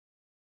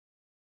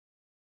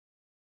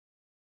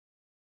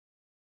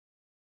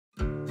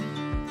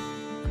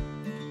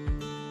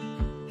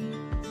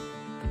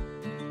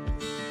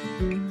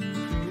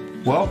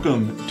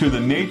Welcome to the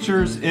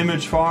Nature's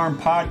Image Farm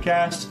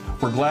podcast.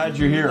 We're glad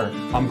you're here.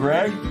 I'm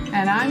Greg.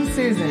 And I'm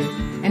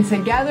Susan. And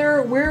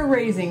together we're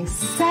raising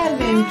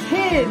 7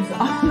 kids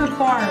on the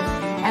farm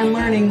and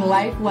learning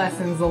life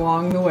lessons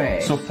along the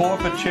way. So pull up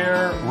a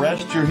chair,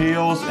 rest your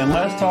heels, and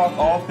let's talk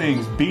all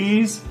things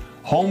bees,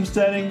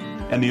 homesteading,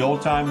 and the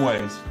old-time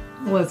ways.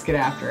 Let's get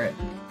after it.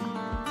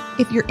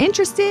 If you're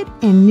interested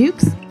in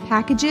nukes,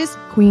 packages,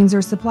 queens,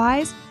 or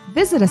supplies,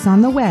 visit us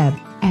on the web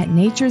at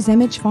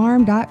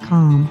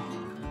naturesimagefarm.com.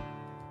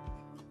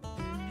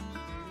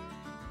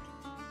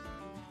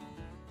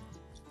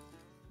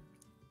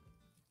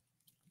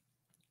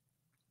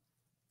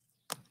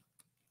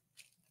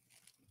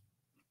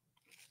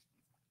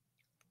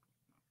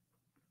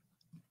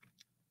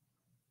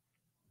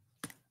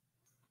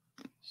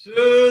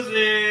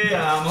 Susie,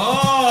 I'm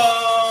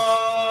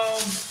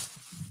home.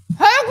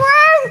 Hey,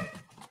 Greg!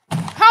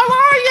 How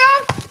are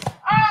you?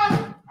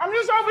 I'm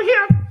just over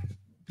here.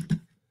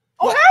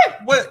 Oh, hey!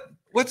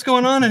 What's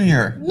going on in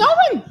here?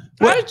 Nothing.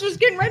 What? I was just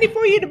getting ready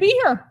for you to be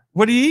here.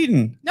 What are you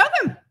eating?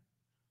 Nothing.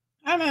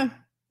 Nothing.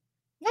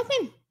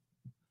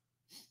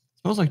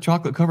 Smells like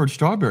chocolate-covered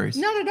strawberries.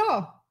 Not at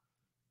all.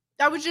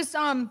 I was just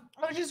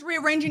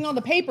rearranging all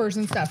the papers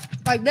and stuff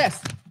like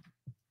this.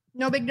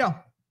 No big deal.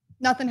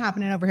 Nothing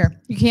happening over here.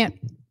 You can't.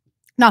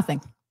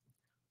 Nothing.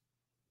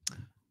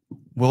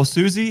 Well,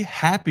 Susie,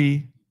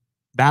 happy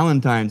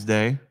Valentine's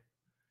Day.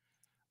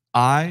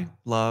 I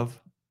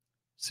love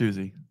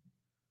Susie.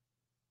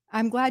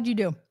 I'm glad you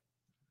do.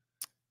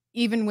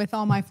 Even with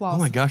all my flaws. Oh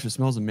my gosh, it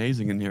smells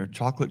amazing in here.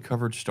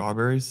 Chocolate-covered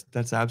strawberries.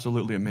 That's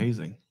absolutely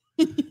amazing.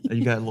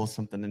 You got a little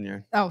something in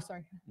here. Oh,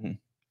 sorry. Let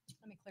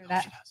me clear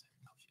that.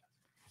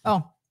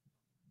 Oh.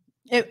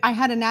 I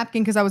had a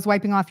napkin because I was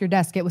wiping off your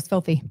desk. It was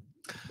filthy.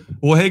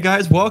 Well, hey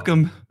guys,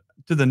 welcome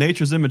to the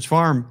Nature's Image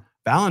Farm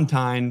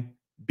Valentine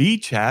Bee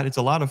Chat. It's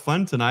a lot of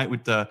fun tonight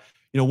with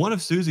one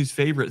of Susie's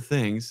favorite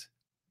things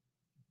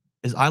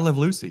is I Love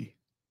Lucy.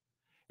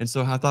 And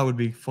so I thought it would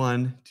be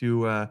fun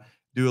to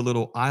do a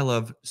little I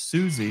Love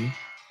Susie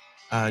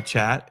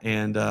chat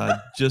and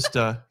just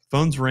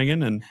phone's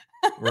ringing and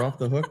we're off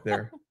the hook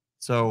there.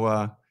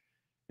 So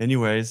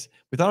anyways,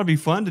 we thought it'd be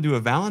fun to do a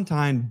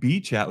Valentine Bee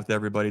Chat with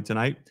everybody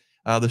tonight.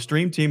 The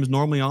stream team is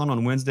normally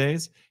on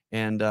Wednesdays.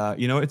 And,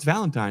 it's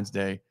Valentine's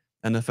Day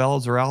and the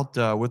fellows are out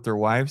with their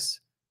wives,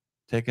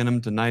 taking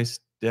them to nice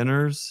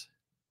dinners.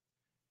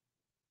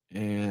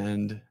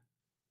 And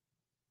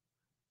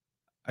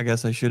I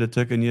guess I should have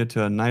taken you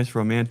to a nice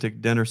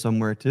romantic dinner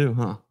somewhere too,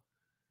 huh?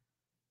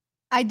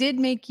 I did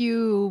make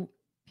you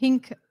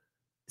pink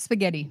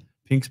spaghetti.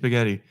 Pink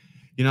spaghetti.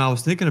 I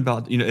was thinking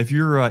about, if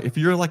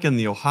you're like in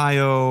the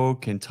Ohio,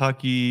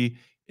 Kentucky,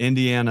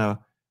 Indiana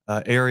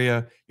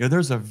area,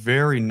 there's a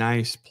very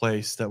nice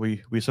place that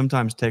we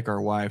sometimes take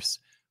our wives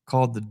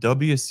called the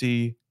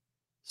WC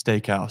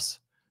Steakhouse.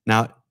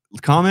 Now,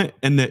 comment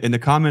in the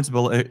comments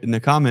below, in the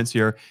comments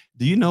here,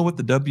 do you know what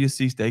the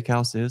WC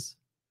Steakhouse is?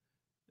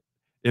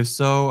 If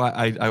so,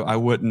 I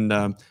wouldn't.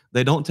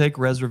 They don't take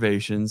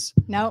reservations.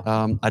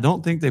 No. I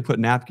don't think they put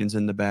napkins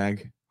in the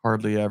bag.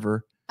 Hardly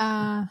ever.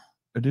 Or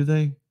do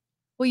they?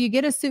 Well, you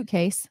get a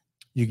suitcase.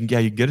 You can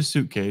get a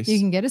suitcase. You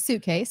can get a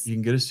suitcase. You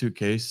can get a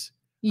suitcase.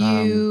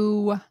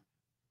 Dinner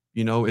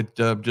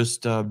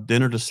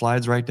just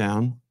slides right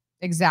down.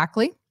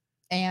 Exactly.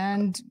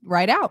 And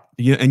right out.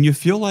 Yeah, and you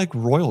feel like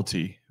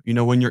royalty.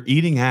 When you're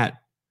eating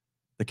at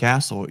the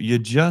castle, you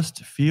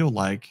just feel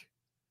like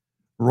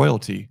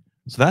royalty.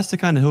 So that's the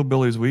kind of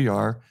hillbillies we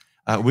are.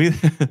 Look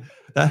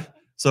at that.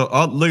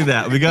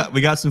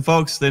 We got some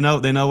folks. They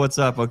know what's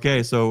up.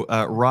 Okay, so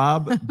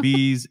Rob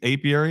B's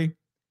Apiary,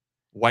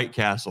 White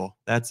Castle.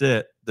 That's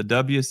it. The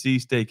WC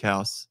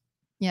Steakhouse.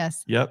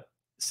 Yes. Yep.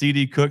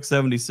 CD Cook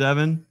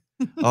 77.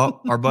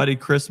 Oh, our buddy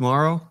Chris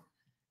Morrow.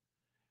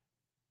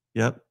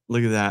 Yep.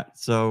 Look at that.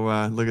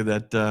 So look at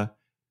that.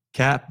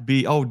 Cap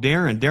B. Oh,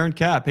 Darren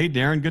Cap. Hey,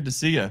 Darren. Good to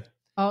see you.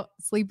 Oh,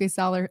 Sleepy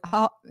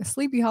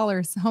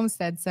Holler's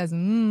Homestead says,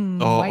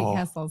 White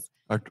Castles.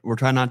 We're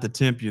trying not to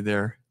tempt you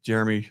there,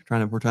 Jeremy.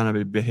 We're trying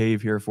to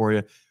behave here for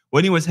you. Well,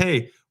 anyways,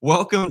 hey,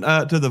 welcome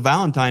to the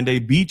Valentine Day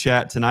Bee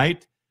Chat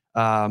tonight. We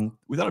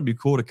thought it'd be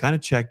cool to kind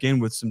of check in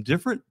with some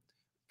different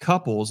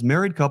couples,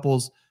 married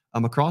couples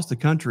across the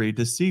country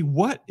to see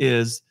what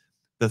is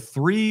the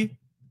 3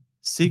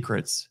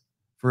 secrets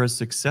for a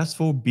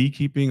successful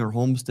beekeeping or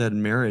homestead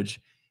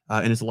marriage.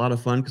 And it's a lot of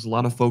fun because a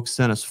lot of folks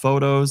sent us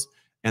photos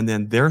and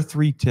then their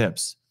 3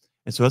 tips.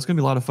 And so it's going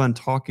to be a lot of fun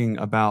talking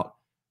about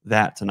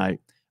that tonight.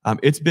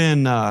 It's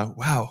been,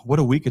 wow, what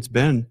a week it's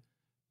been.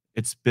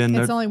 It's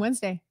only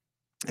Wednesday.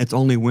 It's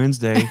only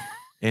Wednesday.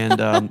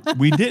 And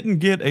we didn't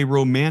get a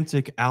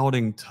romantic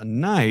outing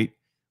tonight,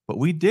 but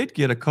we did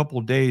get a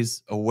couple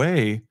days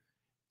away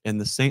in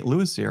the St.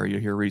 Louis area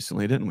here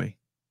recently, didn't we?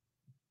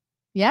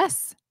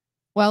 Yes.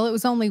 Well, it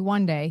was only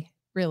one day,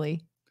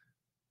 really.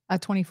 A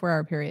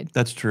 24-hour period.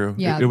 That's true.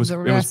 Yeah, it was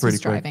pretty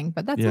driving, quick.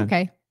 But that's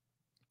okay.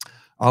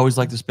 I always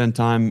like to spend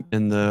time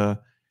in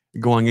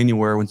going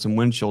anywhere when some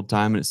windshield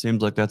time, and it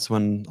seems like that's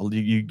when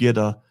you get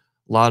a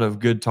lot of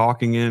good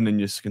talking in, and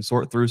you can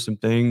sort through some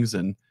things.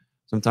 And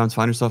sometimes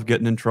find yourself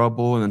getting in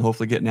trouble and then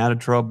hopefully getting out of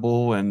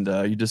trouble. And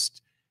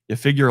you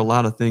figure a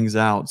lot of things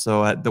out.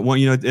 So at the one,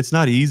 it's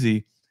not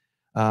easy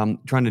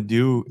trying to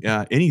do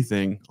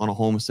anything on a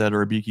homestead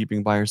or a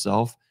beekeeping by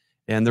yourself.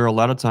 And there are a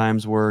lot of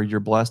times where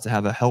you're blessed to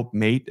have a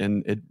helpmate,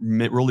 and it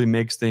really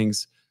makes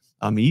things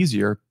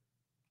easier.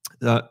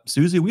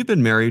 Susie, we've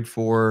been married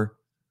for...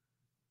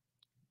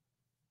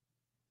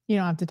 You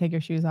don't have to take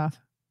your shoes off.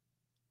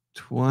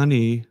 This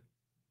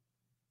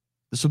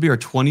will be our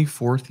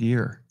 24th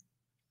year.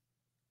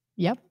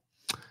 Yep.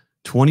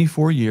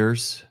 24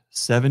 years,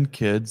 7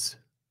 kids,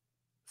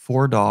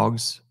 4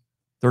 dogs,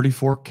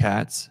 34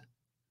 cats,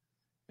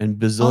 and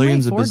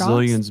bazillions and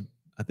bazillions. Dogs?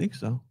 I think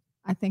so.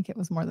 I think it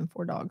was more than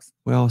 4 dogs.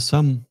 Well,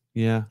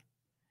 yeah.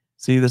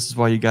 See, this is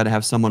why you got to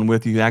have someone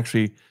with you who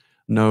actually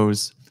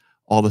knows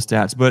all the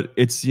stats. But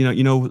it's,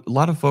 a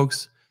lot of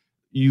folks,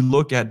 you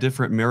look at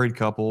different married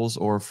couples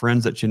or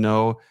friends that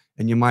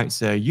and you might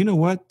say, you know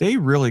what, they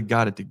really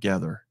got it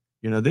together.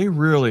 They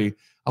really,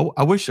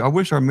 I wish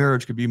our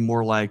marriage could be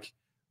more like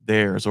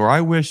theirs, or I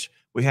wish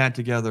we had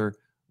together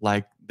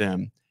like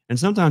them. And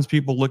sometimes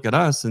people look at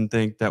us and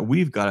think that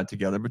we've got it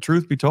together. But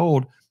truth be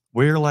told,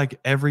 we're like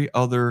every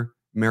other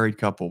married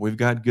couple. We've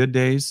got good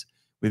days.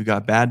 We've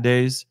got bad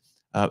days.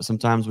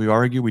 Sometimes we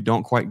argue. We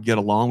don't quite get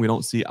along. We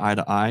don't see eye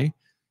to eye.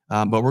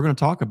 But we're going to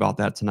talk about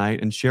that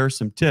tonight and share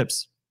some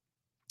tips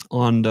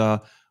on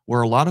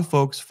where a lot of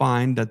folks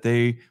find that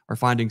they are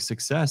finding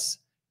success,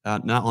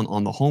 not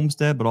on the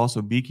homestead, but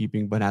also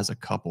beekeeping, but as a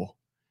couple.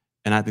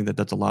 And I think that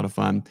that's a lot of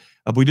fun.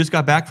 We just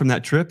got back from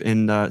that trip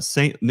in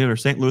St.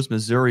 Louis,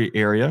 Missouri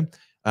area.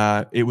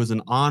 It was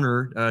an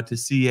honor to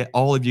see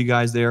all of you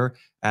guys there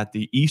at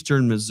the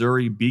Eastern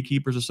Missouri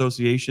Beekeepers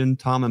Association.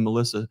 Tom and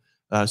Melissa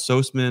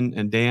Sostman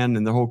and Dan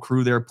and the whole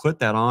crew there put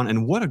that on.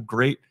 And what a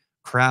great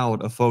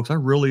crowd of folks. I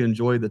really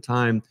enjoyed the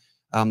time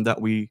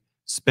that we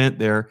spent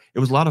there. It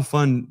was a lot of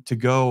fun to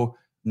go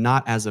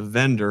not as a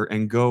vendor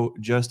and go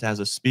just as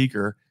a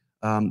speaker,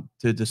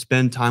 to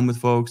spend time with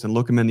folks and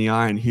look them in the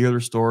eye and hear their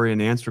story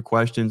and answer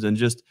questions, and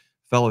just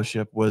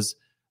fellowship was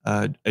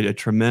a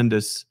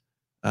tremendous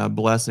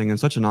blessing and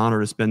such an honor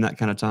to spend that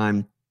kind of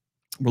time.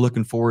 We're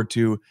looking forward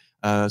to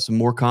some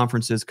more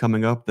conferences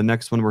coming up. The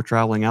next one we're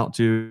traveling out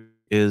to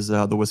is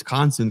the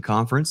Wisconsin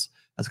conference.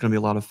 That's going to be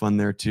a lot of fun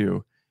there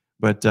too.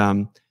 But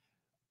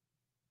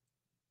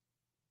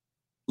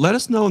let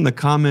us know in the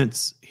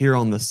comments here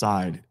on the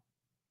side,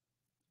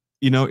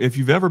 if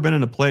you've ever been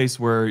in a place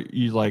where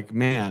you're like,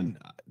 man,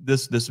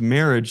 this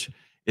marriage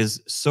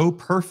is so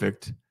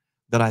perfect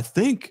that I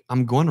think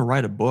I'm going to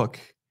write a book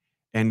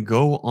and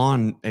go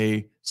on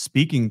a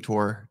speaking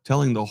tour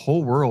telling the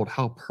whole world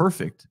how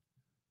perfect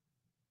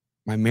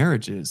my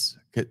marriage is.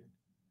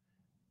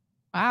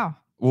 Wow.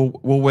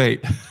 We'll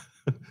wait.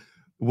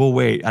 We'll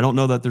wait. I don't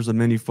know that there's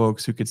many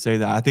folks who could say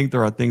that. I think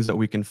there are things that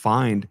we can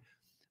find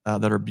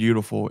that are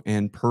beautiful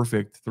and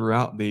perfect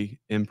throughout the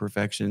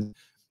imperfections.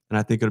 And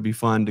I think it'll be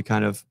fun to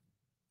kind of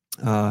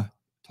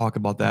talk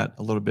about that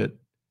a little bit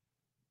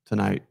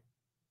tonight.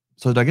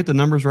 So did I get the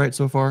numbers right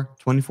so far?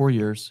 24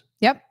 years.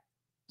 Yep.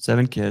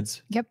 7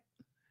 kids. Yep.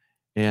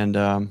 And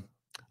a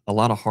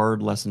lot of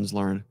hard lessons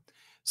learned.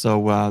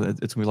 So it's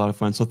going to be a lot of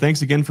fun. So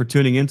thanks again for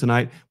tuning in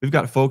tonight. We've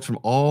got folks from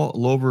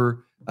all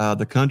over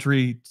the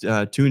country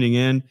tuning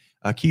in.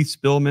 Keith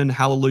Spillman,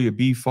 Hallelujah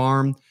Bee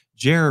Farm,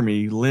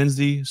 Jeremy,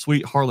 Lindsay,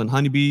 Sweet Harlan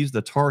Honeybees,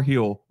 the Tar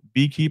Heel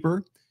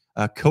Beekeeper,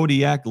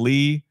 Kodiak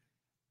Lee,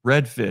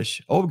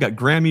 Redfish. Oh, we've got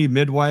Grammy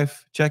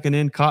Midwife checking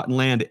in,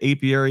 Cottonland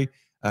Apiary,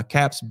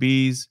 Caps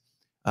Bees.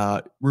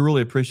 We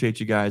really appreciate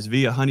you guys.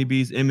 Via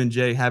Honeybees,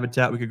 M&J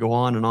Habitat. We could go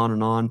on and on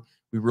and on.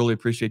 We really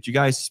appreciate you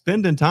guys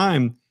spending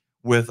time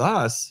with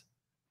us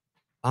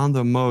on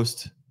the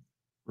most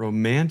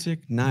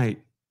romantic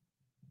night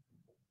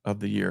of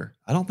the year.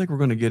 I don't think we're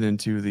going to get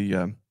into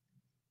the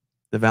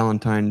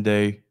Valentine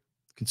Day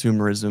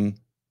consumerism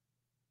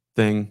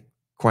thing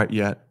quite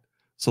yet.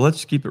 So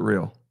let's keep it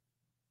real.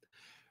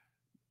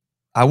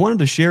 I wanted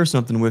to share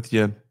something with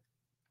you.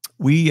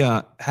 We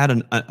had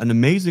an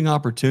amazing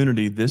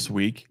opportunity this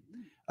week.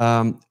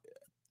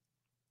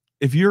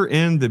 If you're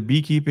in the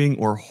beekeeping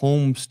or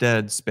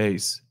homestead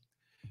space,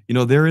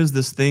 there is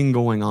this thing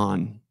going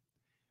on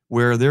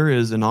where there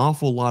is an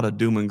awful lot of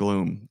doom and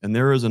gloom, and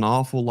there is an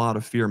awful lot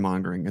of fear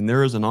mongering, and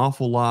there is an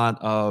awful lot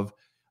of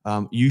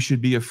you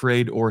should be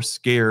afraid or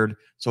scared.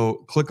 So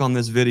click on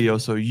this video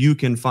so you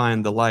can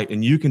find the light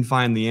and you can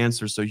find the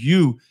answer so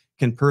you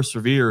can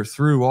persevere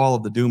through all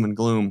of the doom and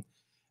gloom.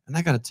 And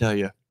I got to tell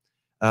you,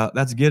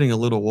 that's getting a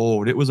little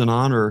old. It was an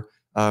honor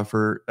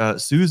for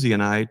Susie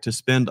and I to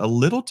spend a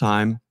little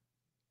time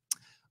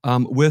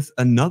with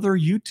another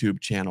YouTube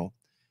channel.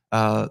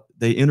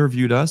 They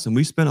interviewed us and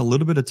we spent a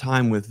little bit of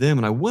time with them.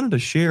 And I wanted to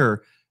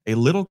share a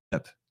little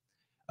clip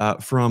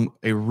from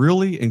a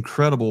really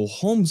incredible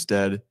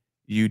homestead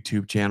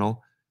YouTube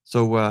channel.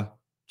 So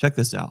check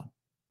this out.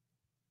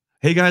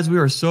 Hey guys, we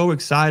are so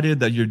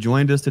excited that you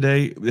joined us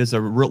today. There's a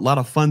lot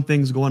of fun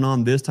things going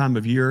on this time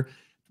of year.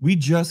 We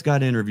just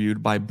got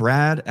interviewed by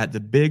Brad at the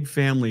Big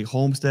Family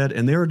Homestead,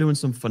 and they are doing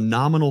some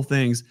phenomenal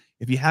things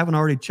If you haven't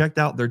already checked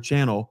out their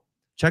channel,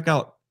 check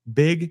out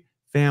Big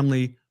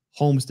Family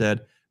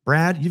Homestead.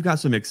 Brad, you've got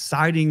some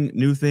exciting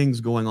new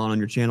things going on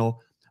your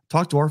channel.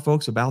 Talk to our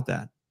folks about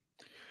that.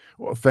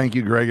 Well, thank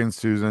you, Greg and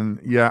Susan.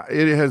 Yeah,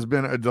 it has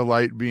been a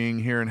delight being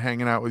here and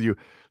hanging out with you.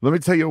 Let me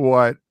tell you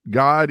what,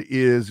 God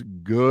is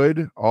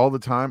good all the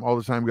time. All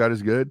the time, God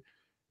is good.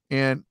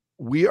 And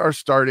we are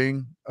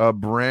starting a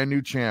brand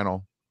new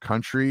channel,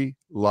 Country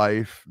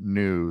Life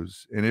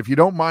News. And if you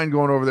don't mind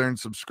going over there and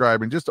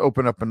subscribing, just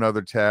open up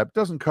another tab.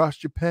 Doesn't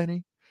cost you a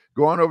penny.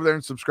 Go on over there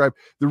and subscribe.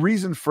 The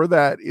reason for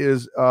that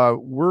is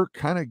we're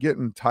kind of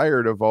getting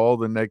tired of all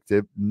the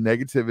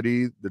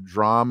negativity, the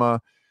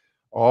drama,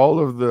 all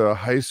of the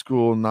high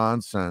school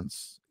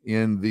nonsense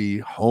in the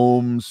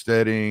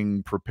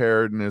homesteading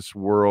preparedness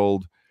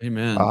world.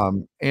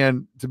 Amen.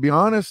 And to be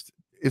honest,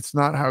 it's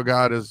not how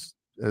God has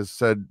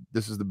said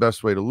this is the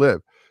best way to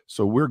live.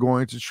 So we're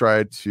going to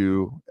try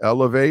to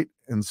elevate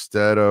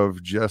instead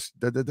of just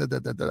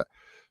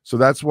So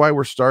that's why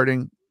we're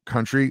starting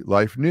Country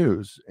Life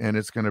News, and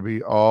it's going to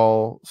be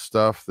all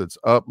stuff that's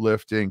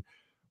uplifting,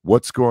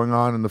 what's going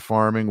on in the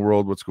farming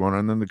world, what's going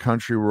on in the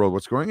country world,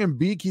 what's going on in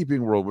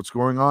beekeeping world, what's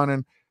going on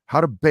in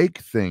how to bake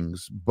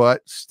things,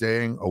 but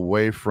staying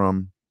away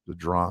from the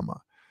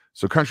drama.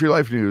 So Country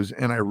Life News,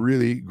 and I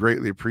really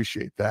greatly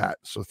appreciate that.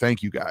 So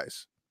thank you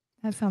guys.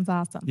 That sounds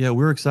awesome. Yeah,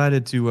 we're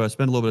excited to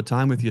spend a little bit of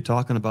time with you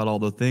talking about all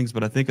the things,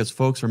 but I think as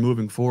folks are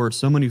moving forward,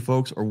 so many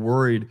folks are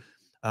worried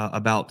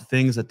about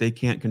things that they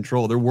can't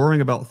control. They're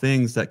worrying about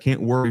things that can't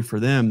worry for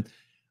them.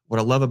 What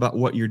I love about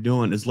what you're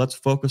doing is let's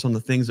focus on the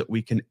things that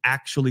we can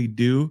actually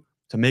do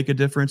to make a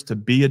difference, to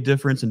be a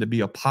difference, and to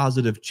be a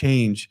positive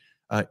change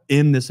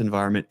in this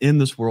environment, in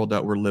this world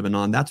that we're living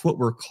on. That's what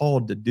we're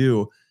called to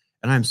do.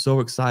 And I'm so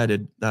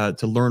excited to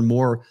learn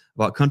more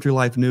about Country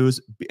Life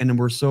News. And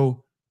we're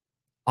so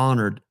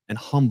honored and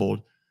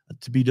humbled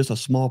to be just a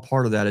small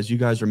part of that as you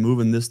guys are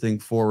moving this thing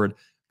forward.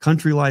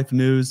 Country Life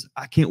News,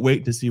 I can't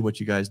wait to see what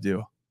you guys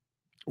do.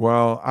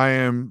 Well, I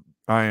am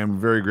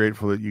very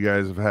grateful that you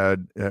guys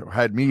have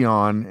had me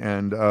on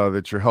and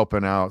that you're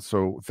helping out.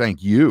 So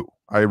thank you.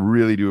 I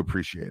really do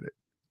appreciate it.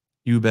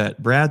 You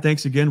bet. Brad,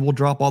 thanks again. We'll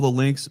drop all the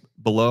links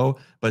below.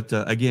 But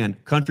again,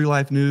 Country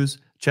Life News,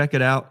 check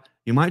it out.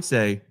 You might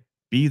say,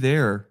 be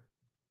there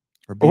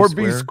or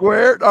be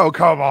squared. Oh,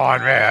 come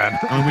on, man.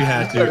 And we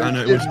had to. I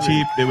know it was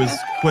cheap. It was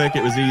quick.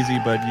 It was easy,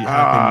 but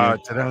how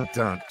can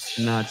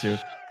you not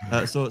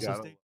to? So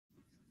stay.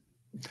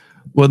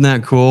 Wasn't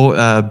that cool?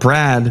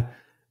 Brad,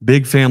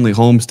 Big Family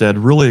Homestead,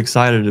 really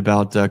excited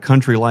about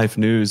Country Life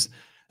News.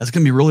 That's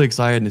going to be really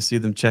exciting to see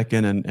them check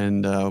in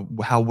and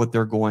what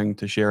they're going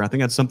to share. I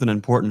think that's something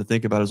important to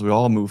think about as we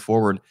all move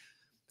forward.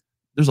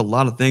 There's a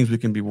lot of things we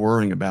can be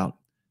worrying about,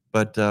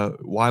 but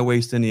why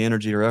waste any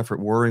energy or effort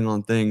worrying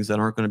on things that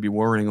aren't going to be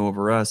worrying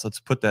over us? Let's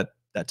put that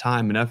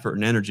time and effort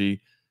and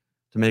energy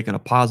to making a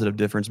positive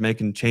difference,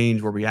 making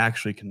change where we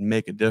actually can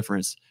make a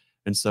difference.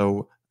 And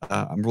so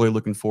I'm really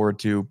looking forward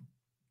to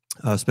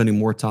spending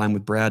more time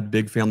with Brad,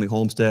 Big Family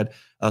Homestead.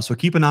 So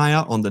keep an eye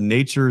out on the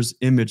Nature's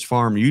Image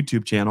Farm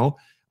YouTube channel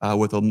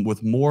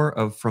with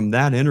more from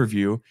that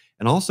interview.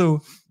 And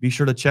also be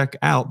sure to check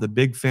out the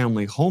Big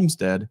Family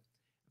Homestead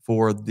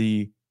for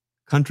the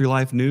Country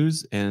Life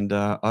News and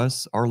our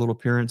little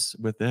appearance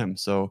with them.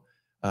 So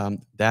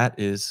that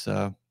is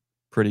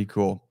pretty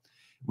cool.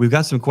 We've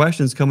got some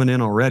questions coming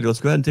in already.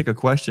 Let's go ahead and take a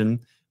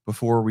question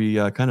before we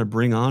kind of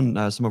bring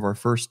on some of our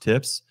first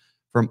tips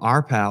from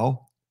our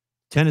pal,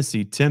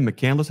 Tennessee. Tim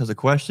McCandless has a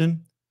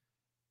question.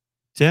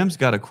 Tim's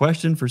got a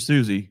question for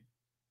Susie.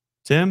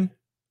 Tim,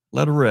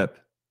 let her rip.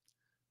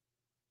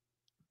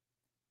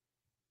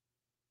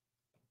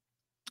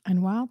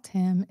 And while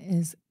Tim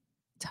is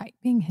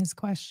typing his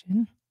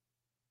question,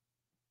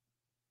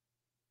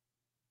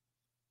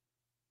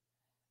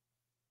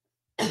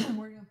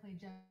 we're going to play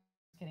Just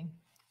kidding.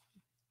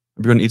 Are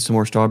we going to eat some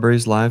more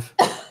strawberries live?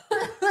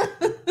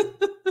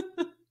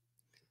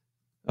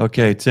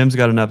 Okay, Tim's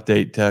got an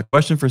update.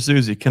 Question for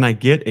Susie. Can I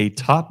get a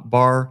top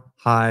bar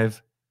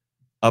hive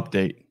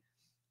update?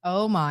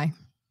 Oh my.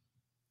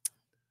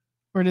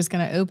 We're just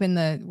going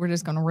to we're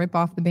just going to rip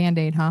off the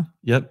Band-Aid, huh?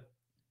 Yep.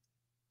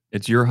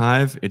 It's your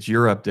hive. It's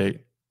your update.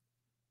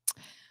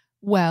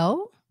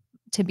 Well,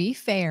 to be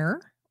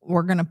fair,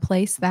 we're going to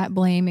place that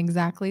blame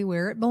exactly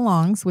where it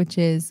belongs, which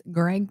is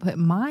Greg put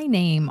my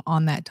name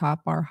on that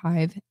top bar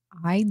hive.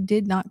 I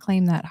did not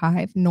claim that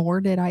hive,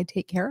 nor did I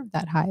take care of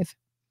that hive.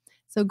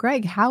 So,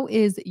 Greg, how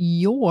is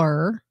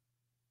your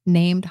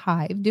named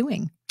hive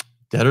doing?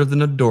 Deader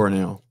than a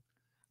doornail.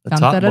 The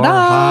top bar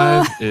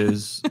hive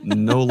is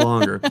no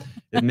longer.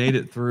 It made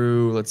it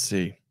through, let's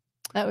see.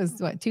 That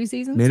was what, 2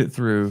 seasons? Made it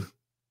through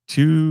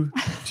two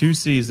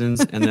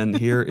seasons, and then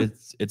here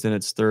it's in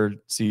its 3rd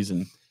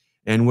season.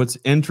 And what's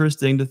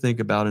interesting to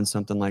think about in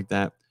something like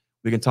that,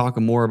 we can talk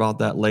more about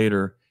that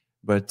later,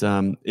 but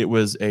it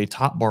was a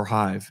top bar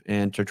hive,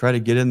 and to try to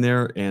get in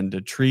there and to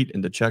treat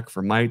and to check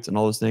for mites and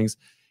all those things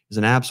is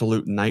an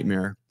absolute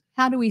nightmare.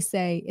 How do we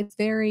say? It's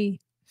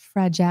very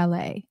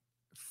fragile.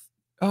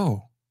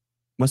 Oh,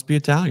 must be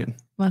Italian.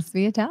 Must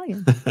be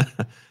Italian.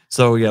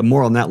 So yeah,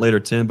 more on that later,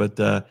 Tim. But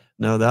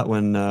no, that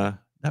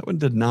one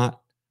did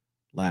not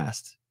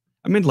last.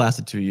 I mean, it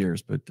lasted 2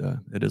 years, but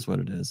it is what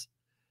it is.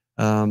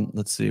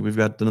 Let's see. We've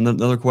got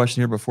another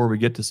question here before we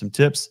get to some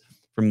tips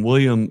from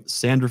William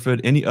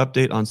Sanderford. Any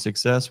update on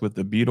success with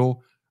the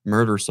beetle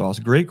murder sauce?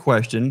 Great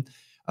question.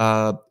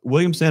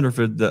 William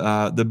Sanderford,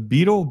 the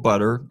beetle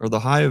butter or the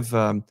hive,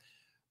 the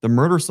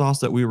murder sauce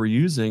that we were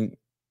using,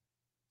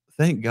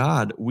 thank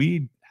God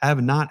we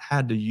have not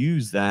had to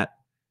use that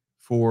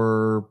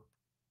for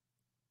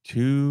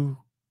two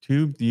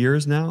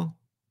years now,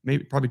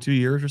 maybe probably 2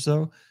 years or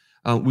so.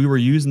 We were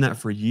using that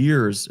for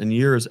years and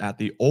years at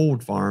the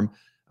old farm.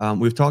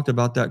 We've talked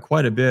about that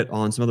quite a bit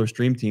on some other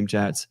stream team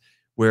chats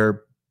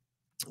where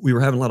we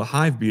were having a lot of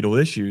hive beetle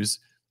issues,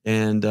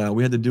 and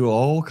we had to do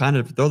all kind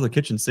of throw the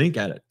kitchen sink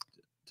at it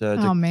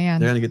to man.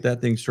 they're going to get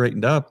that thing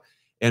straightened up.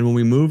 And when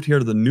we moved here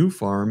to the new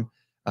farm,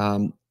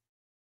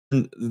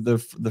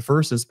 the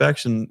first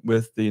inspection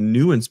with the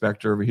new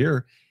inspector over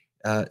here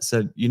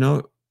said,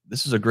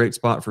 this is a great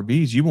spot for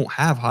bees. You won't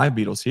have hive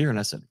beetles here. And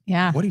I said,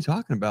 yeah, what are you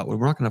talking about? Well,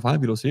 we're not going to have hive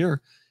beetles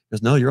here.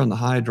 Because no, you're on the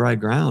high, dry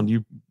ground.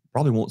 You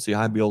probably won't see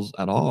hive beetles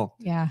at all.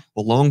 Yeah.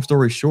 Well, long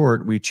story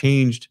short,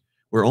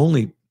 we're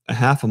only a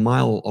half a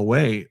mile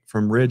away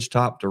from ridge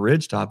top to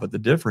ridge top. But the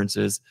difference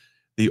is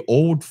the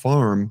old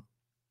farm,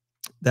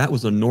 that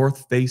was a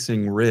north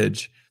facing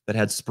ridge that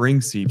had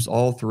spring seeps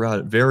all throughout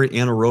it. Very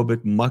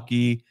anaerobic,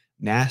 mucky,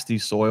 nasty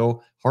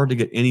soil, hard to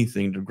get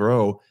anything to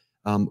grow.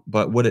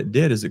 But what it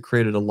did is it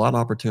created a lot of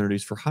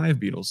opportunities for hive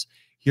beetles.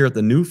 Here at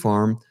the new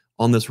farm,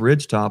 on this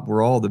ridge top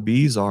where all the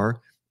bees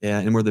are,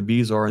 and where the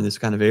bees are in this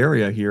kind of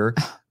area here,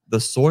 the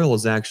soil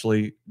is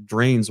actually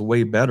drains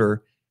way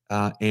better,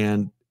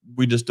 and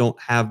we just don't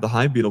have the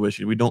hive beetle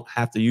issue. We don't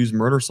have to use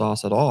murder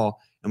sauce at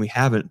all, and we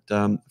haven't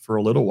for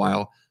a little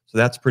while. So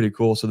that's pretty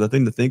cool. So the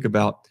thing to think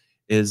about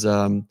is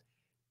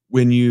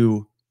when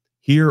you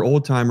hear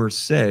old timers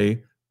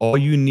say all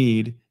you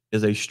need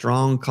is a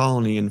strong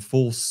colony in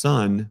full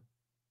sun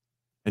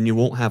and you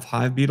won't have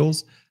hive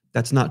beetles,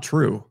 that's not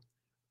true.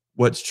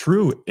 What's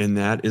true in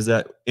that is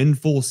that in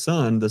full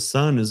sun, the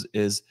sun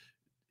is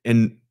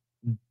in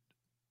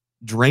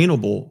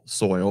drainable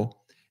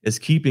soil, is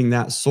keeping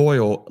that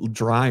soil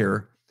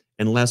drier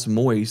and less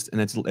moist,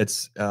 and it's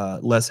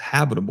less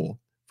habitable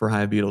for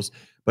hive beetles.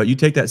 But you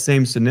take that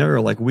same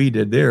scenario like we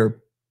did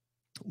there,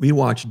 we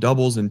watched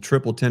doubles and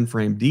triple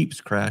 10-frame deeps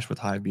crash with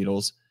hive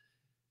beetles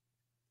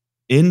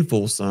in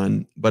full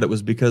sun, but it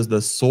was because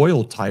the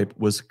soil type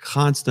was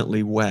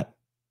constantly wet.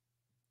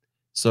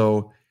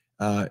 So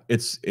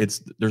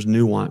there's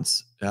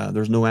nuance.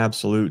 There's no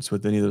absolutes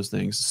with any of those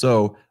things.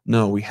 So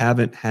no, we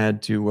haven't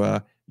had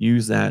to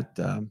use that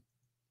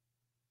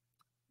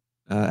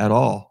at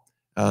all.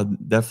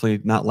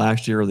 Definitely not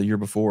last year or the year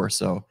before.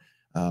 So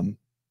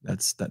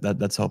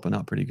that's helping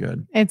out pretty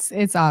good.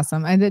 It's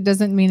awesome. And it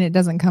doesn't mean it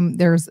doesn't come.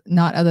 There's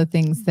not other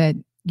things that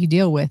you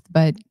deal with,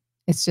 but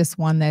it's just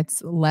one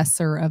that's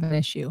lesser of an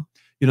issue.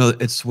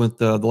 It's with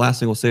the last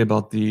thing we'll say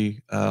about the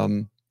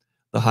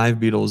hive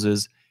beetles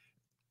is,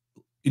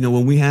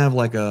 when we have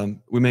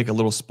we make a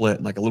little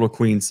split, like a little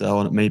queen cell,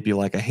 and it may be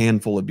like a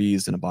handful of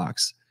bees in a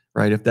box,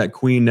 right? If that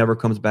queen never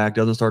comes back,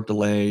 doesn't start to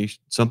lay,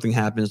 something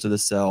happens to the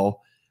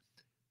cell,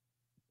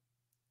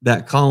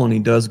 that colony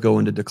does go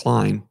into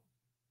decline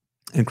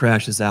and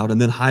crashes out. And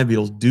then hive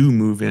beetles do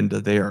move into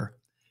there.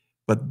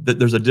 But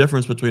there's a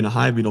difference between a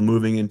hive beetle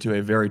moving into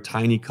a very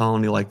tiny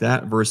colony like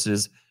that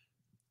versus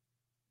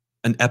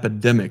an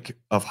epidemic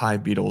of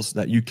hive beetles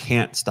that you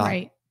can't stop.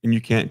 Right. And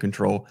you can't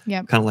control.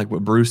 Yep. Kind of like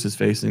what Bruce is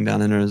facing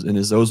down in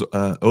his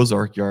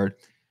Ozark yard.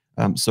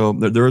 So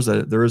there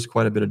is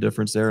quite a bit of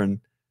difference there, and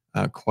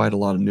quite a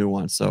lot of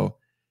nuance. So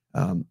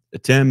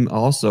Tim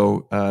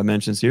also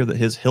mentions here that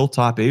his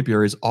hilltop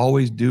apiaries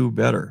always do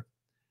better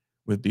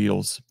with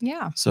beetles.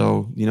 Yeah.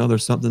 So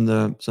there's something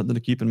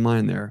to keep in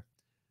mind there.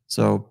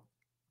 So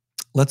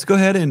let's go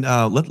ahead and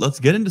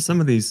let's get into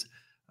some of these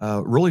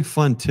really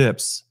fun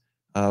tips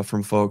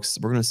from folks.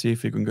 We're going to see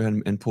if we can go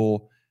ahead and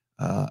pull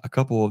a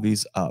couple of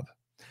these up.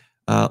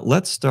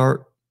 Let's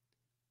start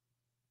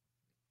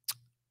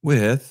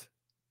with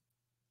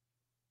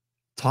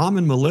Tom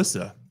and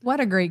Melissa. What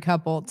a great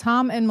couple.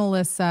 Tom and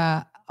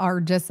Melissa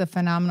are just a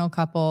phenomenal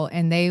couple,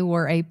 and they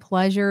were a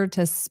pleasure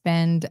to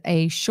spend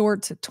a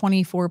short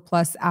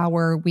 24+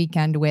 hour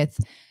weekend with.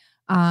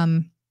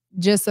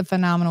 Just a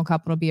phenomenal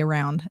couple to be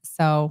around.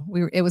 So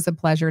it was a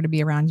pleasure to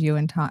be around you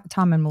and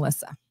Tom and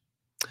Melissa.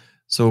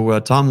 So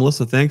Tom and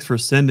Melissa, thanks for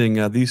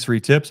sending these 3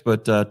 tips.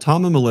 But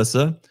Tom and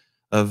Melissa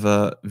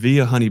of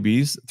Via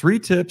Honeybees, 3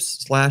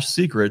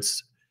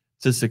 tips/secrets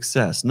to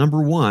success.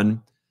 Number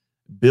 1,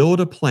 build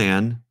a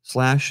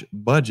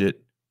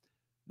plan/budget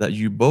that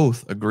you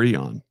both agree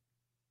on.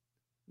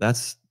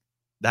 That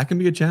can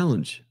be a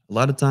challenge. A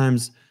lot of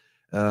times,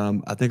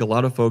 I think a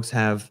lot of folks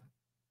have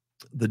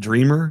the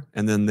dreamer,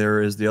 and then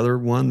there is the other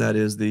one that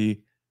is the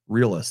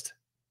realist.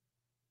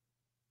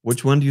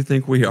 Which one do you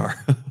think we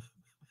are?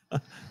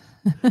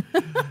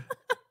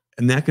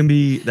 And that can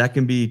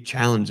be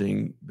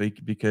challenging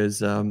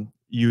because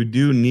you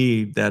do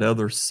need that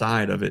other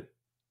side of it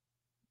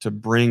to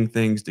bring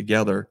things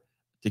together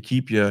to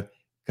keep you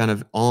kind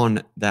of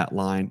on that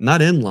line,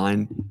 not in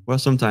line. Well,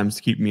 sometimes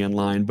to keep me in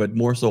line, but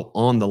more so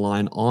on the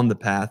line, on the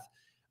path.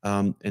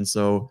 And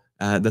so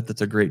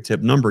that's a great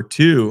tip. Number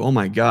 2, oh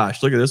my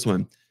gosh, look at this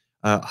one.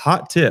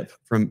 Hot tip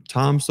from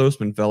Tom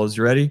Sostman, fellas.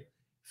 You ready?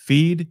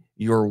 Feed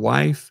your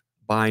wife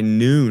by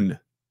noon.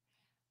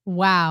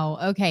 Wow.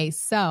 Okay.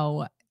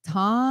 So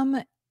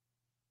Tom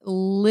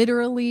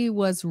literally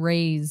was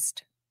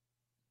raised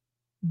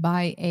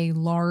by a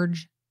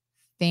large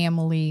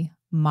family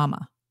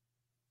mama.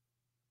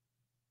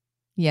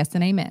 Yes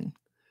and amen.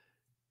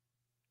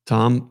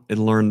 Tom had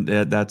learned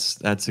that's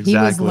exactly. He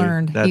was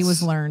learned. He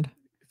was learned.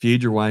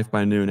 Feed your wife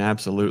by noon.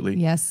 Absolutely.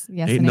 Yes.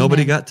 Yes. Ain't and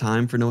nobody amen. got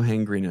time for no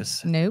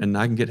hangriness. Nope. And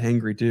I can get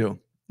hangry too.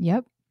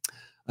 Yep.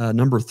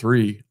 Number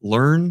 3,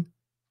 learn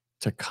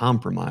to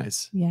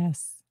compromise.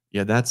 Yes.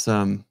 Yeah, that's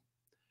one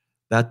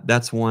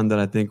that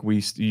I think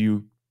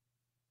you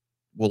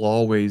will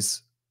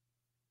always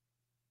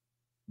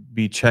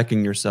be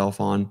checking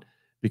yourself on,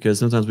 because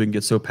sometimes we can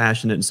get so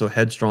passionate and so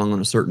headstrong on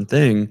a certain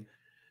thing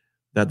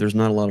that there's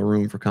not a lot of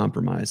room for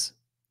compromise.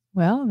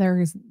 Well,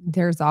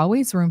 there's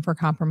always room for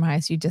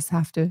compromise. You just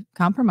have to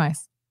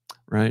compromise.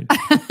 Right.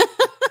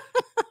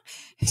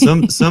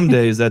 Some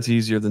days that's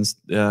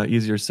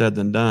easier said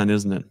than done,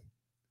 isn't it?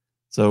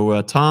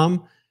 So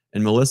Tom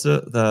and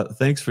Melissa,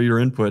 thanks for your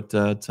input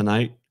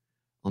tonight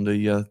on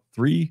the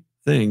 3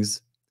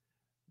 things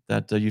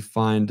that you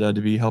find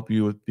to help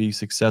you be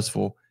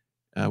successful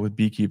with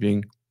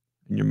beekeeping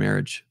in your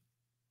marriage.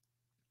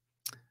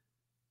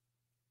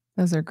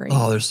 Those are great.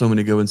 Oh, there's so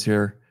many good ones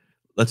here.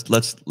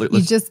 Let's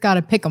you just got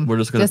to pick them. We're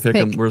just going to pick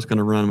them. We're just going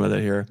to run with it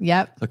here.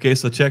 Yep. Okay,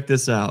 so check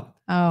this out.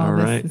 Oh, all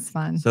right. This is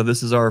fun. So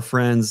this is our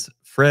friends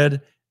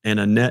Fred and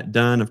Annette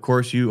Dunn. Of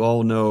course, you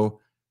all know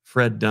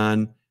Fred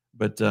Dunn,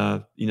 but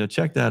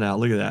check that out.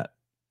 Look at that.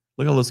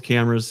 Look at all those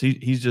cameras.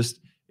 He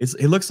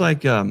looks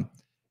like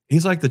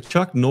he's like the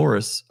Chuck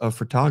Norris of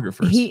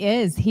photographers. He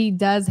is. He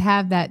does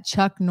have that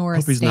Chuck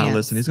Norris. Hope he's stance. not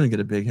listening. He's going to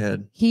get a big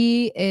head.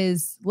 He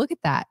is. Look at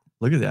that.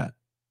 Look at that.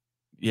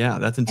 Yeah,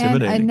 that's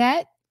intimidating. And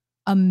Annette,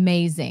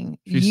 amazing.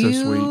 She's so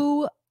sweet.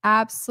 You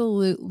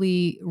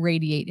absolutely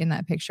radiate in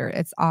that picture.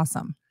 It's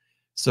awesome.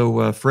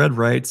 So Fred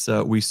writes,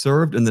 we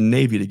served in the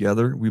Navy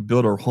together. We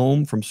built our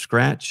home from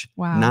scratch.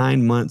 Wow.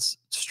 9 months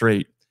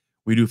straight.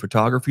 We do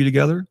photography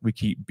together. We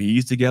keep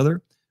bees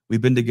together. We've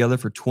been together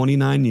for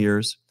 29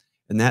 years.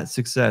 And that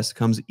success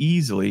comes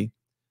easily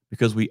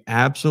because we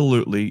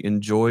absolutely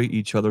enjoy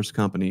each other's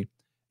company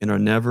and are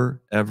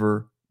never,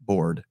 ever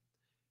bored.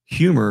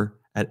 Humor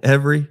at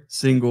every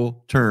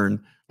single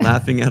turn,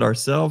 laughing at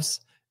ourselves,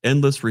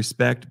 endless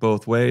respect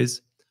both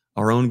ways.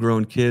 Our own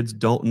grown kids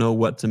don't know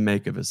what to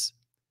make of us.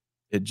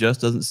 It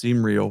just doesn't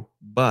seem real,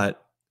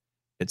 but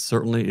it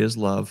certainly is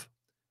love.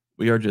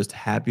 We are just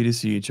happy to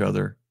see each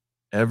other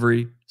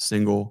every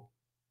single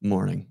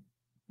morning.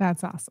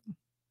 That's awesome.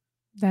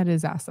 That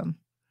is awesome.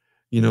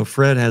 You know,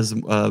 Fred has,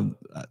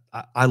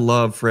 I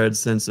love Fred's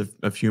sense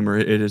of humor.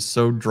 It is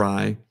so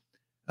dry.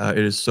 It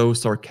is so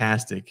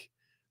sarcastic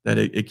that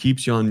it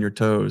keeps you on your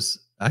toes.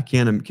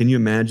 Can you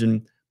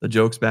imagine the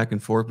jokes back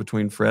and forth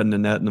between Fred and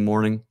Annette in the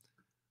morning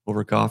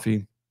over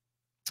coffee?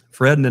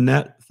 Fred and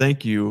Annette,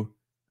 thank you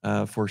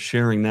for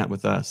sharing that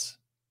with us.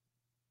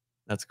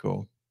 That's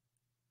cool.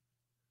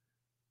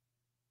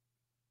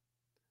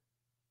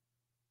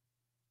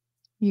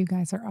 You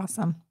guys are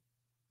awesome.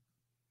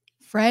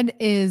 Fred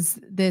is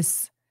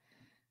this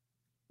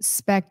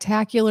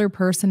spectacular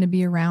person to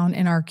be around,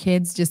 and our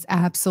kids just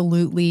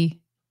absolutely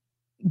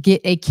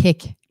get a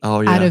kick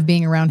out of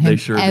being around him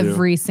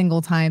every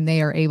single time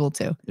they are able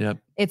to. Yep.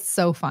 It's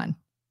so fun.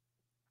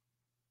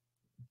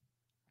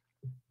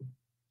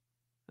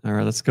 All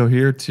right, let's go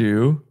here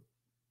to,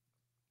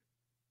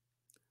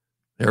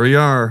 there we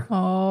are.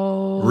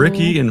 Oh,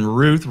 Ricky and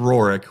Ruth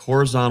Rorick,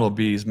 horizontal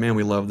bees. Man,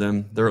 we love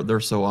them. They're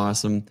so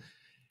awesome.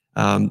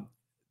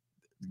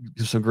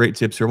 Some great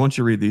tips here. Why don't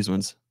you read these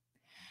ones?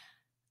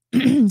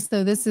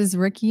 So this is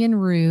Ricky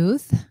and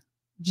Ruth.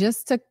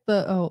 Just took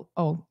the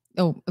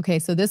okay.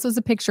 So this was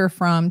a picture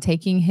from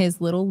taking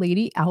his little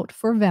lady out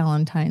for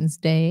Valentine's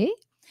Day.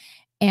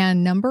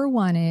 And number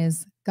 1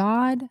 is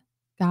God,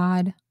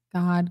 God,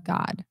 God,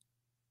 God.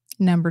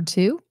 Number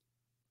 2,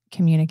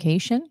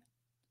 communication.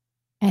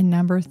 And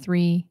number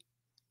 3,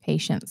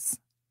 patience.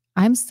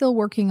 I'm still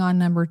working on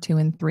number 2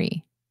 and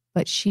 3,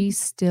 but she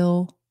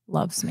still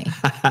loves me.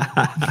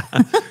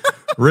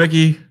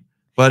 Ricky,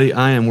 buddy,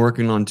 I am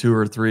working on 2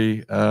 or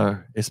 3,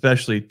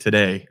 especially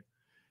today.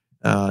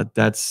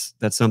 That's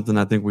something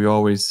I think we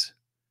always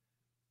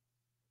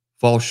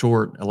fall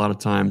short a lot of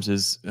times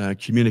is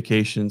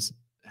communications,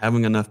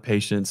 having enough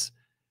patience.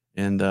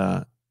 And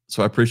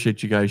so I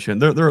appreciate you guys sharing.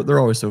 They're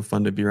always so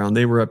fun to be around.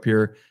 They were up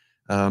here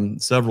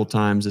several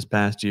times this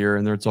past year,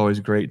 and it's always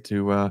great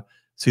to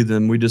see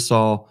them. We just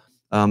saw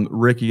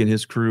Ricky and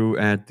his crew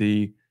at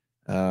the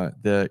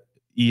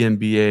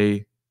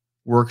EMBA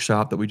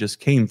workshop that we just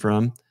came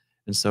from,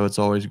 and so it's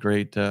always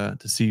great to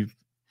see.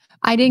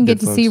 I didn't get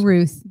to see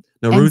Ruth.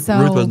 No, Ruth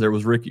wasn't there. It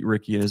was Ricky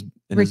and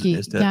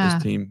his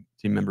team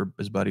team member,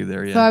 his buddy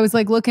there. Yeah. So I was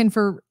like looking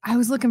for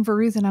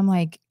Ruth, and I'm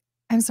like,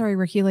 I'm sorry,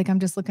 Ricky. Like, I'm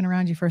just looking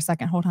around you for a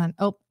second. Hold on.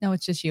 Oh, no,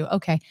 it's just you.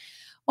 Okay.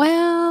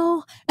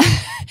 Well,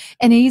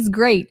 and he's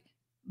great,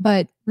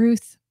 but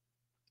Ruth,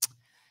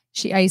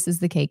 she ices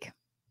the cake.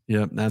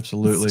 Yep,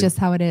 absolutely. It's just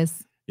how it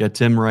is. Yeah,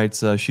 Tim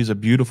writes, she's a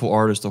beautiful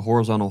artist. The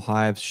horizontal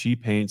hives she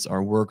paints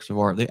are works of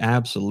art. They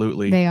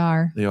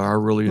are. They are. I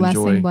really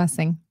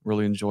Blessing.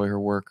 Really enjoy her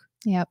work.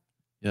 Yep.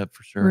 Yep,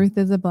 for sure. Ruth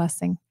is a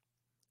blessing.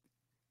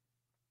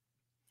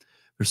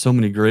 There's so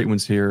many great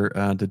ones here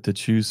to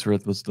choose for.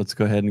 Let's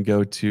go ahead and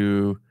go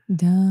to.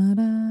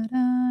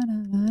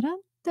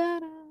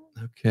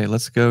 Okay,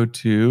 let's go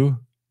to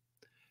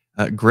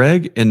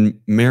Greg and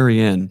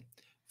Marianne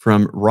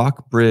from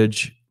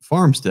Rockbridge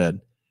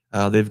Farmstead.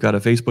 They've got a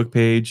Facebook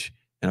page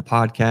and a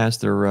podcast.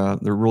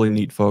 They're really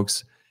neat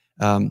folks.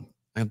 I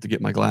have to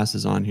get my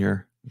glasses on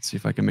here. Let's see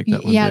if I can make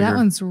that one bigger. That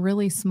one's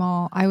really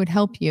small. I would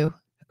help you.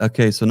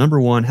 Okay, so number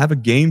one, have a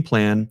game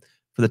plan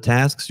for the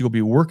tasks you'll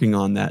be working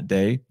on that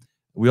day.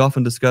 We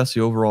often discuss the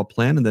overall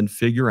plan and then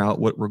figure out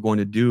what we're going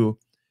to do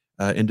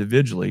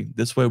individually.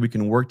 This way we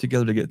can work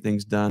together to get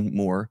things done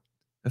more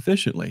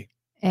efficiently.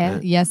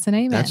 Yes and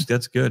amen.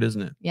 That's good,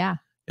 isn't it? Yeah.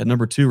 And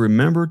number two,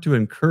 remember to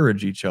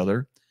encourage each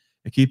other.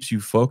 It keeps you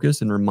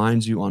focused and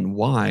reminds you on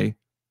why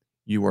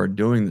you are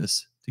doing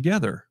this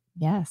together.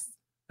 Yes.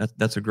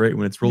 That's a great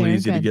one. It's really Very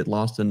easy good. to get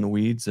lost in the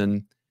weeds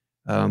and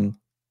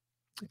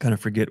kind of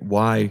forget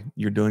why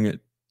you're doing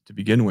it to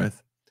begin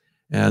with.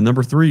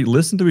 Number three,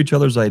 listen to each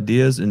other's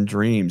ideas and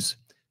dreams.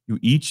 You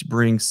each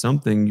bring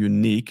something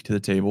unique to the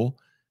table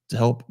to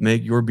help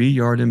make your bee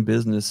yard and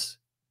business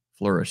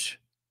flourish.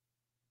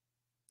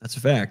 That's a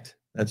fact.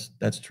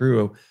 That's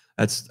true.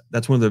 That's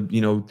one of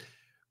the,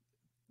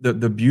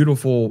 the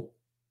beautiful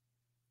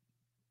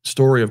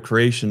story of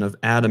creation of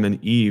Adam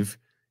and Eve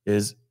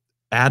is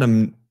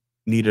Adam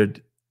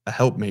needed a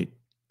helpmate.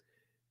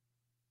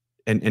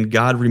 And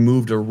God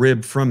removed a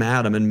rib from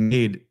Adam and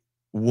made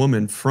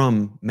woman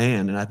from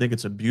man. And I think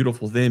it's a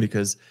beautiful thing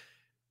because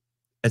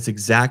it's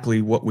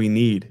exactly what we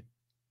need.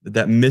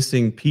 That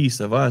missing piece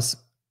of us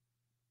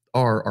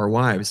are our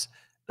wives.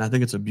 And I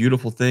think it's a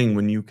beautiful thing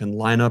when you can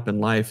line up in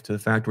life to the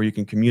fact where you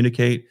can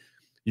communicate,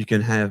 you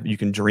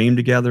can dream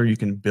together, you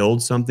can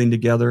build something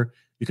together,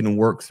 you can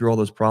work through all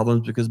those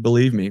problems, because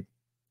believe me,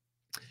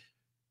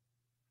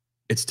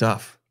 it's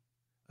tough.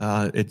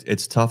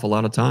 It's tough a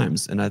lot of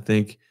times. And I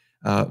think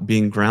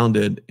being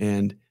grounded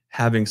and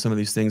having some of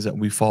these things that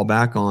we fall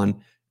back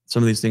on,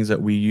 some of these things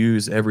that we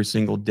use every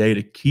single day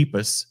to keep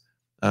us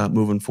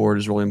moving forward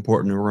is really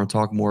important. And we're going to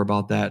talk more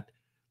about that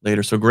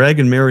later. So Greg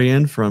and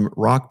Marianne from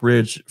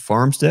Rockbridge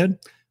Farmstead,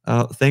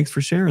 thanks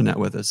for sharing that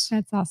with us.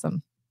 That's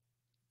awesome.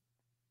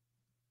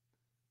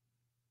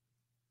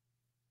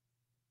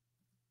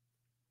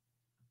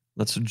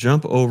 Let's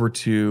jump over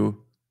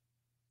to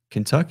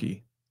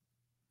Kentucky.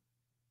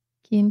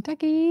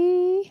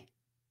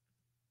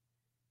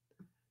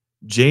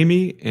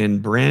 Jamey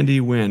and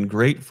Brandi Wynn,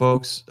 great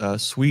folks,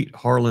 sweet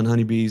Harlan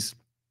honeybees.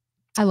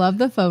 I love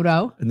the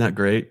photo. Isn't that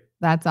great?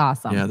 That's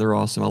awesome. Yeah, they're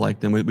awesome. I like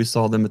them. We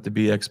saw them at the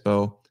Bee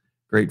Expo.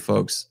 Great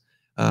folks.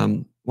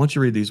 Why don't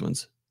you read these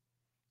ones?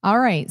 All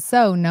right.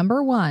 So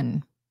number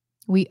one,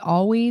 we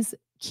always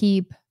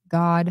keep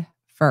God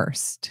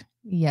first.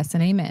 Yes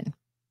and amen.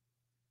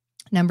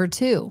 Number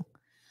two,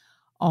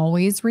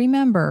 always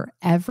remember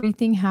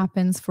everything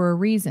happens for a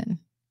reason.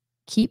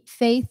 Keep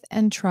faith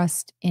and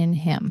trust in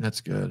Him.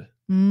 That's good.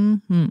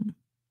 And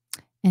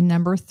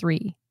number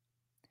three,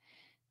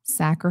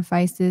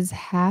 sacrifices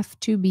have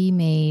to be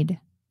made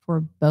for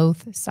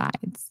both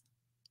sides.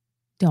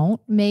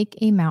 Don't make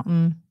a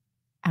mountain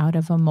out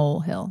of a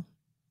molehill.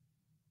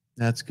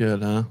 That's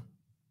good, huh?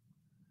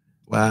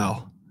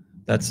 Wow.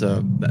 That's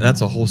a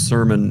whole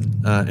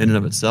sermon in and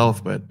of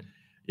itself, but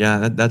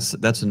yeah,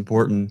 that's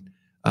important.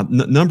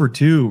 Number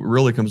two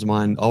really comes to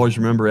mind. Always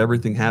remember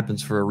everything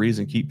happens for a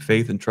reason. Keep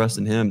faith and trust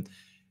in Him.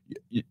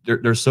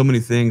 There's so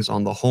many things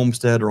on the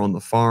homestead or on the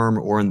farm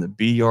or in the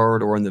bee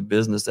yard or in the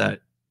business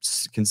that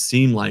can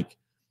seem like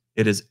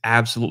it is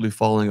absolutely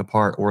falling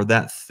apart, or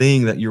that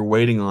thing that you're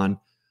waiting on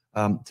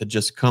to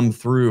just come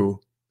through,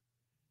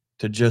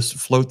 to just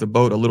float the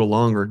boat a little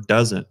longer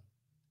doesn't.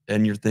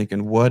 And you're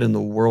thinking, what in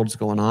the world's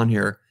going on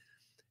here?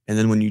 And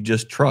then when you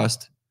just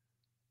trust,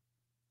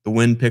 the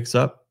wind picks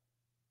up,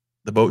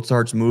 the boat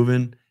starts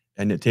moving,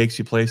 and it takes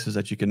you places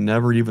that you can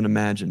never even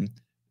imagine.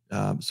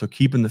 So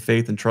keeping the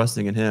faith and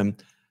trusting in Him,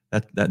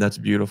 that's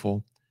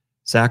beautiful.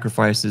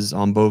 Sacrifices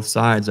on both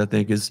sides, I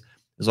think, is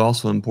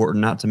also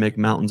important. Not to make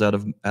mountains out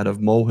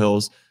of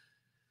molehills.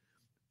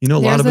 A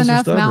lot of us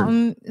are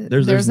stubborn.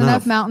 There's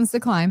enough mountains to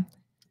climb.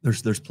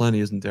 There's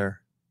plenty, isn't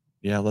there?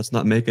 Yeah, let's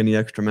not make any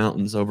extra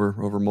mountains over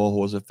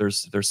molehills. If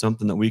there's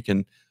something that we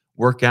can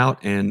work out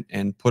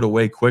and put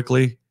away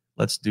quickly,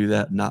 let's do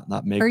that. Not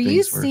make. Are things you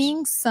worse.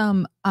 Seeing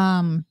some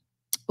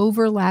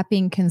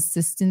overlapping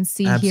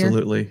consistency here?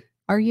 Absolutely.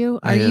 Are you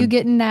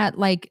getting that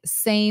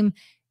same?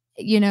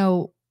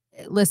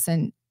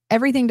 Listen,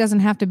 everything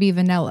doesn't have to be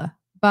vanilla,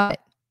 but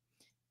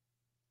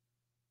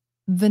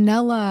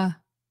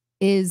vanilla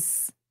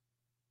is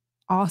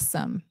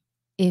awesome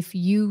if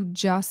you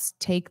just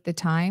take the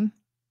time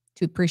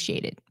to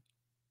appreciate it,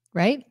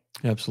 right?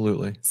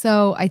 Absolutely.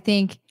 So I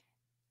think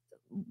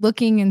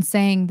looking and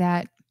saying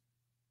that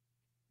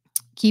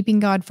keeping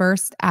God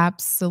first,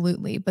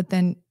 absolutely. But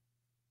then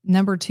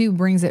number 2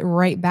 brings it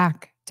right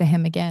back to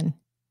him again.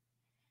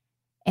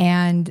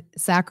 And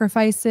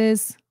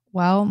sacrifices,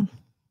 well,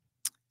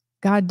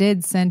 God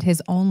did send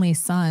his only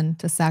son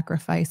to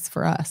sacrifice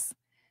for us.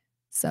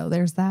 So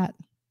there's that.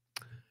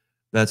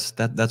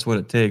 That's what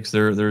it takes.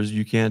 There's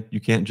you can't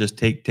just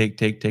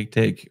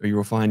take, or you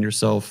will find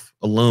yourself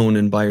alone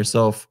and by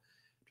yourself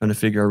trying to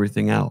figure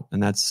everything out.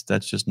 And that's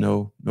just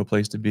no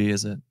place to be,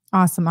 is it?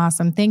 Awesome.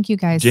 Awesome. Thank you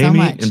guys so Jamey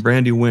much. and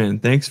Brandi Wynn,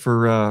 thanks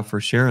for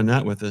sharing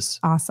that with us.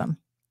 Awesome.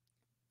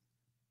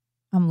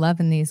 I'm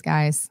loving these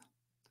guys.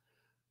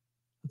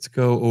 Let's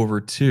go over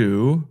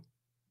to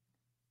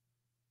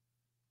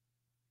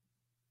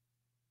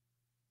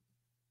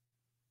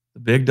the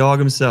big dog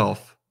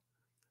himself,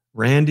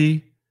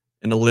 Randy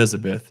and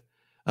Elizabeth.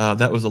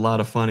 That was a lot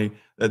of funny.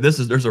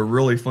 There's a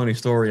really funny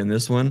story in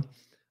this one,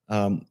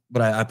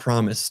 but I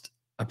promised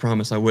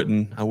I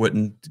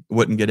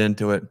wouldn't get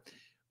into it.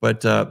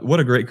 But what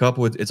a great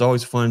couple! It's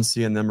always fun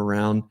seeing them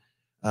around.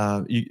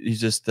 You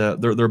just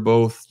they're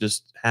both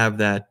just have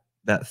that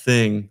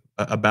thing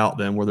about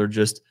them where they're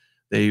just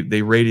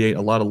they radiate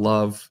a lot of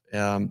love,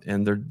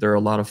 and they're a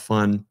lot of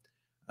fun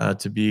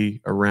to be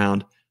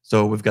around.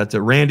 So we've got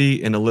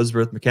Randy and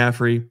Elizabeth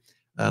McCaffrey,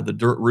 the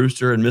Dirt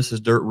Rooster and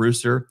Mrs. Dirt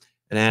Rooster,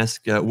 and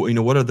ask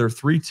what are their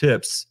 3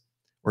 tips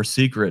or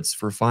secrets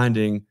for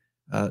finding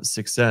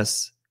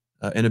success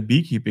in a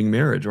beekeeping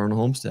marriage or in a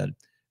homestead.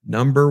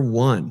 Number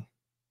 1,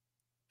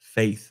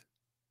 faith.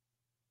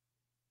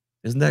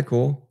 Isn't that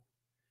cool?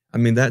 I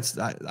mean,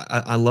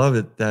 I love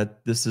it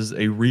that this is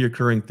a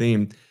reoccurring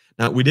theme.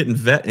 Now, we didn't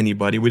vet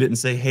anybody. We didn't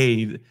say,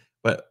 hey,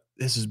 but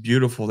this is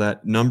beautiful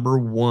that the number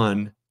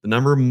one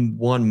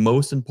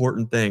most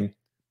important thing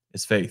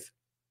is faith.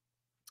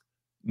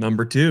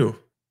 Number 2,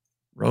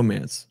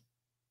 romance.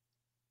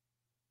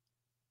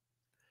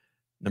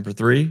 Number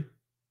 3,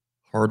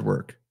 hard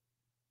work.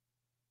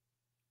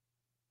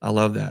 I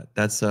love that.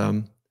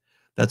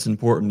 That's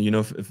important. You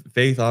know,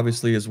 faith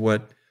obviously is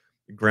what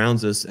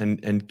grounds us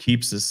and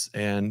keeps us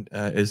and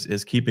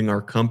is keeping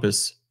our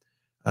compass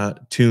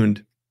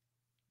tuned.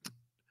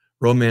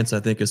 Romance, I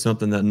think, is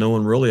something that no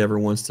one really ever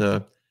wants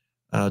to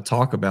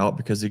talk about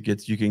because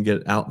you can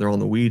get out there on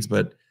the weeds,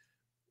 but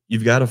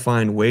you've got to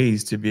find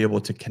ways to be able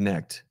to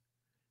connect.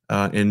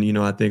 And you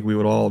know, I think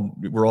we're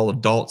all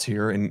adults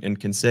here and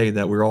can say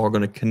that we're all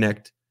going to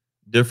connect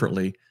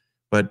differently,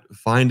 but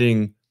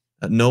finding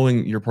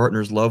knowing your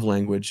partner's love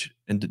language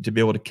and to be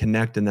able to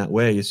connect in that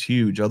way is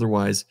huge.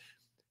 Otherwise,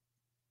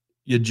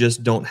 you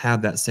just don't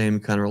have that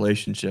same kind of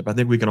relationship. I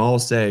think we can all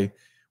say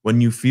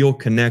when you feel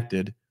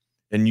connected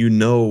and you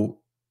know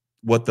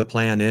what the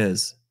plan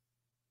is,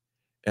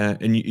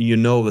 and you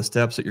know the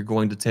steps that you're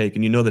going to take,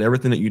 and you know that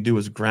everything that you do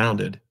is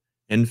grounded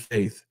in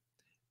faith,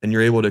 and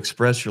you're able to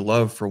express your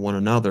love for one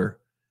another,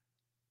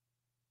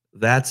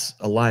 that's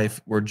a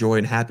life where joy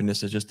and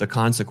happiness is just the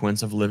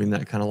consequence of living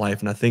that kind of life.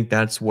 And I think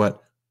that's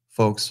what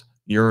folks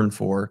yearn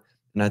for.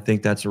 And I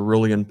think that's a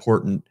really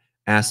important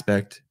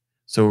aspect.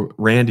 So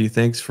Randy,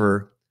 thanks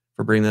for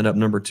bringing that up.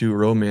 Number 2,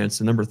 romance,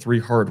 and number 3,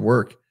 hard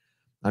work.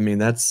 I mean,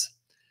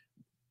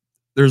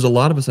 there's a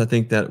lot of us, I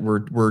think, that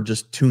we're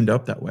just tuned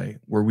up that way,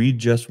 where we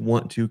just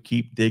want to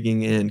keep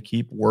digging in,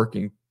 keep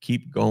working,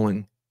 keep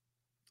going,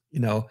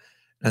 you know.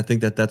 And I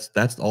think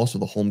that's also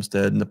the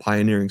homestead and the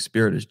pioneering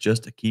spirit is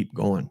just to keep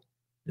going,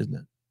 isn't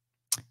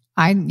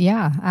it?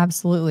 Yeah,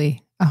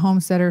 absolutely. A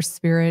homesteader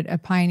spirit, a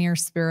pioneer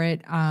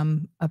spirit,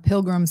 a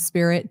pilgrim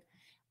spirit,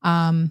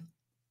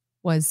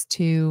 was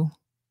to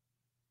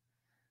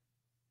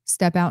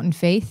step out in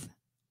faith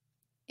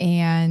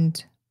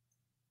and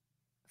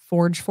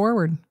forge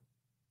forward.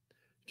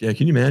 Yeah,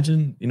 can you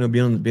imagine, you know,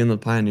 being the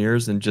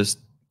pioneers and just,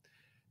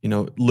 you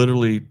know,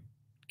 literally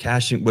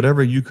cashing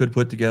whatever you could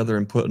put together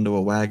and put into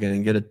a wagon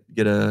and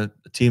get a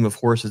team of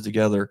horses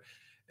together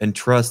and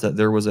trust that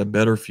there was a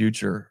better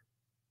future,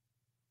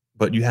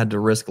 but you had to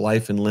risk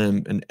life and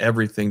limb and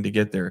everything to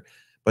get there.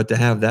 But to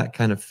have that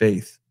kind of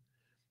faith,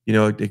 you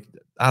know,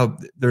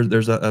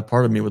 there's a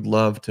part of me would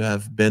love to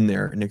have been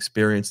there and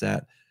experienced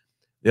that.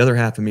 The other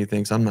half of me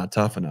thinks I'm not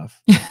tough enough.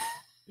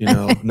 You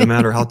know, no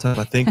matter how tough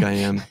I think I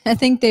am. I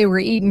think they were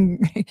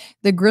eating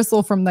the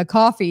gristle from the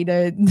coffee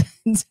to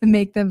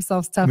make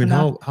themselves tough enough.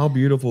 I mean, how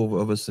beautiful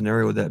of a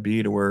scenario would that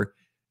be to where,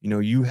 you know,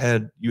 you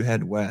head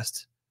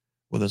west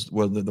with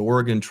the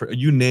Oregon Trail,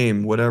 you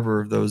name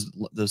whatever those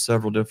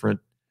several different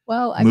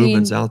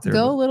movements out there.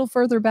 Go a little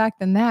further back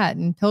than that,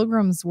 and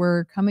pilgrims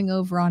were coming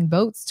over on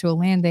boats to a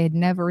land they had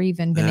never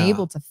even been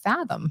able to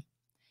fathom.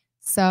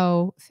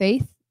 So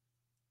faith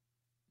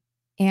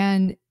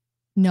and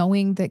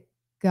knowing that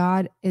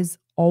God is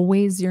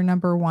always your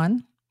number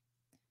 1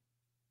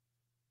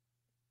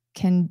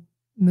 can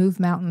move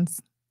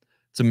mountains.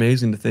 It's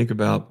amazing to think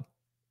about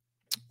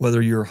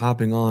whether you're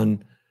hopping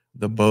on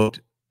the boat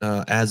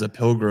as a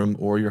pilgrim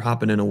or you're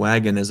hopping in a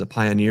wagon as a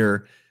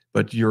pioneer,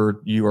 but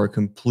you are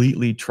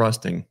completely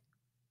trusting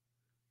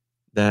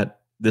that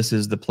this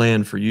is the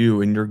plan for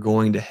you and you're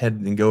going to head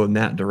and go in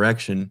that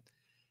direction.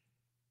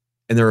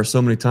 And there are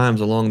so many times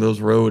along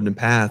those roads and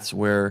paths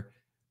where,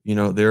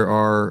 there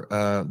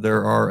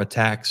are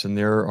attacks and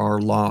there are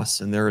loss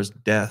and there is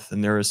death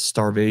and there is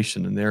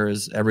starvation and there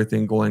is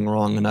everything going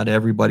wrong and not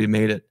everybody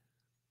made it.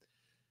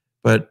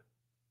 But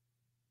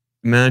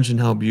imagine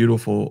how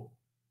beautiful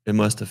it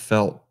must have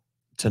felt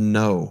to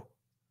know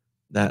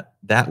that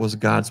that was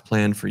God's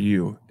plan for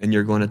you, and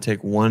you're going to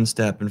take one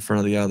step in front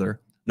of the other,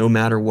 no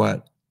matter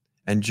what,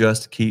 and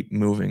just keep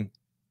moving.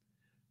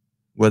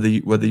 Whether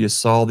you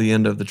saw the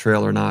end of the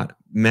trail or not,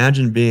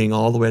 imagine being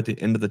all the way at the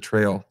end of the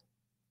trail,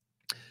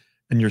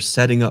 and you're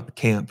setting up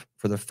camp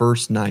for the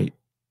first night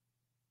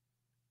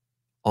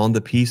on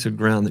the piece of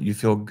ground that you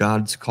feel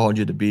God's called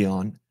you to be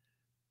on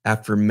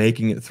after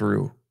making it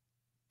through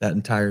that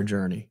entire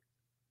journey.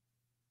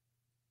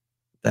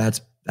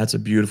 That's a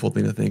beautiful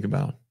thing to think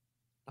about.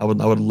 I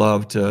would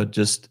love to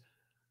just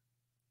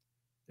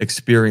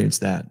experience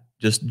that,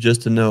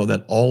 just to know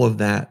that all of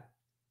that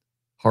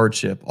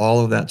hardship,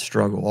 all of that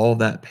struggle, all of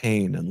that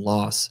pain and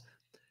loss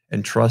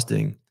and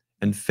trusting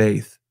and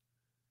faith,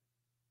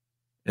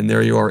 and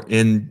there you are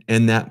in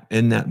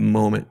that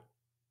moment,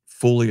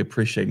 fully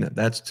appreciating that.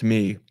 That's, to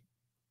me,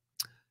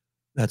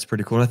 that's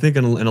pretty cool. And I think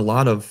in a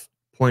lot of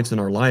points in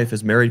our life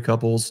as married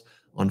couples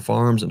on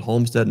farms and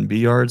homestead and bee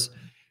yards,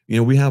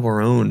 we have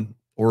our own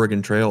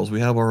Oregon trails. We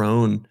have our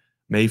own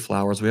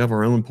Mayflowers. We have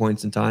our own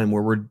points in time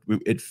where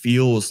it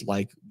feels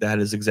like that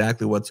is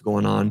exactly what's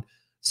going on,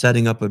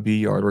 setting up a bee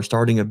yard or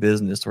starting a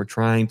business or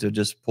trying to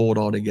just pull it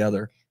all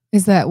together.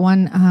 Is that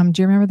one,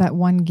 do you remember that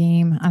one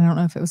game? I don't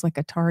know if it was like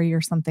Atari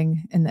or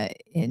something in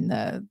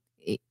the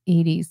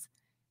 80s.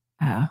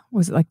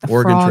 Was it like the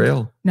Oregon frog?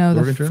 Trail? No,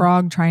 Oregon the Trail?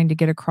 frog trying to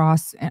get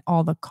across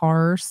all the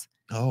cars.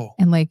 Oh.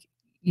 And like,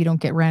 you don't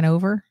get ran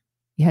over.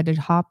 You had to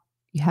hop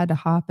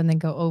and then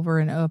go over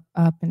and up.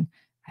 And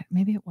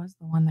maybe it was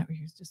the one that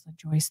was just a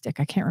joystick.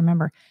 I can't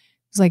remember.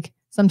 It's like,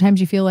 sometimes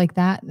you feel like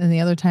that. And the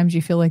other times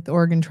you feel like the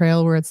Oregon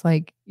Trail, where it's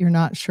like, you're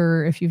not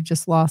sure if you've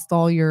just lost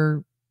all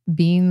your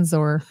beans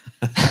or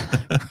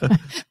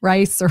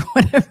rice or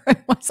whatever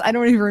it was. I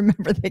don't even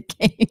remember the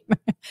game.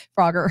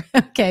 Frogger.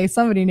 Okay.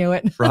 Somebody knew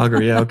it.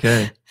 Frogger. Yeah.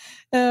 Okay.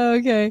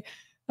 Okay.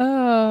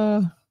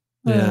 Yeah,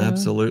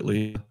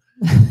 absolutely.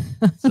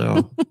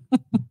 So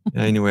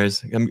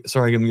anyways, I'm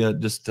sorry,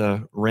 I'm just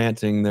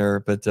ranting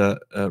there, but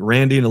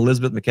Randy and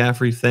Elizabeth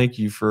McCaffrey, thank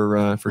you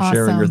for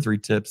sharing your 3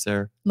 tips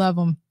there. Love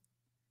them.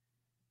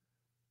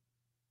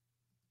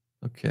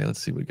 Okay,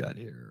 let's see what we got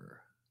here.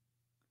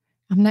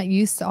 I'm not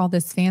used to all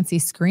this fancy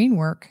screen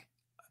work.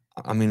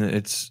 I mean,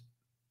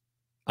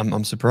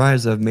 I'm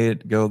surprised I've made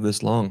it go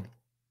this long.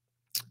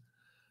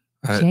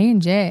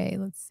 J&J,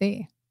 let's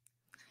see.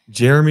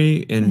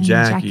 Jeremy and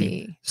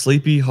Jackie,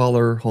 Sleepy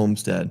Holler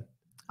Homestead.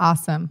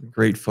 Awesome.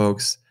 Great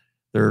folks.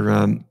 They're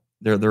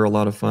a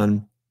lot of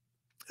fun.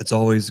 It's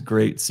always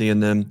great seeing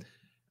them.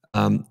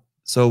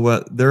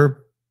 So their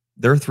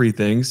 3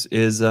 things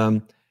is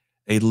a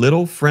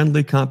little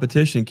friendly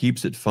competition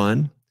keeps it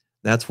fun.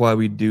 That's why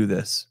we do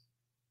this.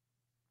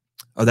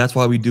 Or that's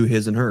why we do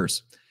his and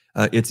hers.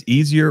 It's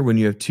easier when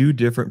you have 2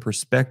 different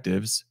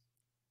perspectives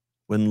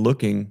when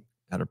looking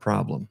at a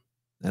problem.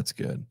 That's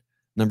good.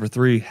 Number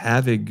 3,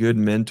 have a good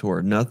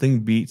mentor. Nothing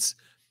beats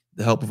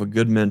the help of a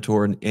good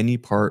mentor in any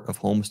part of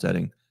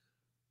homesteading.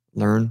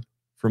 Learn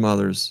from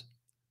others.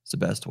 It's the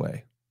best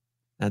way.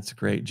 That's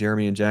great.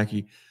 Jeremy and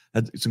Jackie,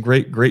 that's some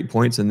great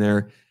points in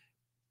there.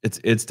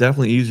 It's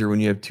definitely easier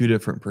when you have 2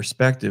 different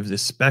perspectives,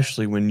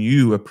 especially when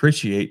you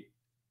appreciate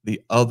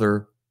the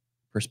other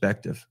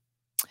perspective.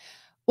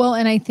 Well,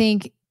 and I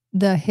think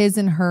the his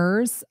and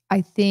hers,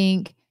 I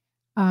think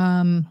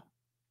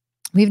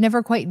we've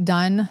never quite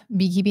done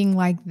beekeeping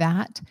like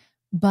that,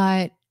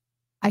 but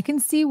I can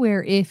see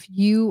where if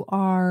you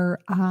are,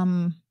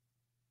 how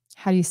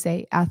do you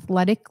say,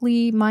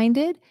 athletically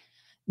minded,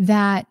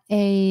 that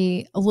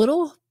a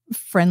little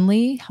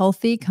friendly,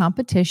 healthy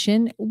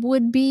competition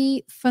would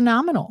be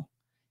phenomenal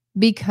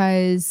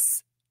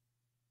because,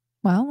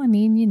 well, I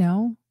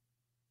mean,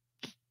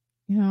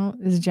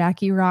 is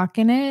Jackie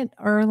rocking it,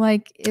 or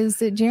like,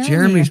 is it Jeremy?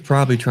 Jeremy's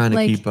probably trying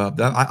to keep up.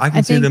 I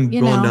can see them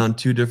going down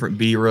 2 different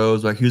bee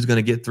rows, like who's going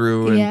to get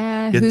through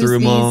and get through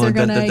them all.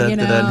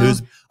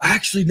 Who's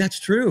actually,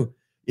 that's true.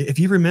 If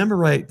you remember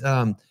right,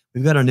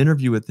 we've got an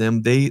interview with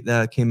them. They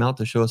came out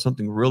to show us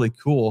something really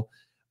cool.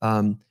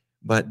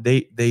 But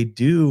they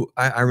do.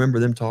 I remember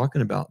them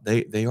talking about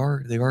they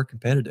are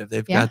competitive.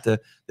 They've got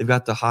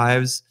the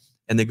hives,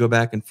 and they go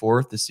back and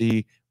forth to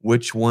see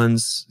which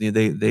ones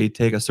they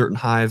take a certain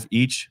hive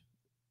each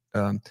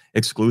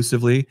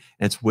exclusively,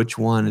 and it's which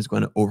one is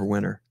going to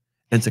overwinter.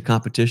 And it's a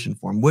competition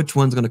for them. Which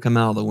one's going to come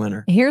out of the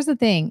winner? Here's the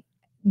thing: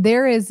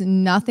 there is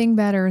nothing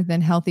better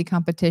than healthy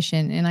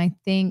competition, and I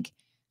think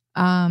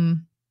our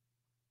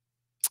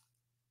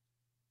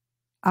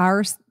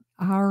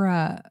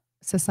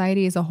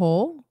society as a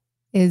whole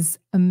is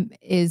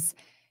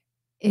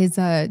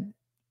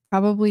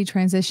probably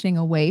transitioning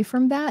away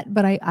from that.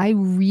 But I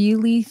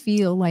really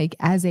feel like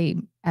as a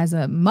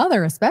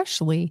mother,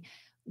 especially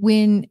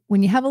when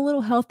you have a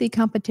little healthy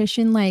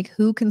competition, like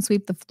who can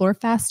sweep the floor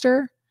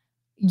faster,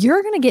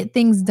 you're going to get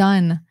things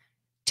done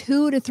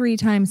 2 to 3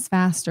 times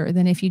faster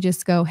than if you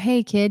just go,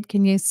 hey kid,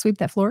 can you sweep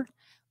that floor?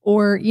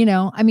 Or, you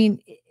know, I mean,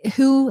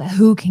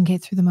 who can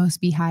get through the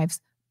most beehives?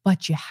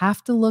 But you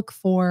have to look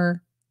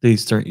for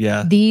these 2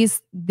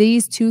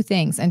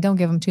 things, and don't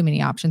give them too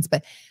many options.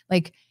 But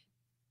like,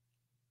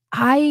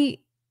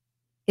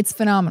 it's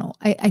phenomenal.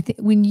 I think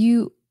when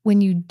you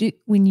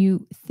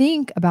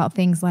think about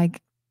things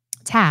like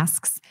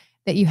tasks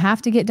that you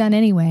have to get done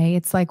anyway,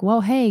 it's like,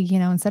 well, hey, you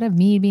know, instead of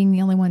me being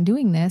the only one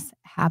doing this,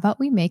 how about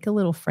we make a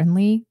little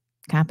friendly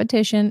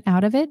competition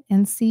out of it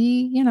and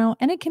see, you know,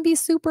 and it can be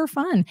super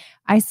fun.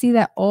 I see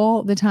that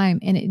all the time,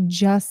 and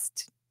it's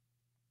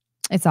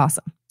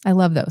awesome. I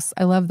love those.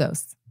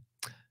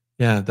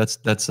 Yeah, that's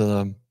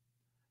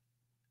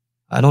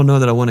I don't know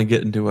that I want to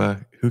get into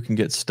who can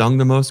get stung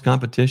the most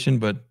competition,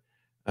 but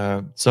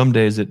some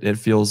days it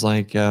feels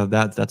like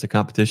that's a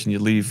competition you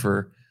leave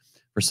for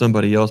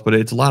somebody else. But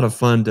it's a lot of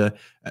fun to,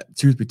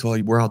 truth be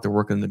told, we're out there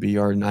working in the bee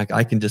yard, and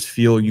I can just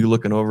feel you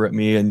looking over at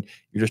me, and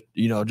you're just,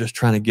 you know, just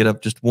trying to get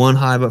up just one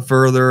hive up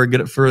further,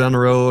 get it further down the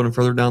road and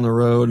further down the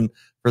road and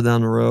further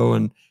down the row.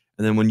 And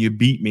then when you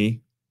beat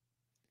me,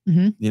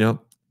 you know,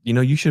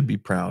 you should be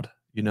proud,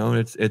 you know,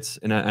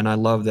 and I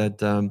love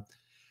that.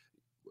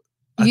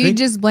 You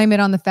just blame it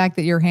on the fact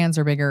that your hands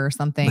are bigger or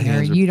something,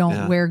 or you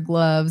don't wear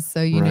gloves,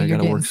 so you know you're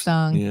getting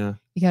stung. Yeah,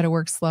 you got to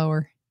work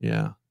slower.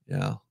 Yeah.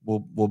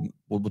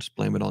 We'll just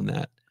blame it on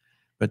that.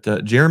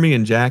 But Jeremy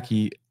and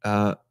Jackie,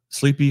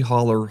 Sleepy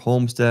Holler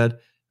Homestead,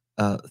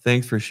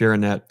 thanks for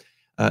sharing that.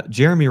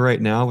 Jeremy,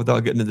 right now,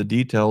 without getting into the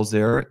details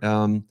there,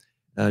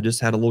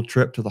 just had a little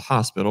trip to the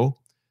hospital.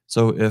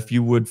 So if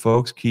you would,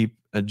 folks, keep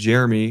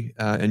Jeremy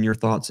in your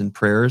thoughts and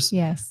prayers.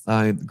 Yes.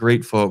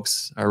 Great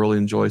folks. I really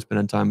enjoy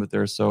spending time with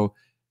there. So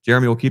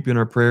Jeremy, we'll keep you in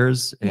our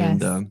prayers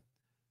and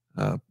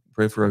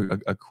pray for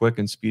a quick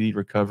and speedy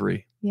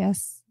recovery.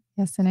 Yes.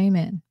 Yes, and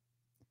amen.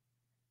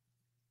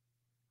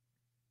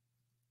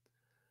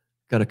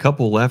 Got a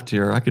couple left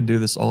here. I could do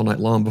this all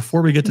night long.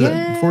 Before we get to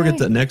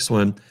the next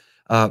one,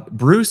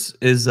 Bruce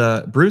is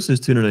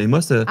tuning in. He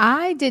must have.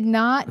 I did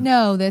not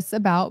know this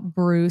about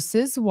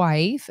Bruce's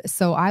wife,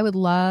 so I would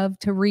love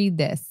to read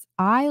this.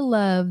 I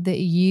love that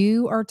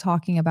you are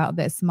talking about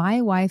this.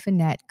 My wife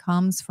Annette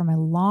comes from a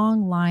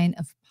long line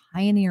of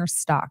pioneer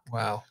stock.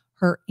 Wow.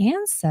 Her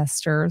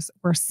ancestors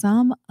were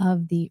some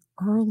of the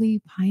early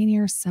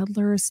pioneer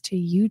settlers to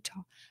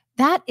Utah.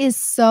 That is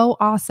so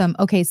awesome.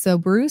 Okay, so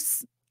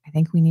Bruce, I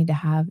think we need to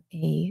have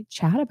a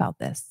chat about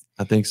this.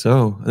 I think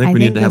so. I think we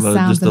need to have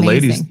just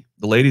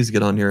the ladies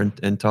get on here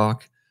and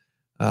talk.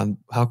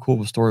 How cool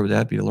of a story would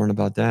that be to learn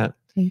about that?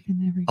 Faith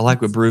in every I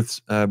like what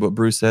Bruce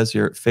says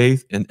here.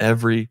 Faith in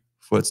every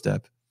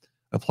footstep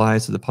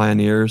applies to the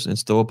pioneers and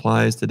still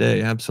applies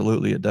today.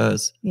 Absolutely, it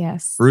does.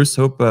 Yes. Bruce,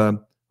 hope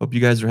you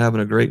guys are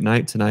having a great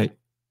night tonight.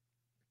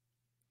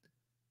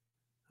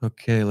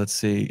 Okay, let's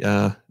see.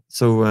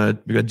 So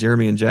we got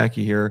Jeremy and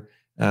Jackie here.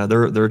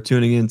 They're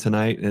tuning in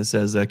tonight, and it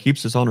says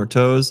keeps us on our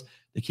toes.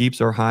 It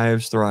keeps our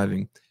hives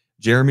thriving.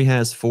 Jeremy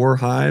has 4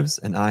 hives,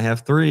 and I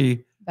have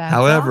 3. That's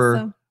However,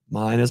 awesome.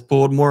 Mine has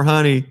pulled more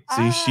honey.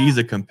 See, she's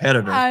a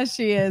competitor.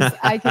 She is.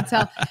 I could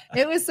tell.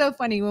 It was so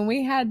funny when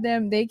we had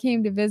them. They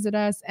came to visit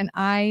us, and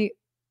I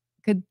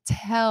could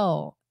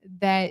tell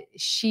that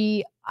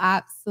she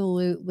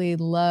absolutely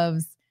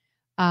loves.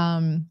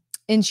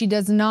 And she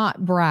does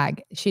not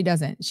brag. She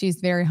doesn't.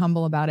 She's very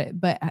humble about it.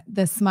 But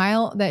the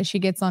smile that she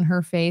gets on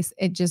her face,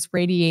 it just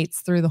radiates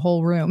through the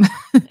whole room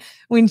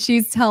when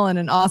she's telling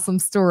an awesome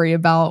story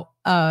about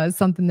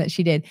something that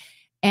she did.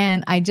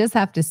 And I just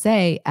have to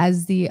say,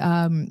 as the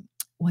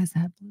was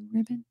that blue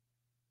ribbon?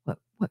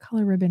 What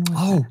color ribbon was that?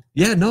 Oh,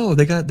 yeah, no,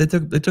 they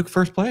took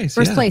first place.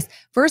 First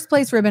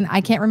place ribbon.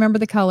 I can't remember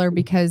the color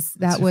because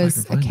that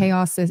was a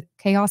chaos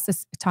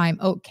time.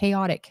 Oh,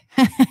 chaotic.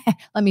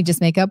 Let me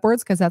just make up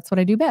words because that's what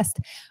I do best.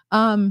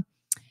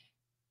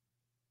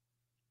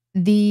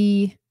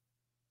 The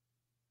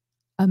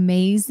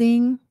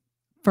amazing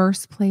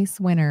first place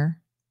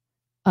winner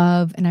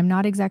of, and I'm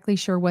not exactly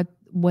sure what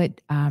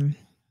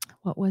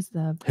was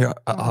the here?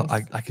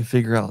 I can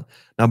figure out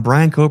now.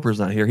 Brian Coper's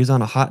not here. He's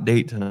on a hot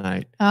date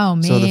tonight. Oh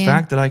man! So the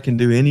fact that I can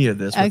do any of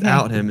this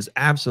without him is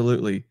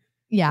absolutely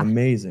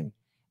amazing.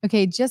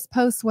 Okay, just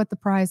post what the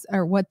prize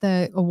or what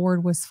the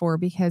award was for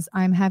because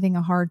I'm having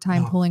a hard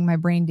time pulling my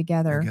brain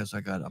together. I guess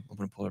I'm going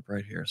to pull it up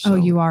right here. So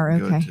you are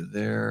okay. Go to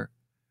there.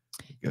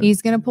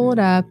 He's going to pull it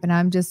up, and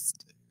I'm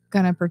just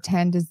going to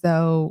pretend as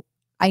though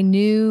I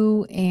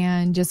knew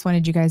and just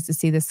wanted you guys to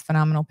see this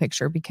phenomenal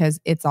picture because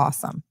it's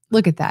awesome.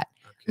 Look at that.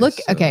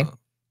 Okay.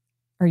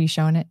 Are you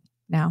showing it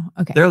now?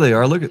 Okay. There they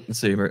are. Look at, let's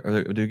see.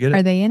 Do you get it?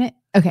 Are they in it?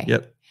 Okay.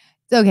 Yep.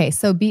 Okay.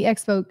 So Bee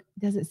Expo,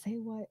 does it say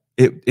what?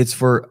 It's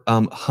for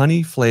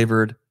honey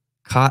flavored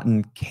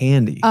cotton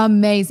candy.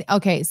 Amazing.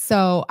 Okay.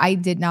 So I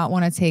did not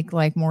want to take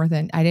I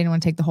didn't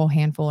want to take the whole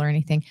handful or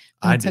anything.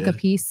 I took a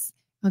piece.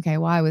 Okay.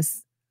 Well, I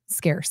was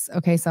scarce.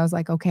 Okay. So I was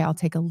like, okay, I'll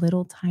take a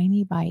little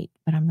tiny bite,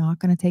 but I'm not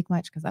going to take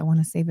much because I want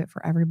to save it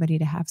for everybody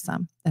to have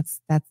some. That's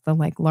the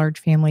like large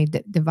family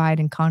divide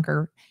and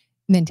conquer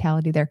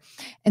mentality there.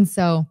 And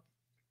so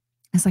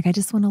it's like, I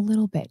just want a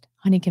little bit.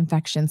 Honey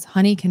confections.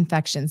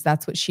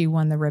 That's what she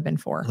won the ribbon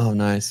for. Oh,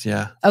 nice.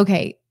 Yeah.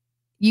 Okay.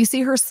 You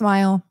see her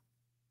smile.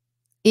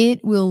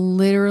 It will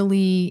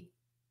literally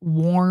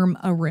warm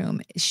a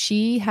room.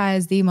 She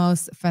has the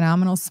most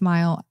phenomenal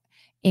smile,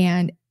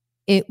 and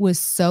it was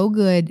so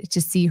good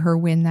to see her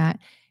win that.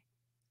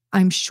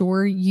 I'm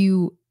sure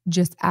you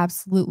just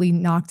absolutely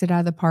knocked it out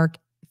of the park.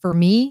 For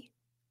me,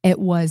 it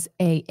was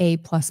a A+++.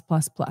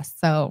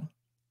 So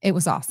it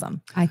was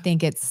awesome. I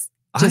think it's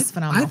just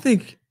phenomenal. I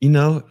think,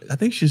 I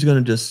think she's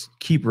going to just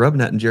keep rubbing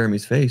that in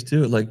Jeremy's face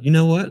too. Like, you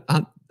know what?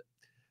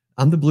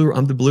 I'm the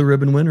blue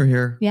ribbon winner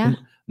here. Yeah.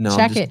 No,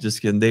 Check I'm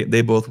just kidding.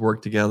 They both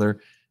work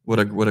together. What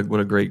a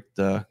great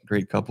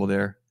great couple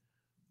there.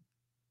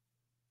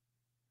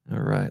 All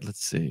right,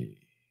 let's see.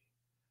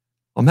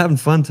 I'm having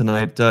fun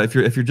tonight. If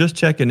you're just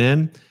checking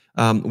in,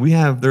 we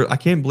have there. I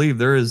can't believe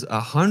there is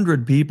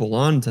 100 people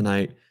on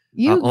tonight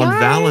on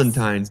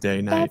Valentine's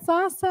Day night. That's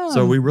awesome.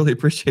 So we really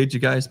appreciate you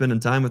guys spending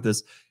time with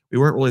us. We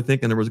weren't really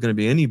thinking there was going to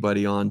be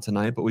anybody on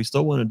tonight, but we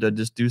still wanted to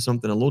just do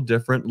something a little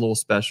different, a little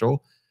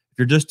special. If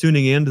you're just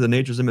tuning in to the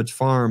Nature's Image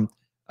Farm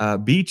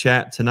Bee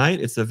Chat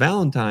tonight, it's the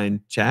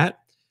Valentine chat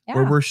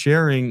where we're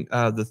sharing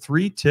the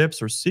 3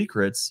 tips or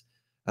secrets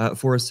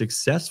for a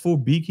successful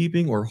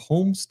beekeeping or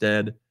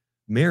homestead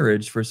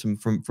marriage for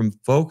from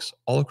folks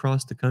all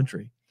across the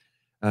country.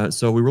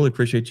 So we really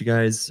appreciate you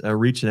guys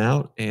reaching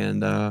out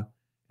and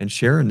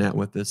sharing that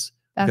with us.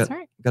 That's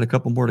right. Got a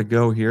couple more to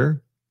go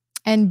here.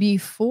 And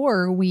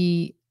before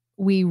we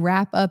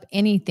wrap up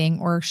anything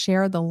or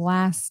share the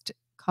last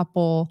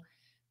couple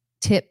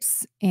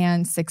tips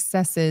and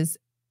successes,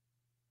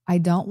 I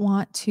don't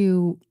want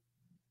to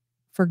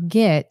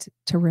forget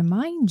to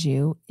remind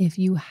you, if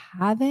you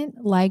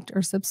haven't liked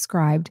or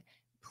subscribed,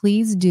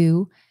 please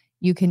do.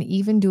 You can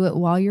even do it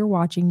while you're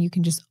watching. You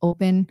can just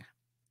open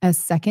a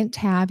second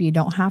tab. You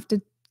don't have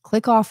to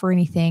click off or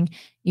anything.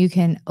 You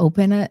can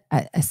open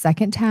a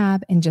second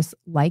tab and just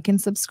like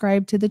and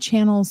subscribe to the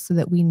channel so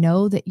that we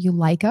know that you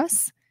like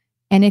us.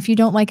 And if you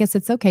don't like us,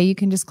 it's okay. You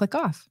can just click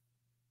off.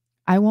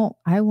 I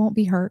won't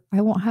be hurt.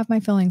 I won't have my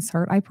feelings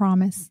hurt. I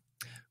promise.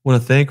 I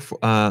want to thank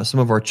some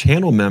of our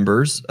channel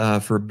members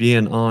for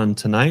being on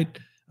tonight.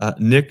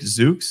 Nick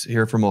Zooks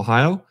here from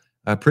Ohio.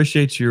 I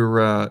appreciate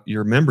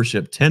your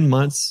membership. 10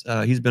 months.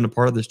 He's been a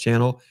part of this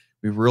channel.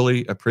 We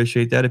really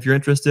appreciate that. If you're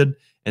interested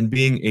in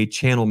being a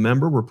channel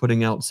member, we're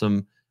putting out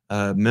some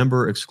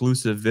member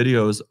exclusive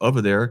videos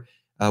over there.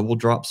 We'll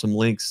drop some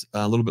links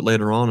a little bit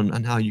later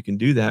on how you can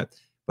do that.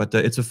 But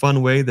it's a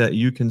fun way that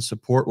you can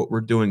support what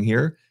we're doing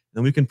here,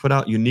 and we can put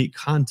out unique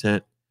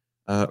content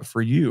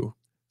for you.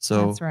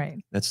 So that's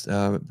right. That's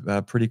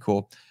pretty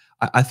cool.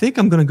 I think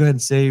I'm going to go ahead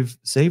and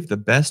save the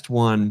best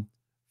one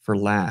for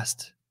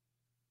last.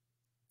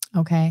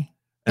 Okay.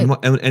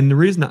 And the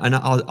reason, and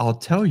I'll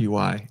tell you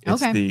why.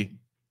 It's the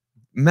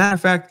matter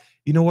of fact.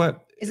 You know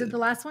what? Is it the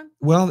last one?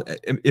 Well,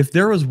 if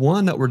there was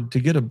one that were to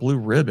get a blue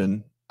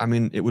ribbon, I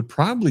mean, it would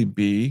probably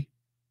be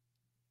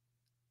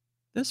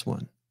this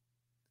one.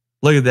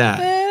 Look at that.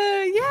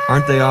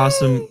 Aren't they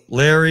awesome?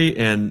 Larry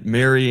and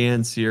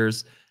Marianne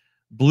Siers,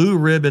 blue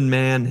ribbon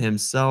man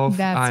himself.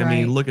 I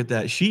mean, look at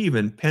that. She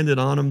even pinned it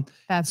on him.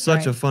 That's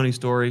such a funny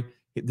story.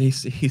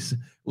 He's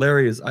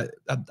Larry is.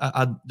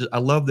 I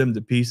love them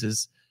to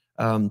pieces.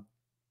 It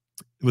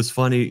was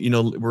funny,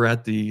 we're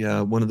at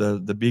the one of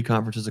the bee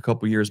conferences a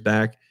couple years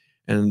back,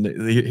 and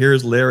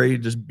here's Larry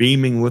just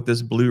beaming with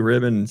this blue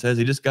ribbon and says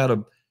he just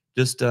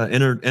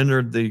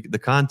entered the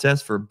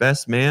contest for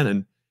best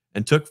man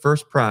and took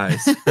first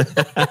prize.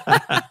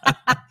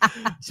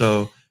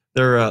 So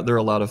they're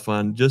a lot of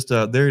fun. Just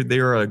they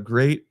are a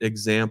great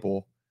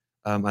example,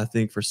 I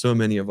think, for so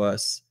many of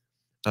us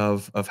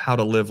of how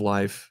to live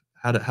life,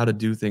 how to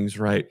do things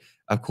right.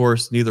 Of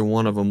course, neither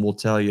one of them will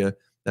tell you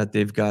that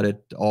they've got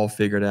it all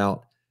figured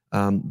out.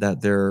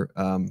 That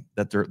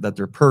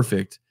they're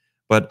perfect,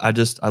 but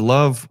I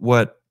love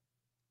what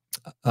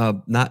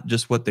not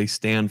just what they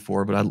stand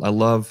for, but I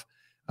love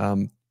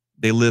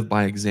they live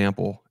by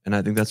example, and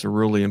I think that's a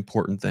really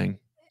important thing.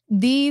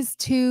 These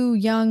 2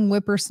 young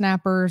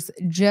whippersnappers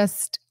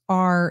just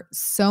are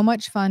so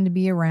much fun to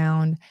be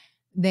around.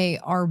 They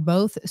are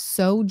both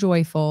so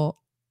joyful,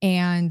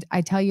 and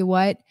I tell you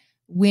what,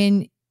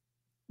 when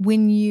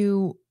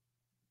you're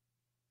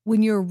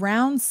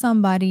around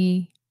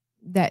somebody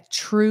that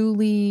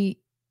truly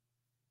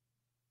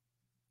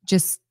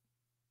just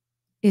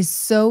is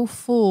so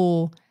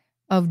full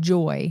of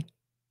joy,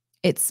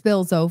 it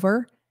spills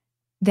over,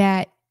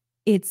 that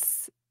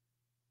it's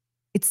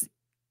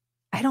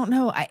I don't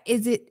know.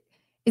 Is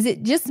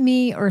it just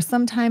me, or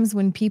sometimes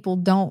when people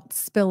don't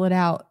spill it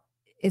out,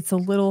 it's a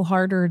little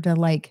harder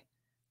to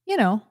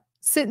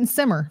sit and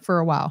simmer for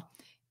a while.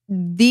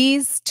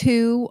 These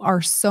 2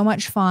 are so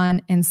much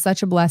fun and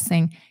such a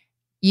blessing.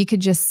 You could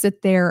just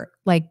sit there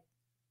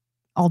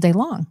all day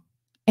long,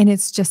 and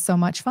it's just so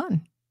much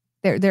fun.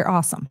 They're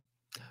awesome.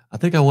 I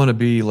think I want to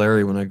be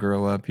Larry when I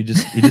grow up. He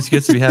just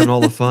gets to be having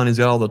all the fun. He's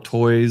got all the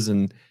toys,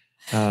 and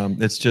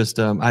it's just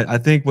I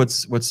think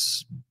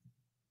what's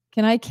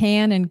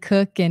can and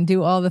cook and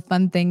do all the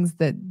fun things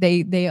that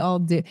they all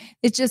do.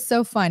 It's just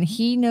so fun.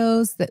 He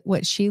knows that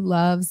what she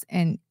loves,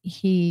 and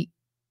he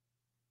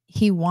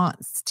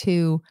wants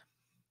to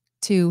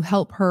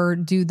help her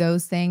do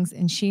those things,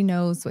 and she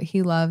knows what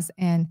he loves,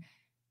 and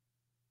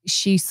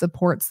she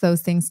supports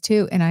those things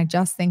too. And I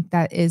just think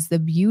that is the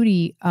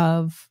beauty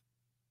of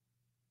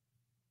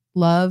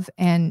love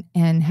and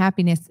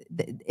happiness.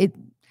 It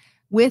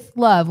with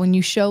love, when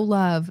you show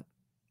love,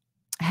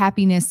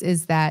 happiness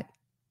is that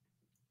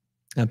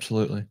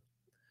absolutely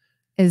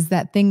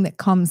thing that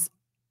comes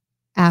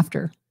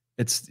after.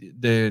 It's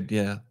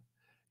yeah.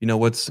 You know,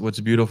 what's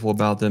beautiful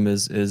about them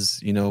is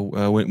you know,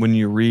 when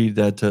you read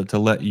that to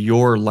let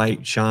your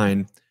light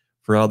shine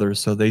for others,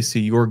 so they see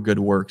your good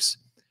works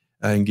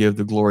and give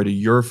the glory to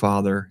your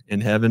Father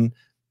in heaven.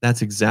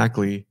 That's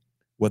exactly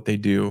what they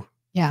do.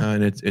 Yeah.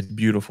 And it's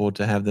beautiful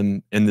to have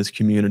them in this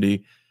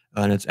community,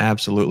 and it's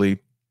absolutely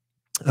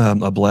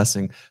a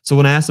blessing. So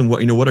when I asked them,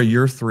 what are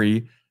your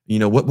three,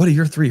 what are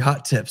your three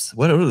hot tips?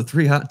 What are the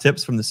three hot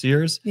tips from the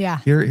Siers? Yeah.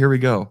 Here we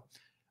go.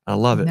 I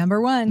love it. Number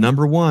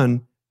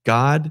one,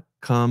 God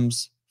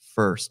comes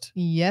first.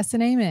 Yes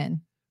and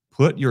amen.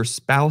 Put your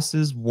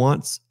spouse's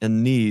wants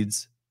and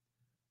needs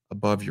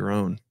above your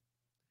own.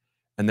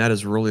 And that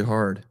is really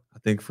hard. I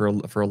think for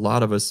a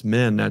lot of us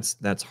men,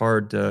 that's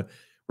hard to,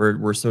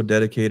 we're so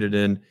dedicated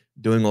in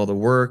doing all the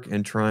work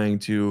and trying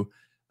to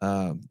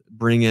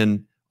bring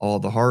in all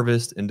the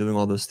harvest and doing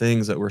all those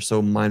things, that we're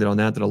so minded on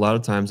that a lot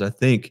of times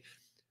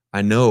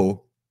I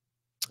know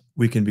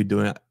we can be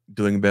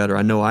doing better.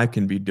 I know I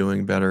can be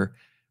doing better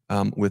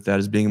with that,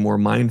 is being more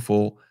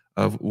mindful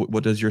of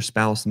what does your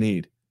spouse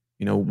need?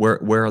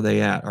 Where are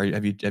they at?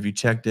 Have you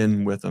checked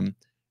in with them?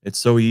 It's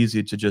so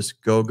easy to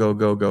just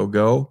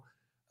go.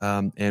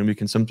 And we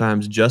can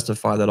sometimes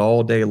justify that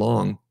all day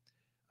long.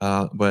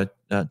 But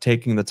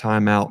taking the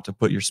time out to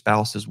put your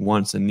spouse's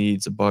wants and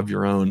needs above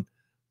your own,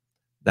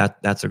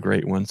 that's a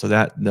great one. So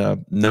that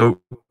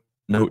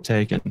note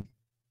taken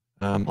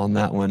on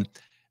that one.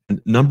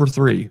 And number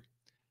 3,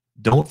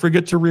 don't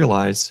forget to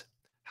realize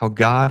how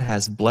God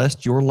has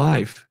blessed your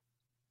life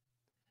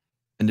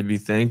and to be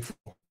thankful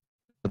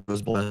for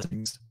those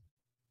blessings.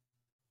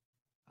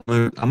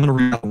 I'm going to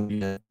read that one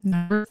again.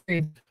 Number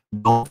 3.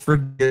 Don't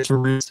forget to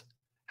realize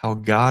how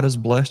God has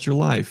blessed your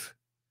life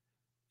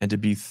and to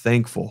be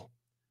thankful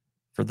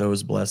for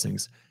those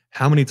blessings.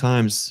 How many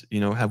times,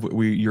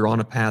 you're on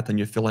a path and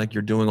you feel like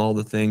you're doing all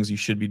the things you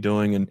should be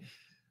doing, and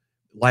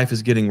life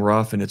is getting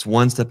rough, and it's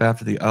one step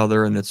after the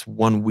other, and it's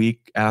 1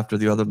 week after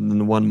the other, and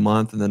then 1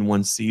 month, and then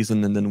 1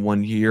 season, and then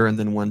 1 year, and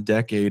then 1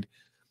 decade.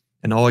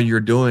 And all you're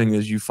doing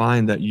is you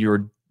find that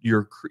you're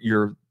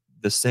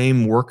the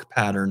same work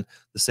pattern,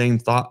 the same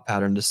thought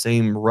pattern, the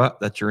same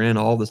rut that you're in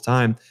all the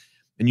time.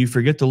 And you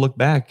forget to look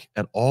back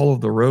at all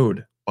of the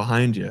road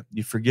behind you.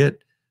 You forget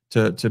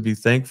to be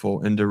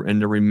thankful and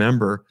to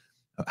remember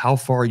how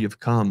far you've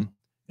come,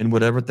 and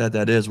whatever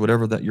that is,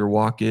 whatever that your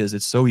walk is.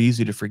 It's so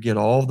easy to forget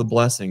all the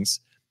blessings.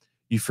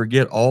 You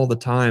forget all the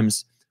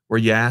times where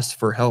you asked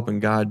for help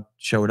and God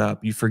showed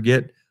up. You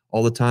forget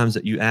all the times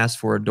that you asked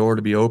for a door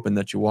to be open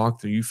that you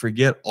walked through. You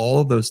forget all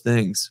of those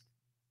things.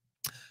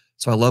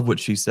 So I love what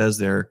she says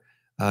there,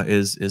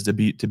 is to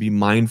be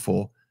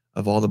mindful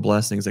of all the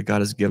blessings that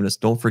God has given us.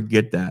 Don't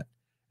forget that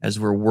as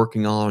we're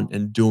working on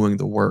and doing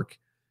the work.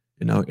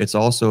 It's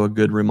also a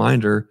good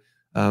reminder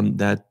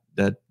that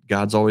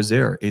God's always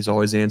there. He's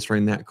always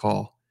answering that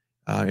call.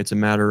 It's a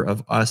matter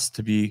of us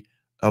to be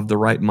of the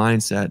right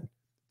mindset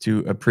to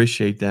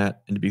appreciate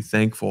that and to be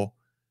thankful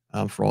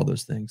for all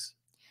those things.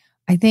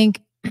 I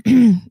think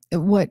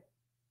what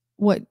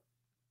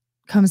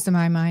comes to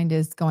my mind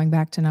is going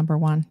back to number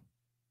 1.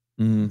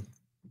 Mm.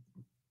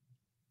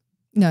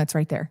 No, it's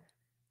right there.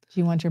 Do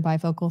you want your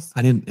bifocals?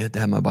 I didn't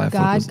have my bifocals.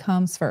 God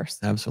comes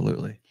first.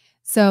 Absolutely.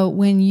 So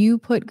when you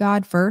put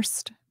God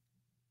first,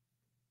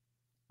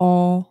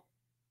 all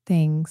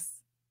things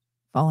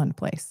fall into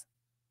place.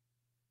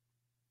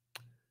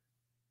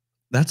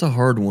 That's a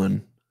hard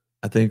one,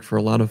 I think, for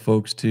a lot of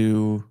folks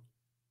to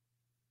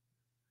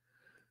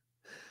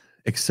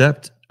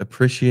accept,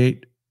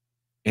 appreciate,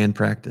 and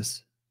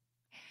practice.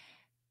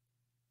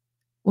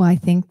 Well, I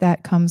think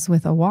that comes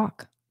with a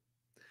walk.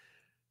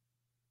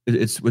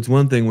 It's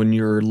one thing when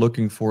you're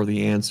looking for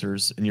the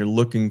answers and you're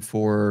looking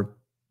for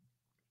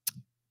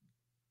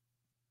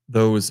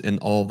those in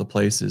all the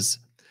places.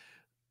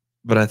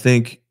 But I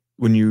think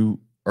when you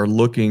are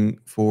looking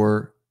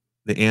for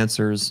the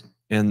answers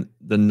and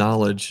the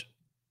knowledge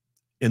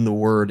in the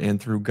Word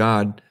and through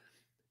God,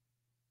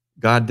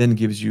 God then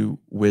gives you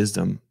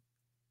wisdom.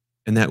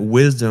 And that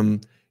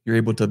wisdom you're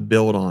able to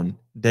build on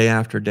day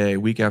after day,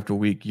 week after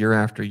week, year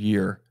after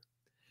year.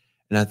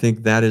 And I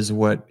think that is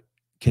what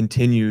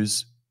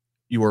continues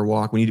your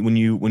walk. When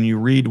you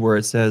read where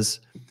it says,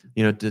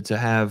 to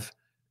have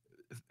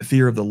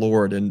fear of the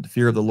Lord and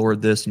fear of the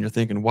Lord this, and you're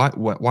thinking,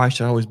 why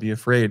should I always be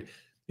afraid?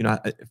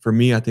 for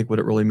me, I think what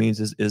it really means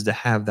is to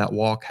have that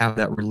walk, have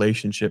that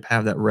relationship,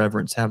 have that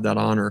reverence, have that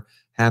honor,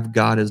 have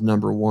God as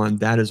number one.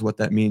 That is what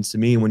that means to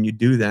me. And when you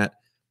do that,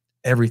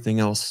 everything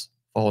else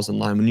falls in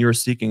line. When you're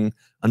seeking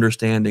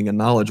understanding and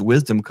knowledge,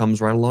 wisdom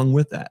comes right along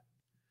with that.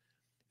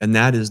 And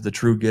that is the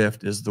true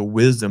gift, is the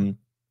wisdom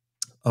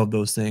of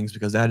those things,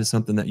 because that is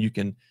something that you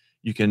can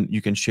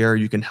share,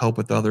 you can help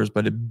with others,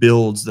 but it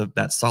builds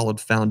that solid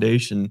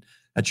foundation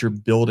that you're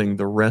building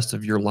the rest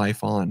of your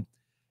life on.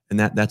 And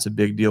that's a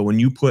big deal. When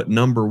you put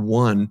number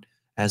one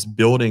as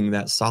building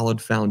that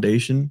solid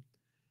foundation,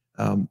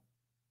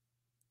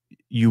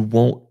 you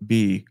won't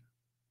be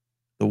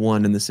the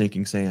one in the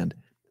sinking sand.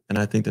 And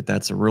I think that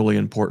that's a really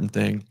important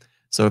thing.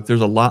 So if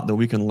there's a lot that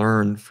we can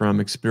learn from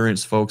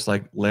experienced folks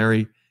like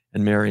Larry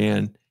and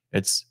Marianne,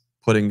 it's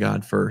putting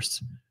God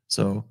first.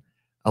 So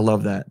I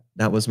love that.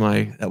 That was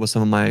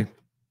some of my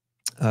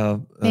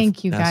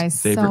thank you guys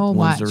so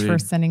much for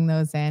sending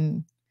those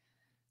in.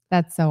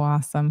 That's so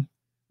awesome.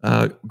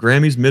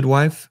 Grammy's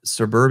midwife,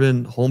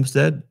 Suburban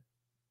Homestead,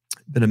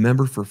 been a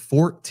member for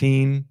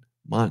 14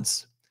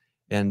 months.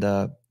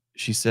 And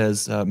she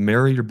says,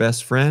 marry your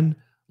best friend,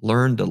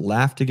 learn to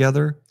laugh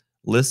together,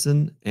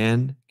 listen,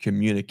 and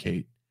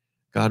communicate.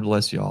 God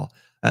bless y'all.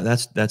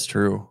 That's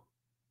true.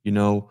 You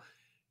know,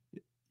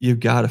 you've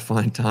got to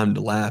find time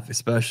to laugh,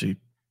 especially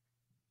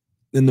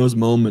in those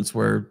moments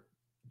where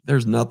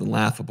there's nothing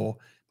laughable.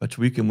 But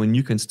when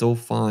you can still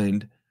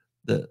find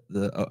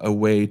a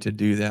way to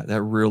do that,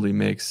 that really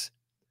makes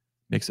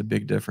a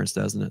big difference,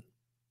 doesn't it?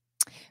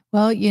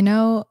 Well, you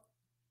know,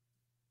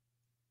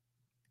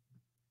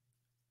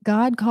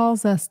 God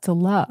calls us to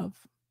love,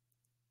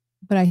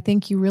 but I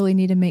think you really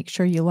need to make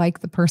sure you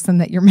like the person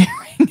that you're marrying.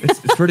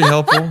 It's pretty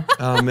helpful.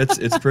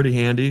 It's pretty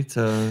handy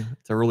to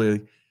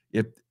really,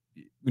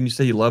 when you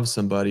say you love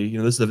somebody, you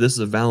know, this is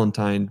a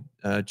Valentine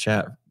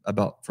chat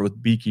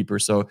with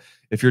beekeepers. So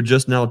if you're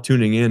just now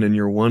tuning in and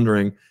you're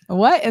wondering,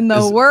 what in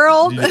the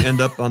world, did you end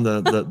up on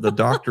the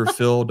Dr.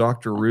 Phil,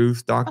 Dr.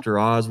 Ruth, Dr.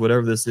 Oz,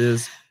 whatever this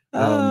is?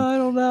 I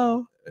don't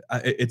know.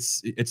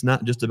 It's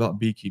not just about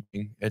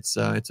beekeeping. It's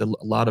a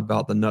lot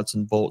about the nuts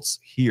and bolts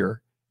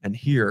here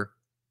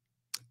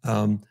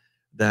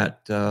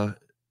that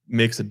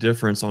makes a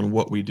difference on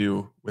what we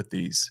do with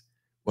these,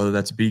 whether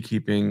that's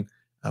beekeeping,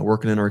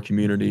 working in our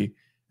community.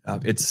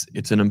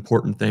 It's an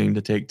important thing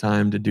to take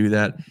time to do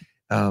that.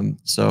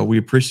 So we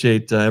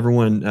appreciate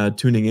everyone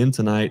tuning in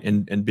tonight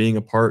and being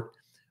a part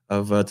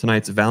of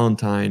tonight's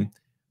Valentine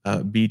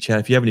Bee Chat.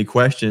 If you have any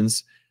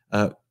questions,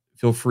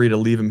 feel free to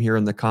leave them here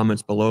in the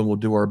comments below, and we'll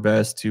do our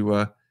best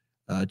to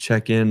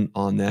check in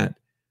on that.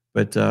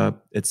 But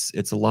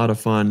it's a lot of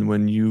fun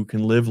when you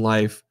can live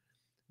life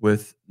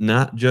with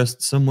not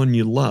just someone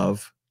you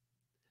love,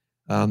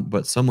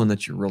 but someone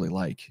that you really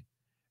like,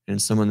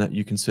 and someone that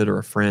you consider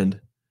a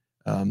friend.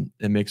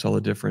 It makes all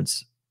the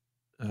difference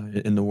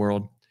in the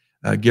world.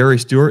 Gary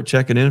Stewart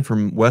checking in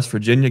from West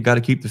Virginia. Got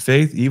to keep the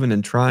faith even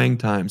in trying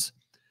times.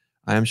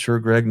 I am sure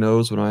Greg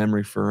knows what I am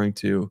referring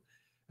to.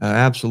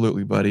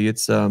 Absolutely, buddy.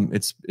 It's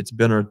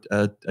been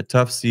a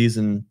tough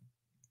season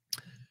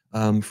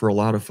for a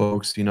lot of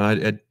folks. You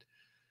know,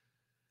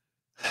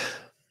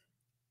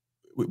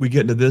 we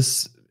get into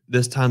this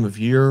time of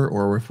year,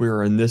 or if we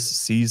are in this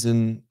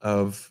season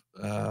of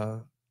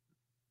the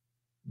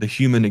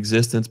human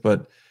existence,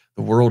 but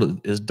the world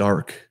is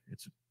dark.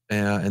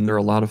 And there are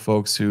a lot of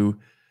folks who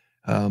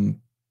are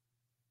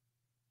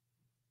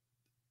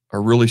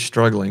really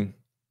struggling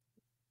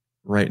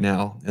right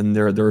now, and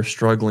they're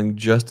struggling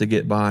just to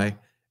get by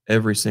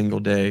every single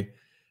day.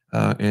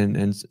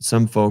 And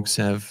some folks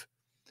have,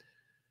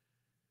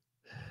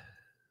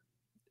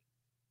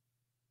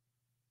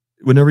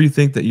 whenever you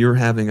think that you're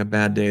having a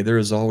bad day, there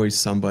is always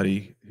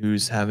somebody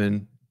who's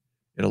having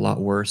it a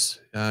lot worse.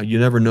 You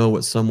never know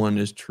what someone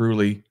is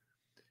truly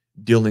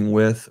dealing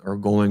with or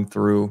going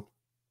through.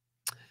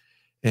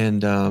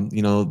 And,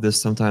 you know,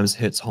 this sometimes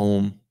hits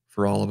home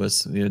for all of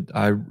us. You know,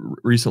 I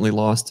recently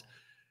lost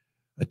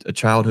a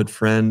childhood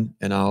friend,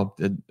 and I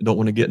don't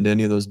want to get into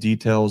any of those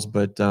details,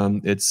 but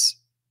it's,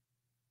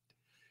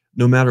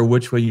 no matter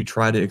which way you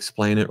try to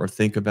explain it or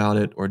think about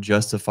it or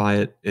justify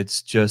it,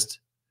 it's just,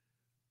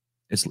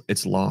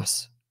 it's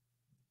loss.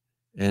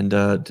 And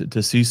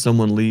to see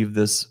someone leave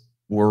this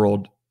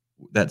world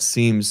that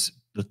seems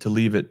to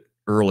leave it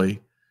early,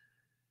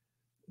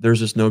 there's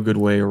just no good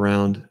way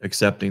around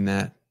accepting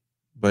that.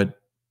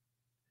 But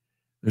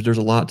there's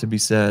a lot to be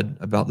said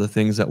about the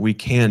things that we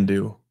can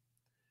do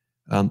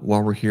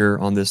while we're here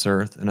on this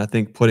earth. And I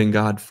think putting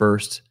God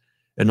first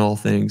in all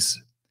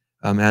things,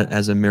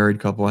 as a married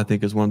couple, I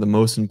think is one of the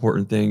most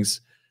important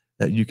things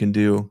that you can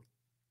do.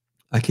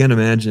 I can't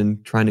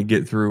imagine trying to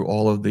get through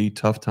all of the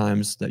tough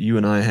times that you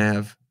and I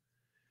have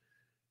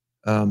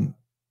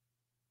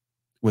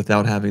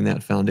without having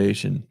that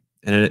foundation.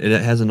 And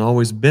it hasn't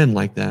always been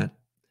like that.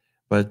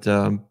 But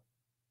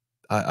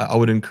I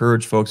would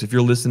encourage folks, if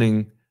you're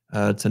listening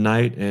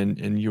tonight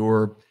and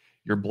you're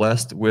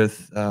blessed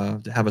with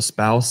to have a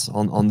spouse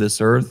on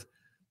this earth,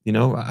 you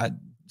know,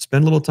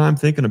 spend a little time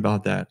thinking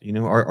about that. You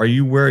know, are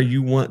you where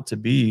you want to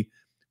be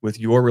with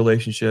your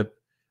relationship?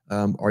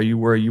 Are you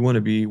where you want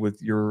to be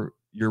with your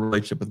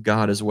relationship with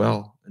God as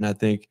well? And I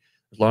think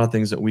there's a lot of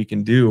things that we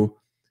can do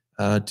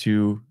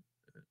to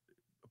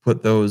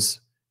put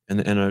those in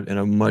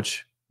a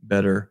much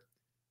better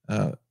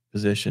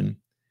position.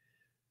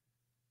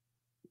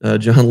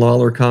 John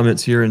Lawler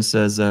comments here and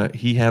says,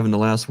 he having the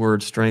last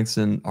word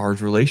strengthen our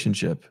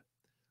relationship.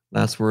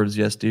 Last words,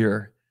 yes,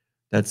 dear.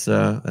 That's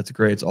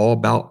great. It's all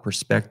about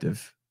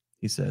perspective,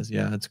 he says.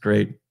 Yeah, that's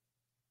great.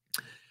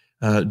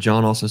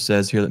 John also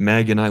says here that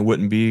Maggie and I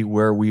wouldn't be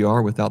where we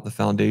are without the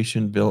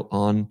foundation built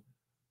on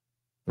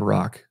the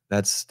rock.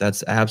 That's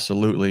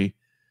absolutely,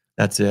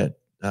 that's it.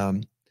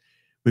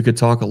 We could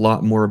talk a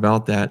lot more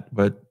about that,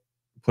 but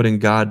putting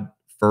God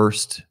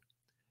first,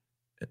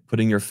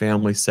 putting your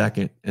family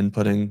second, and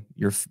putting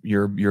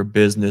your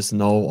business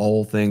and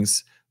all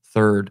things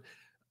third,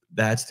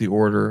 that's the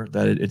order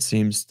that it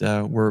seems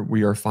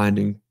we are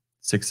finding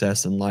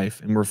success in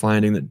life, and we're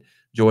finding that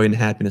joy and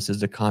happiness is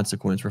the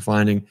consequence. We're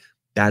finding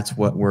that's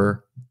what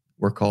we're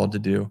called to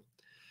do.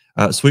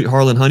 Sweet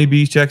Harlan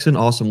Honeybees checks in.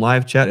 Awesome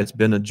live chat. It's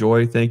been a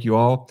joy. Thank you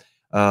all.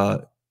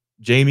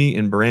 Jamey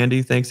and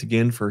Brandi, thanks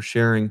again for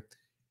sharing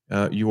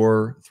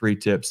your 3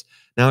 tips.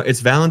 Now it's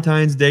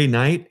Valentine's Day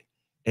night,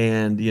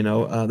 and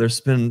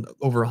there's been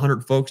over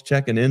 100 folks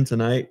checking in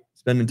tonight,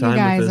 spending time with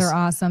us. You guys are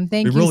awesome.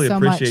 Thank you really so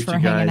much for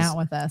hanging out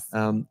with us.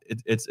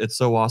 It's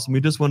so awesome. We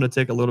just want to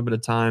take a little bit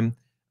of time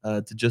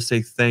to just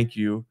say thank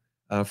you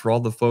for all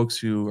the folks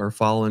who are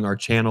following our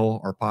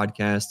channel, our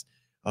podcast,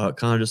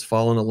 kind of just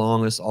following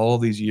along us all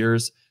these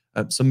years.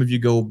 Some of you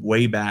go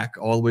way back,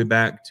 all the way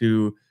back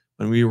to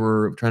when we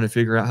were trying to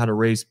figure out how to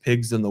raise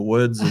pigs in the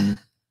woods and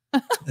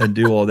and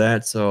do all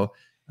that. So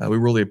we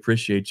really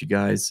appreciate you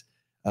guys.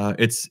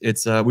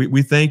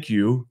 We thank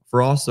you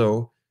for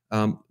also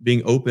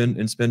being open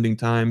and spending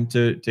time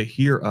to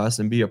hear us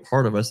and be a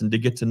part of us and to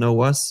get to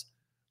know us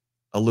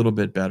a little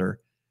bit better.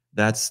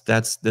 This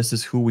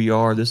is who we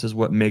are. This is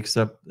what makes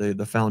up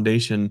the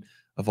foundation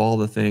of all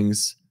the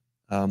things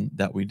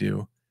that we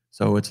do.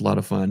 So it's a lot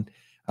of fun.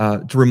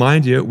 To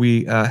remind you,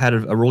 we had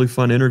a really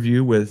fun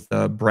interview with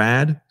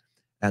Brad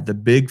at the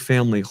Big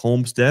Family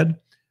Homestead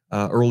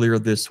earlier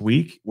this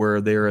week,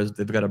 where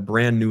they've got a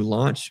brand new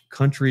launch,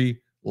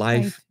 Country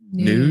Life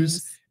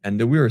News. And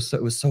it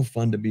was so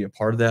fun to be a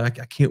part of that.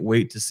 I can't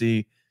wait to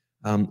see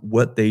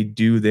what they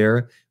do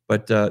there.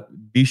 But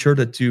be sure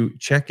to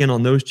check in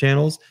on those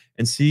channels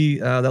and see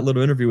that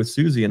little interview with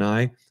Susie and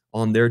I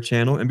on their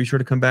channel. And be sure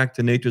to come back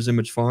to Nature's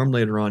Image Farm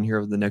later on here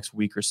over the next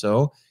week or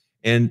so,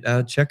 and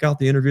check out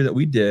the interview that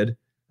we did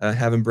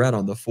having Brad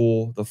on the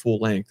full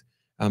length.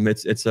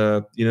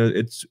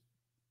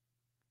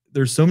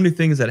 There's so many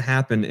things that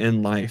happen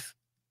in life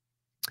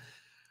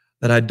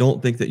that I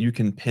don't think that you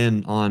can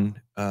pin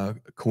on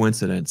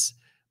coincidence.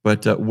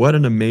 But what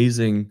an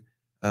amazing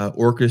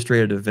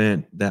orchestrated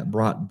event that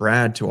brought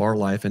Brad to our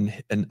life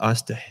and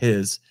us to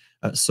his.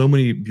 So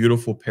many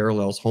beautiful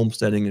parallels,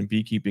 homesteading and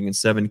beekeeping and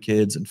 7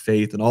 kids and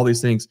faith and all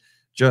these things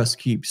just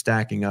keep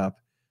stacking up.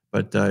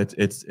 But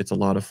it's a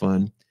lot of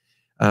fun.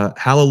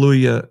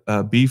 Hallelujah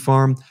Bee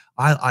Farm.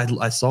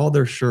 I saw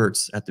their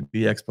shirts at the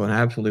Bee Expo and I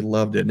absolutely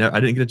loved it. Now, I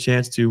didn't get a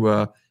chance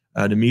to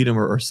meet them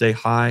or say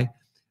hi,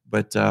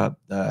 but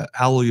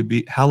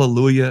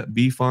Hallelujah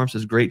Bee Farm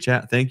says, great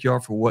chat. Thank you all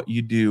for what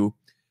you do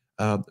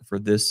for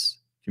this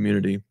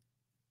community.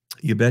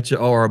 You betcha.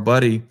 Oh, our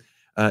buddy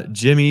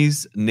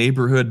Jimmy's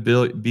Neighborhood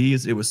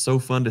Bees. It was so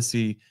fun to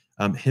see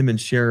him and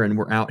Sharon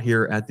were out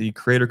here at the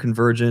Creator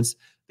Convergence.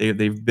 They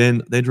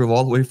drove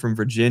all the way from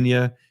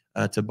Virginia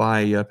to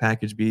buy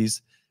packaged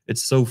bees.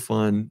 It's so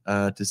fun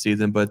to see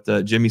them. But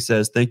Jimmy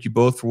says, thank you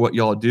both for what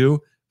y'all do.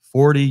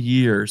 40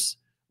 years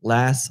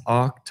last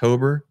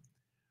October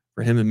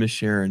for him and Miss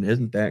Sharon.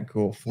 Isn't that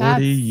cool?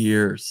 40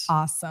 years.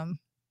 Awesome.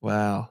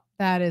 Wow.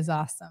 That is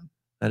awesome.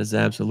 That is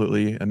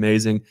absolutely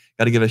amazing.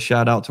 Got to give a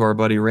shout out to our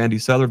buddy Randy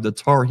Seller, the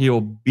Tar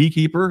Heel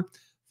Beekeeper.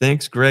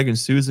 Thanks, Greg and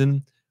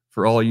Susan,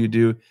 for all you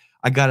do.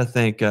 I got to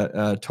thank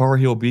Tar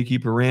Heel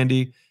Beekeeper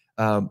Randy.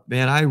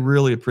 Man, I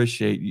really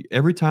appreciate you.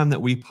 Every time that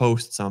we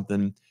post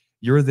something,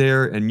 you're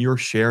there and you're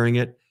sharing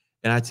it.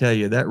 And I tell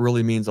you, that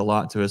really means a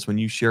lot to us when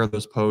you share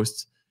those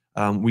posts.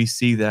 We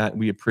see that.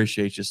 We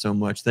appreciate you so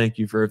much. Thank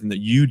you for everything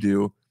that you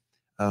do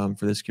for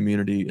this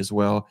community as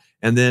well.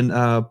 And then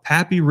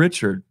Pappy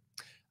Richard.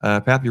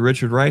 Pappy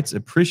Richard writes,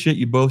 appreciate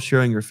you both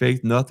sharing your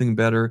faith. Nothing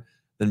better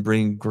than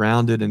being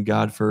grounded in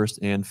God first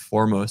and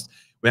foremost.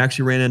 We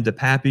actually ran into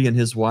Pappy and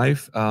his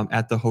wife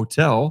at the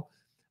hotel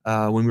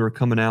when we were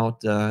coming out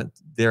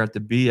there at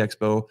the Bee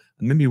Expo,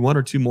 maybe 1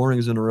 or 2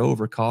 mornings in a row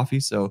over coffee.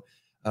 So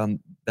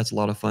that's a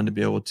lot of fun to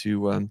be able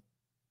to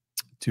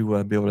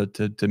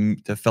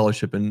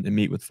fellowship and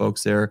meet with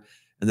folks there.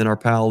 And then our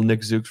pal Nick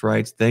Zooks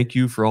writes, thank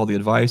you for all the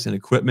advice and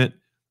equipment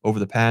over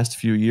the past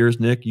few years,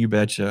 Nick. You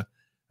betcha.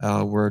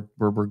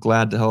 We're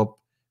glad to help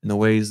in the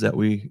ways that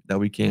we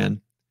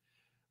can.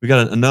 We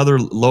got another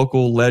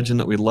local legend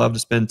that we love to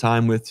spend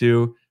time with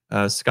too.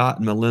 Scott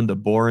and Melinda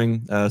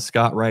Boring.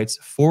 Scott writes,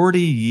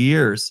 40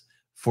 years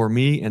for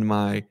me and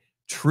my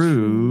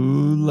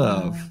true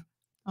love.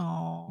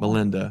 Oh,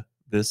 Melinda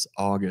this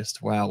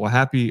August. Wow. Well,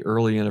 happy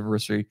early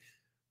anniversary.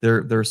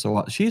 They're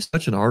so, she's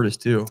such an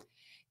artist too.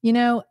 You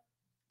know,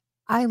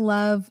 I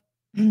love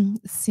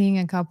seeing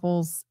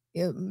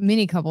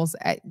many couples,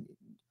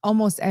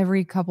 almost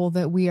every couple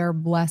that we are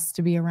blessed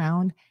to be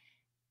around,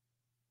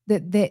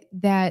 that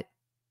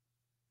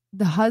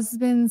the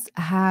husbands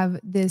have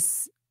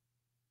this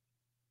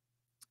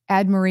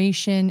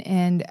admiration,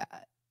 and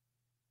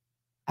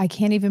I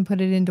can't even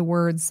put it into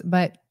words,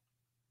 but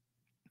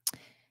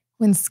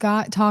when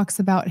Scott talks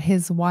about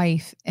his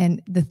wife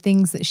and the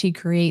things that she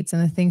creates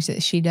and the things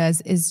that she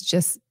does is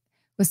just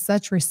with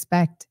such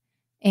respect,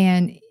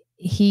 and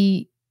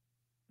he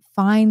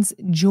finds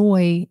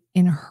joy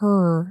in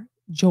her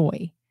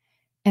joy.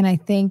 And I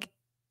think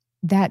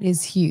that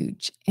is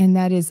huge, and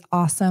that is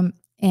awesome,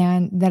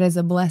 and that is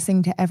a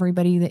blessing to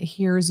everybody that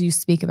hears you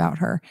speak about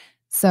her.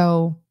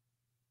 So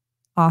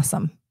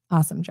awesome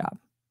job.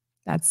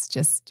 That's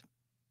just,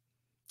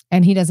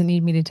 and he doesn't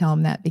need me to tell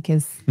him that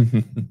because,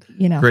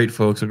 you know, great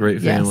folks, a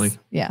great family.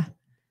 Yes,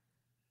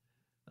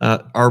 yeah.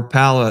 Our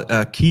pal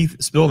Keith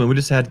Spillman, we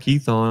just had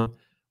Keith on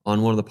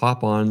one of the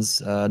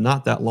pop-ons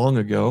not that long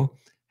ago.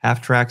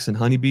 Half Tracks and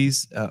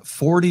Honeybees,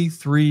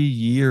 43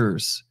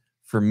 years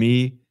for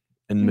me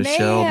and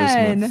Michelle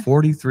this month.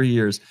 43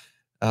 years.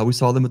 We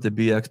saw them at the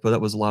Bee Expo.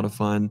 That was a lot of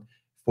fun.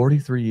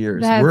 43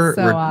 years. That's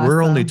We're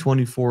awesome. only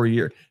 24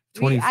 years.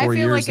 24 I feel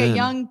years like in. a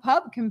young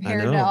pup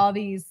compared to all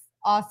these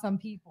awesome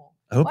people.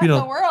 I hope what you don't.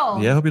 In the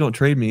world? Yeah, I hope you don't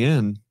trade me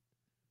in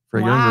for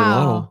a younger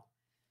model.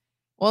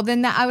 Well,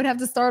 then I would have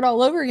to start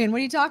all over again. What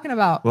are you talking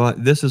about? Well,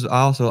 this is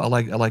also I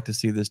like to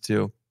see this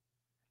too.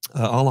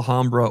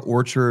 Alhambra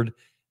Orchard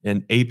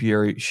and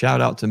Apiary.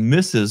 Shout out to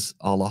Mrs.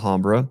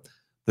 Alhambra,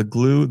 the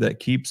glue that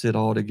keeps it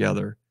all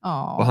together.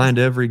 Oh, behind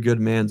every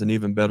good man's an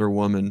even better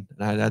woman.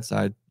 And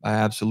I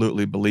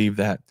absolutely believe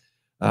that.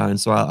 And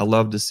so I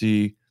love to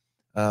see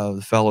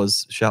the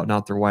fellas shouting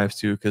out their wives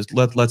too, because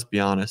let's be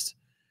honest,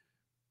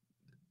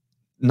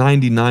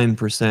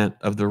 99%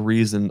 of the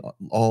reason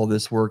all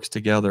this works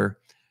together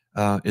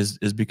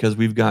is because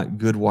we've got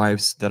good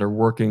wives that are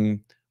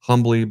working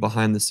humbly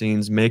behind the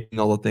scenes, making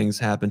all the things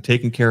happen,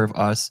 taking care of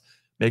us,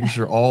 making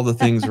sure all the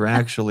things are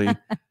actually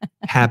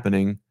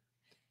happening.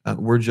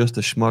 We're just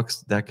the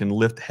schmucks that can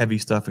lift heavy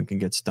stuff and can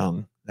get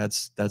stung.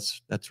 That's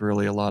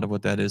really a lot of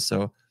what that is.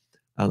 So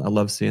I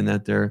love seeing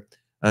that there.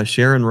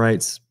 Sharon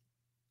writes,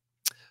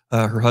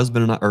 her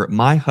husband and I, or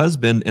my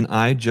husband and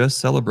I just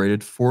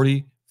celebrated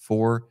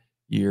 44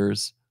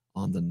 years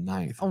on the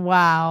 9th.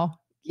 Wow.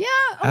 Yeah.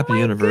 Happy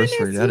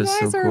anniversary. Goodness, that is so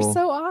cool. You guys are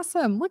so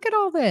awesome. Look at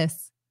all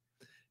this.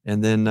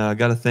 And then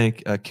got to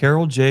thank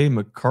Carol J.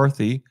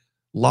 McCarthy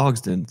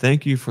Logsden.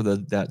 Thank you for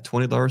that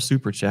 $20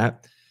 super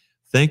chat.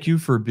 Thank you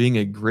for being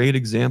a great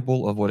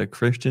example of what a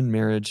Christian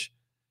marriage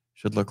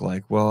should look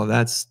like. Well,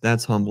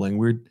 that's humbling.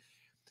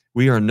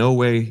 We are no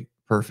way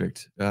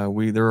perfect.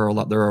 There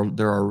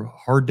are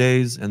hard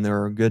days and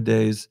there are good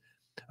days.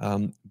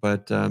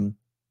 But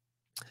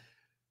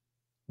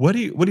what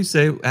do you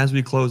say as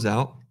we close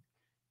out?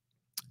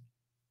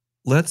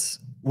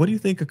 What do you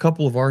think a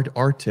couple of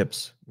our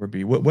tips would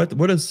be?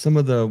 What is some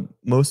of the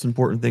most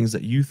important things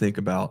that you think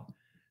about,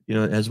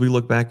 as we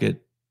look back at,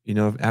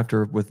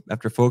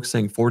 after folks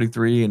saying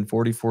 43 and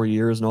 44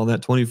 years and all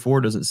that,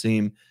 24 doesn't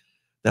seem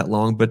that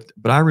long, but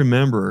I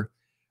remember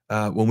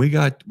when we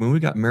got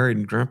married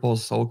in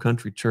Grandpa's old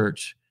country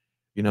church,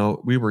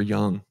 we were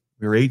young.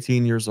 We were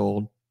 18 years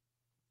old.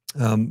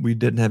 We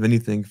didn't have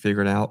anything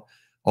figured out.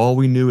 All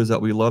we knew is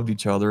that we loved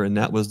each other, and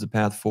that was the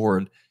path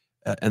forward.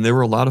 And there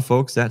were a lot of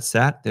folks that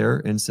sat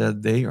there and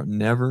said they are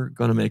never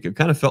going to make it.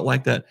 Kind of felt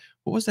like that.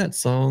 What was that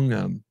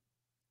song?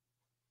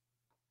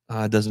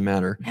 It doesn't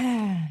matter.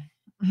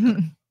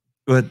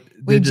 But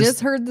we just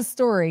heard the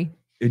story.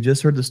 You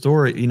just heard the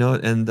story,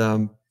 and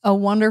a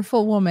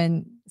wonderful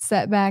woman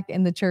sat back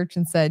in the church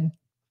and said,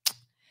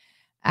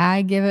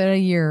 I give it a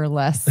year or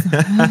less.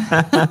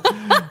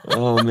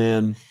 Oh,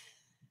 man.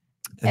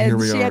 And here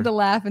we she are. had to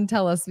laugh and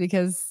tell us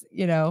because,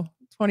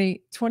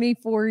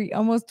 24,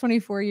 almost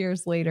 24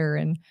 years later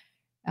and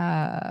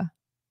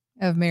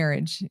of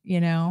marriage,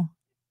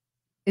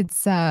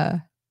 it's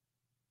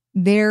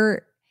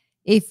there.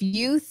 If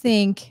you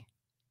think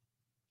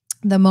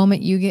the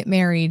moment you get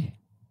married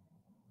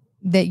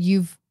that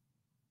you've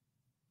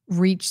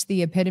reached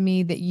the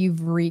epitome, that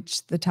you've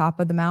reached the top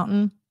of the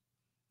mountain,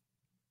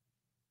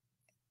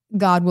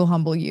 God will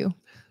humble you.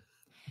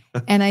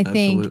 And I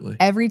think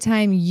every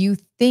time you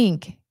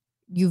think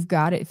you've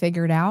got it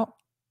figured out,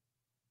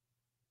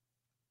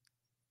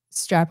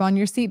 strap on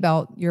your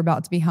seatbelt. You're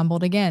about to be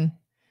humbled again.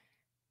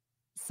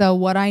 So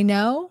what I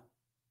know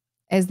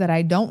is that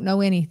I don't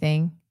know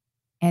anything,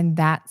 and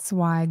that's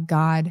why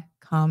God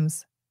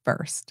comes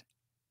first.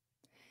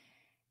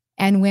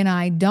 And when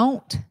I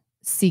don't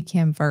seek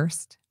him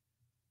first,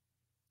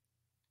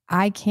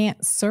 I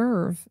can't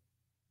serve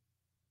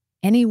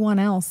anyone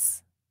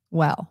else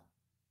well.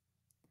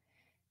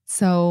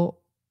 So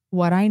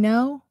what I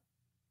know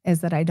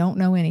is that I don't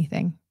know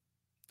anything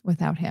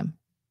without him.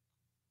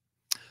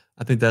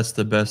 I think that's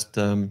the best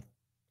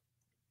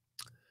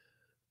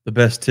The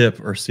best tip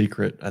or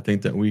secret I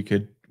think that we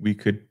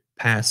could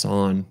pass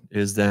on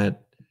is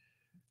that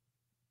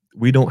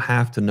we don't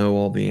have to know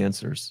all the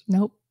answers.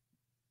 Nope.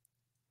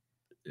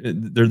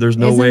 There's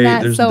no Isn't way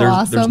that there's so there's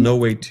awesome? no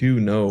way to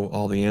know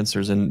all the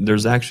answers, and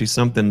there's actually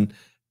something,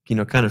 you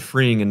know, kind of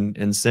freeing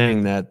in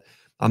saying that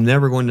I'm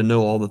never going to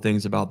know all the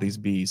things about these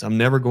bees. I'm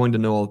never going to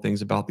know all the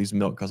things about these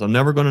milk cows. I'm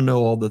never going to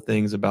know all the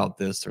things about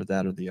this or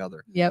that or the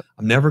other. Yep.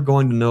 I'm never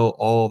going to know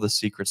all the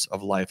secrets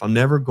of life. I'm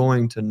never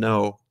going to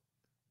know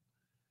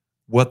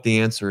what the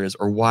answer is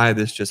or why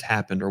this just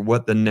happened or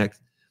what the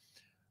next.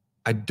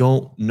 I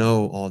don't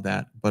know all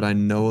that, but I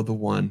know the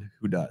one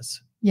who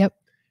does. Yep.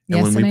 And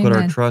Yes, when we and put our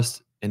amen.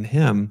 trust in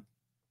him,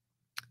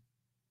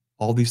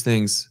 all these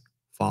things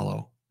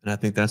follow. And I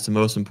think that's the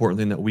most important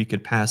thing that we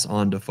could pass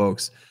on to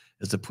folks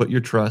is to put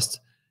your trust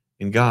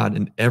in God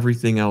and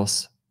everything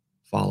else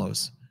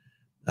follows.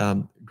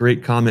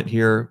 Great comment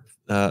here.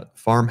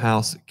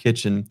 Farmhouse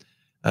Kitchen.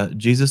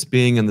 Jesus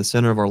being in the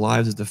center of our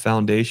lives is the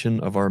foundation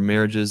of our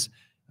marriages.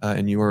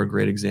 And you are a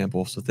great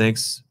example. So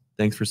thanks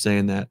for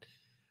saying that.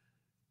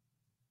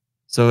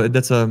 So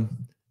that's you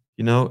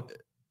know,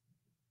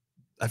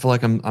 I feel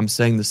like I'm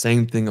saying the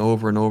same thing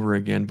over and over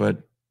again,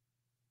 but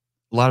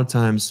a lot of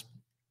times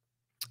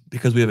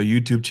because we have a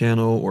YouTube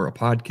channel or a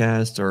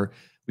podcast, or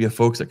we have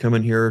folks that come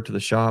in here to the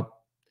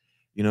shop,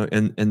 you know,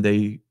 and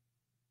they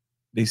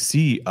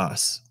see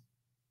us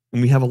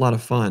and we have a lot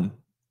of fun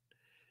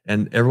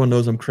and everyone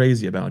knows I'm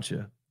crazy about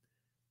you.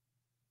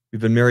 We've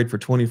been married for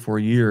 24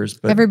 years,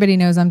 but Everybody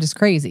knows I'm just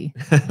crazy.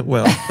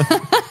 well,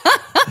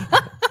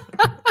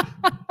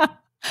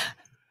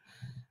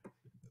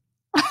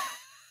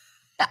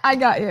 I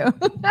got you.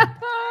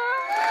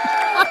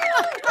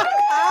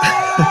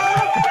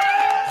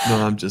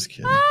 no, I'm just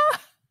kidding.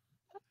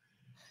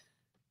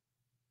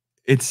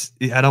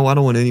 I don't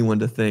want anyone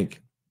to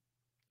think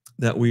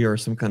that we are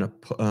some kind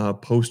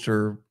of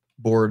poster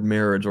board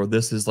marriage, or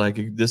this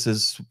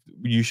is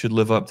you should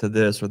live up to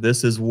this, or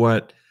this is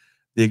what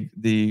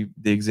the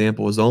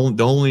example is. The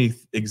only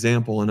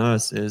example in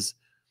us is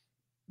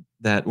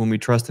that when we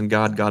trust in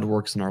God, God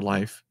works in our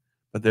life.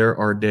 But there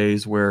are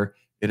days where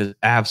it is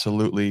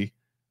absolutely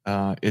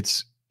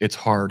it's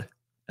hard,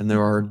 and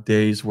there are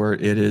days where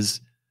it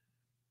is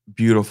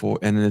beautiful,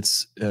 and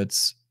it's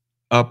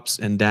ups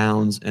and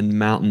downs and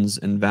mountains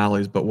and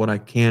valleys. But what I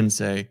can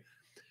say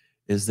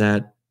is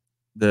that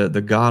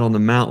the God on the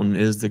mountain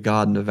is the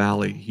God in the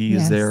valley. He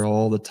is there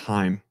all the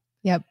time.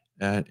 Yep.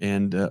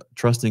 And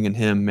trusting in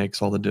him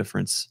makes all the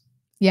difference.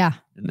 Yeah.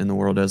 In the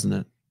world, doesn't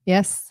it?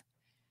 Yes.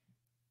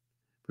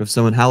 If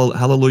someone,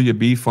 Hallelujah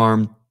Bee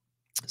Farm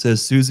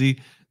says,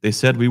 Susie, they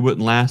said we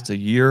wouldn't last a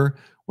year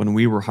when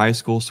we were high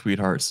school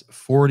sweethearts.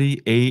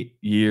 48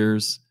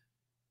 years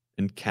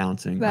and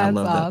counting. That's I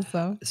love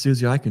awesome. that.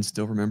 Susie, I can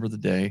still remember the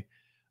day.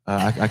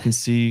 I can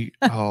see,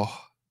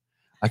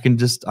 I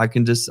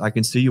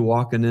can see you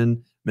walking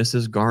in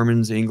Mrs.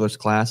 Garman's English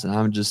class, and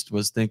I'm just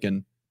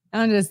thinking,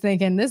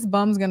 this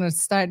bum's going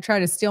to try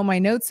to steal my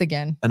notes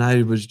again. And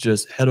I was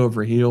just head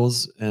over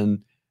heels, and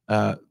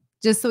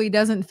just so he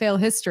doesn't fail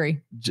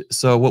history.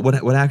 So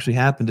what actually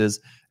happened is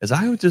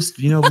I was just,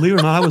 you know, believe it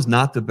or not, I was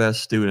not the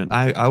best student.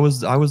 I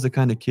was the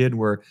kind of kid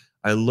where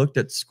I looked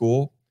at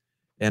school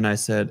and I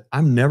said,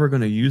 I'm never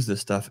going to use this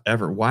stuff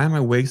ever. Why am I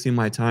wasting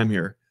my time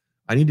here?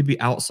 I need to be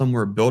out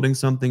somewhere building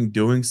something,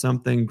 doing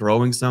something,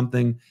 growing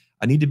something.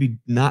 I need to be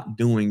not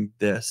doing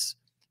this.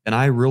 And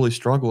I really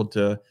struggled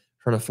to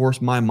try to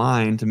force my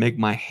mind to make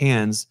my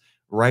hands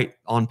write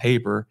on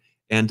paper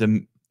and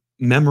to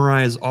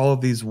memorize all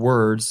of these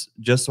words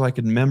just so I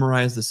could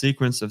memorize the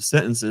sequence of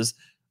sentences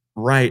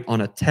right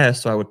on a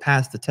test so I would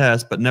pass the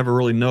test, but never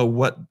really know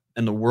what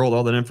in the world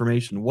all that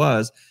information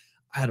was.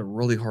 I had a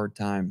really hard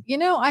time. You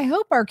know, I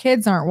hope our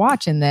kids aren't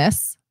watching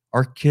this.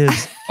 Our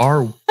kids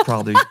are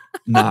probably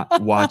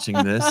not watching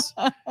this.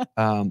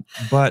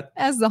 But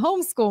as the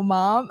homeschool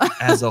mom,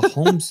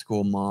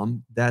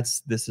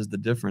 this is the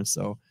difference.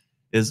 So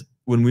is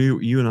when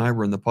you and I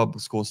were in the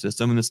public school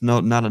system, and it's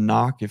not a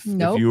knock if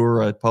you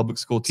were a public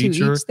school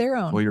teacher, to each their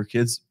own. Well, your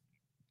kids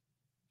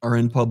are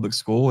in public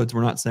school.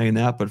 We're not saying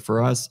that, but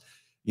for us,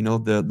 you know,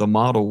 the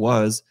model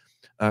was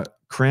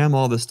cram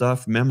all the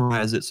stuff,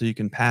 memorize it so you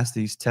can pass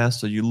these tests,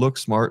 so you look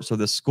smart, so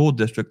the school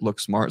district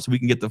looks smart, so we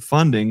can get the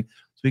funding,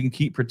 so we can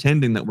keep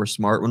pretending that we're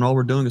smart when all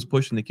we're doing is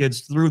pushing the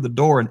kids through the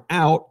door and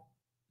out.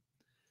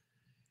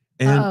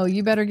 And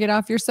you better get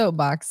off your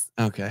soapbox.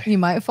 Okay. You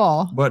might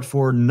fall. But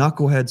for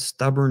knucklehead,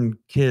 stubborn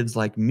kids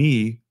like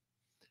me,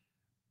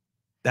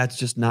 that's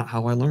just not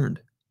how I learned.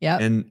 Yeah.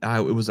 And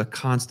it was a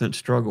constant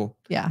struggle.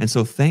 Yeah. And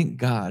so thank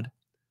God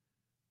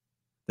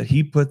that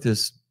he put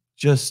this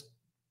just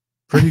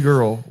pretty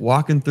girl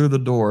walking through the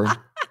door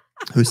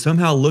who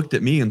somehow looked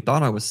at me and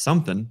thought I was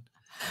something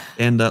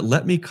and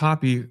let me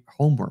copy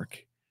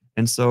homework.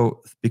 And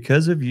so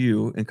because of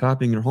you and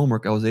copying your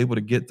homework, I was able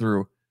to get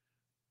through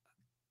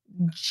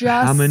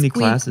just how many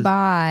classes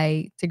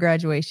by to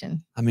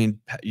graduation. I mean,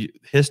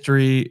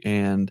 history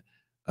and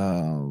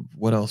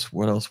what else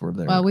were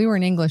there? Well, we were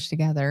in English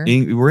together.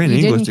 We were in you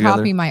English didn't together.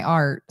 Copy my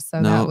art,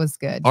 so No, that was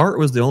good. Art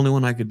was the only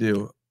one I could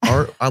do.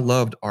 art. I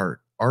loved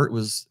art. Art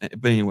was,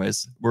 but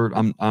anyways,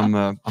 I'm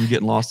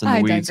getting lost in the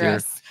I weeds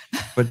digress.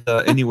 here.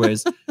 But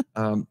anyways,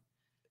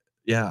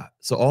 yeah.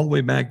 So all the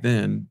way back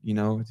then,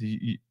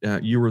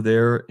 you were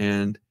there,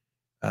 and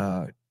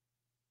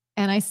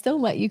I still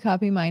let you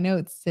copy my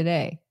notes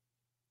today.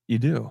 you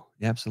do,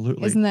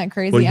 absolutely. Isn't that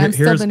crazy? Well, I'm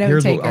still the note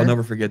here's taker. what, I'll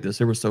never forget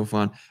this. It was so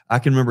fun. I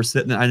can remember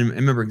sitting. I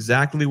remember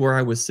exactly where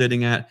I was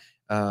sitting at.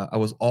 I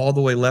was all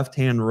the way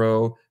left-hand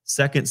row,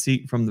 second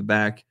seat from the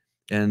back,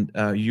 and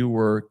you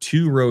were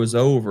 2 rows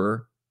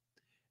over.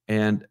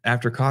 And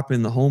after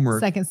copying the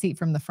homework, second seat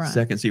from the front.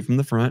 Second seat from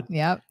the front.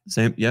 Yep.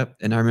 Same. Yep.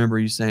 And I remember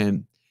you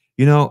saying,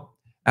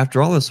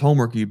 after all this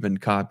homework you've been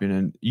copying,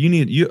 and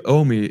you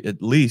owe me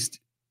at least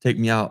take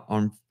me out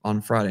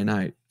on Friday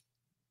night.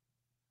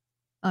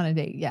 On a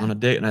date, yeah. On a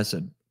date. And I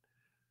said,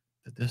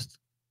 did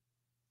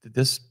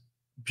this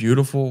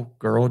beautiful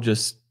girl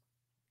just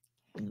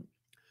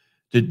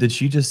did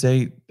she just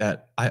say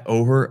that I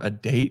owe her a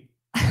date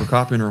for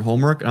copying her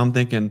homework? And I'm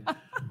thinking,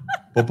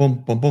 boom,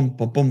 boom, boom, boom,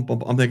 boom, boom,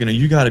 boom. I'm thinking,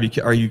 you got to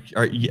be. Are you?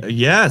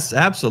 Yes,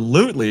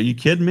 absolutely. Are you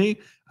kidding me?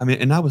 I mean,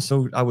 and I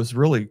was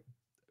really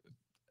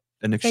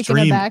an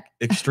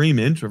extreme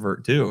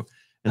introvert too,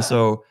 and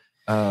so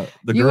the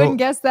girl. You wouldn't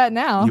guess that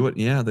now. You would,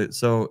 yeah.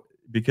 So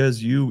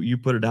because you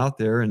put it out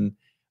there, and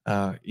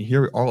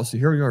here we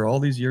are, all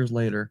these years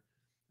later.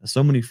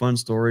 So many fun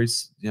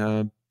stories.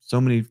 So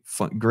many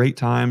great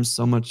times.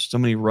 So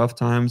many rough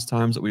times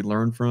that we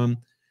learned from.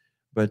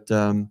 But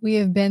we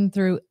have been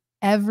through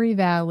every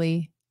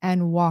valley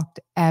and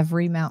walked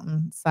every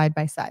mountain side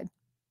by side.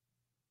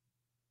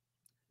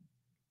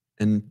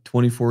 In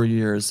 24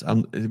 years,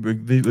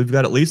 we've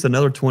got at least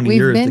another 20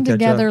 years. We've been to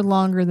together catch up.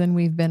 Longer than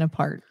we've been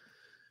apart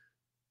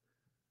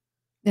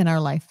in our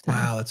lifetime.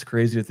 Wow, that's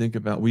crazy to think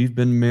about. We've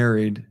been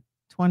married.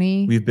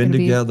 We've been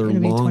together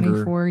longer.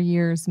 24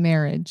 years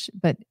marriage,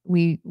 but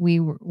we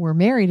were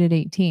married at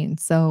 18,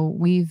 so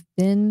we've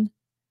been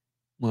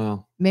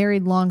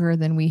married longer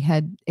than we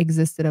had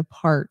existed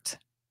apart.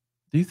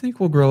 Do you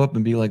think we'll grow up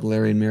and be like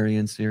Larry and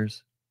Marianne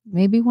Siers?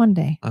 Maybe one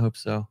day. I hope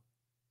so.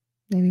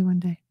 Maybe one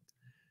day.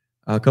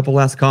 A couple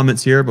last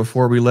comments here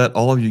before we let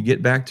all of you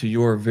get back to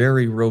your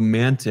very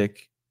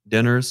romantic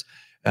dinners.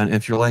 And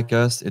if you're like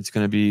us, it's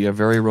going to be a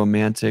very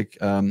romantic.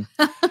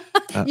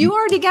 You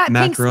already got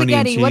pink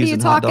spaghetti. What are you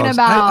talking about?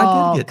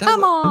 I did get that.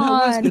 Come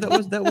on.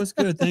 That was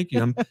good. Thank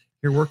you. I'm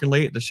here working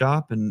late at the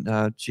shop,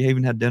 and she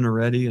even had dinner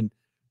ready, and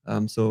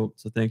so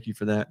thank you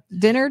for that.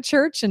 Dinner,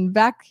 church, and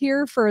back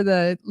here for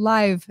the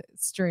live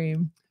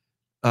stream.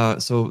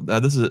 So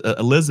this is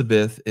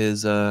Elizabeth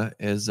is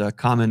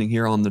commenting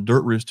here on the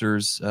Dirt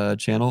Roosters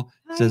channel.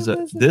 It says,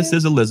 "This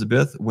is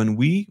Elizabeth. When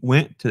we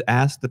went to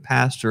ask the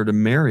pastor to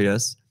marry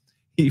us,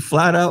 he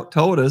flat out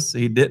told us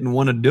he didn't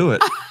want to do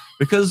it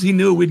because he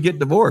knew we'd get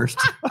divorced."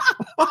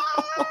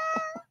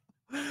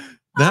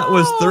 That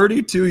was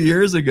 32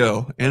 years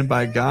ago, and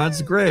by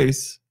God's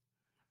grace,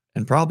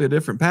 and probably a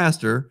different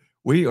pastor,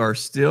 we are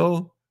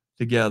still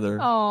together.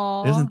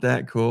 Aww. Isn't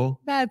that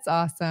cool? That's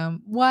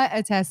awesome. What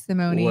a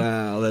testimony.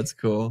 Wow, that's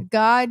cool.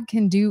 God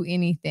can do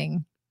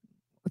anything.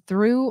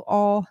 Through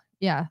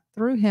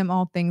him,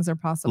 all things are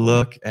possible.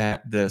 Look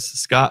at this.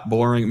 Scott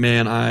Boring,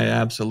 man, I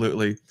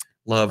absolutely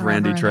love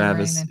Randy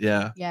Travis. Raymond.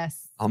 Yeah.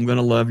 Yes. I'm going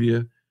to love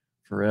you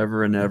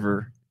forever and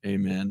ever.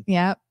 Amen.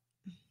 Yep.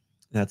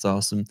 That's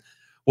awesome.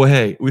 Well,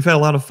 hey, we've had a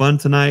lot of fun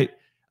tonight.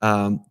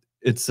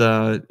 It's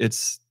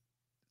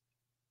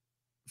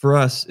for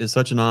us, it's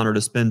such an honor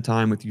to spend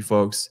time with you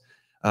folks,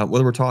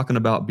 whether we're talking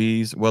about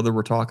bees, whether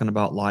we're talking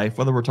about life,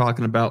 whether we're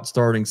talking about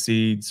starting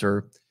seeds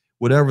or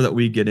whatever that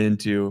we get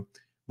into.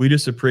 We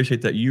just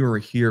appreciate that you are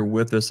here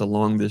with us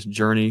along this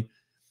journey.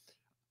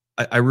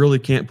 I really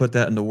can't put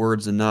that into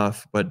words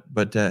enough,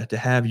 but to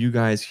have you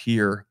guys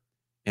here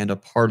and a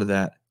part of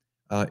that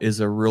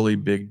is a really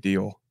big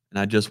deal. And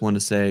I just want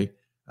to say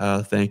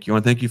thank you. I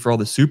want to thank you for all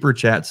the super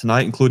chats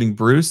tonight, including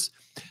Bruce.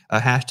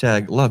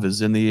 Hashtag love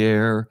is in the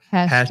air.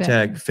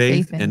 Hashtag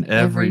faith in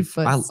every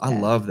footstep. I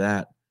love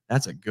that.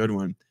 That's a good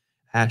one.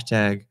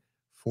 Hashtag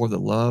for the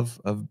love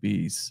of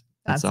bees.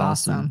 That's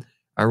awesome.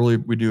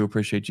 We do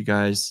appreciate you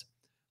guys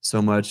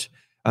so much.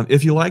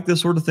 If you like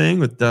this sort of thing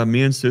with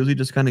me and Susie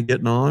just kind of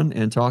getting on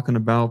and talking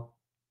about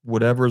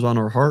whatever's on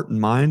our heart and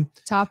mind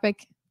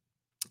topic,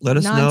 let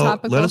us know.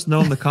 Let us know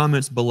in the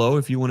comments below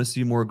if you want to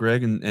see more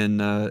Greg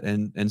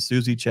and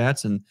Susie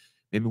chats, and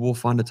maybe we'll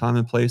find a time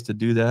and place to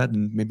do that,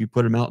 and maybe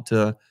put them out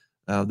to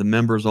the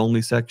members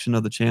only section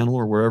of the channel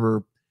or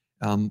wherever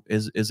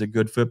is a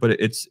good fit. But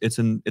it's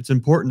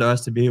important to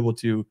us to be able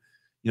to,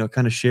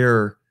 kind of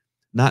share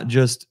not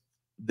just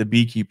the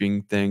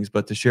beekeeping things,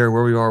 but to share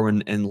where we are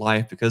in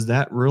life, because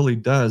that really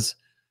does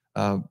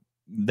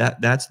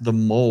that's the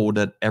mold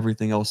that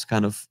everything else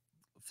kind of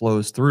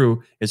flows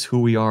through, is who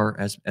we are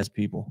as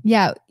people.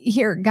 Yeah.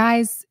 Here,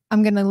 guys,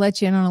 I'm going to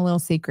let you in on a little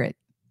secret.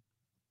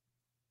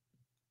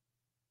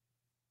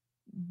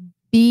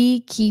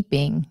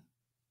 Beekeeping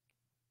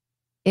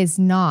is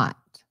not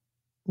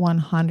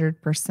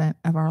 100%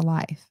 of our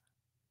life.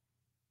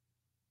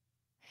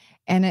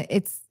 And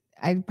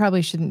I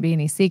probably shouldn't be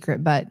any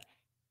secret, but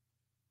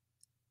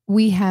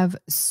we have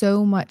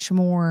so much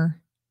more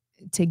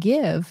to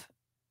give,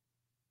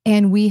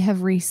 and we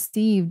have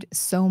received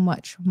so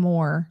much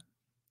more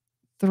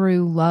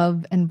through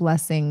love and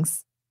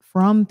blessings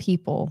from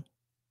people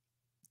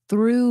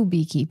through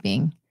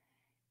beekeeping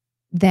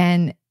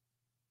than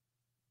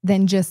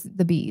just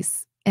the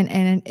bees.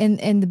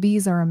 And the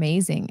bees are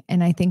amazing.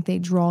 And I think they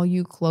draw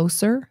you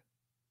closer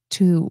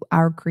to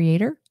our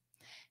Creator.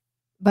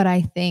 But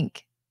I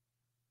think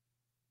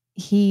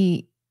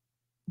He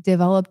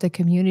developed a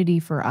community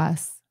for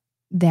us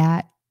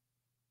that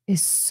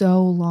is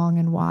so long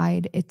and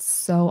wide. It's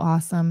so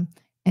awesome.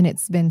 And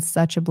it's been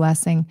such a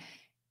blessing.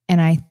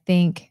 And I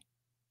think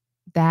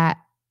that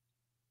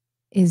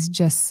is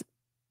just,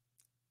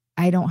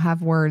 I don't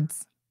have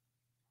words.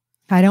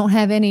 I don't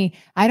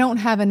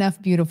have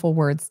enough beautiful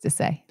words to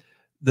say.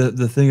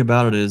 The thing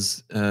about it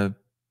is,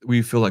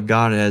 we feel like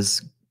God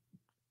has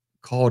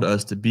called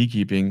us to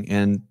beekeeping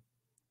and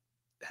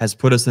has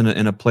put us in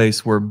a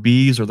place where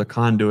bees are the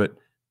conduit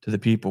to the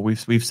people.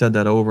 We've said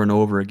that over and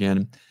over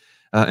again.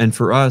 And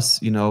for us,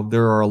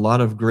 there are a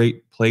lot of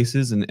great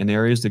places and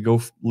areas to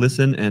go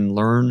listen and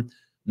learn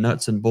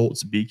nuts and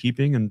bolts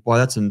beekeeping, and why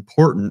that's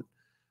important.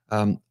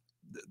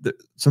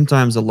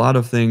 Sometimes a lot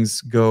of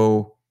things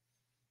go.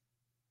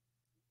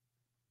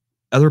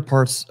 Other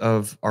parts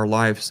of our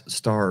lives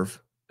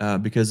starve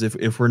because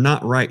if we're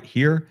not right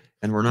here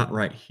and we're not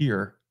right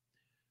here,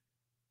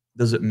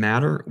 does it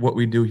matter what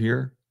we do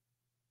here?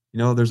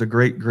 There's a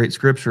great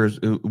scripture.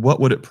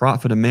 What would it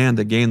profit a man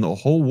to gain the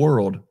whole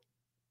world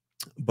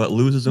but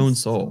lose his own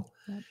soul?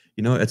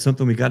 Yep. It's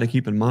something we got to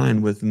keep in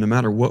mind with no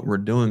matter what we're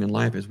doing in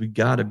life, is we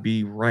got to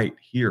be right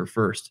here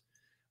first.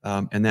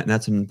 And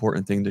that's an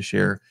important thing to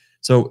share.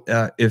 So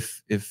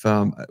if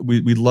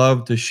we'd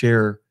love to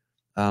share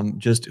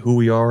just who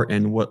we are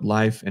and what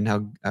life and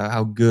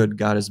how good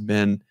God has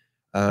been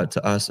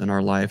to us in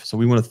our life. So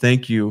we want to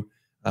thank you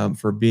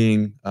for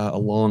being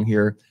along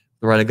here.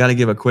 All right, I got to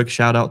give a quick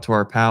shout out to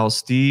our pals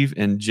Steve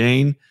and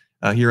Jane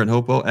here in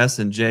Hopo.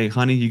 S&J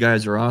Honey, you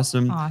guys are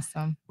awesome.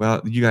 Awesome.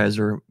 Well, you guys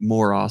are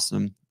more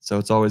awesome. So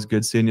it's always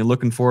good seeing you.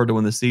 Looking forward to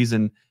when the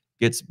season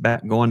gets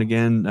back going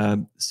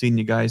again. Seeing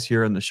you guys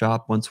here in the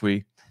shop once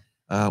we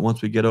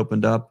get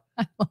opened up.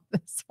 I love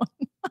this one.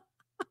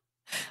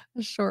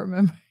 A short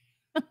memory.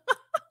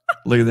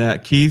 Look at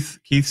that. Keith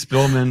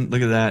Spillman.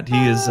 Look at that.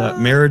 He is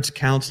marriage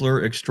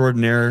counselor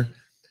extraordinaire.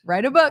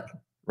 Write a book.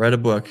 Write a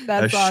book.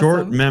 That's a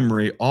short awesome.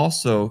 memory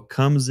also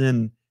comes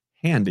in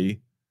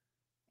handy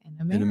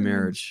in a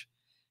marriage.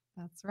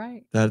 That's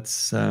right.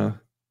 That's I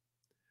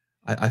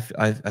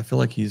feel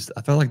like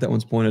I felt like that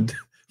one's pointed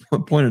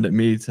at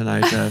me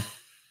tonight.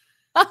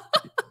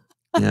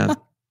 Yeah.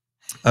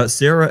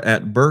 Sarah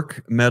at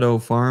Burke Meadow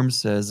Farm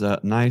says,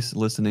 nice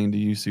listening to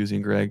you, Susie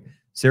and Greg.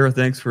 Sarah,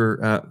 thanks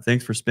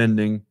for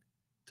spending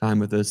time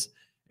with us.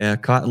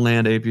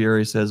 Cottonland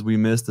Apiary says, we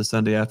missed the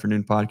Sunday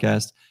afternoon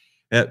podcast.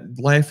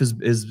 Life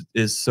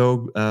is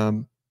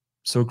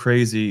so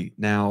crazy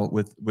now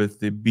with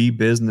the bee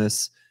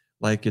business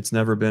like it's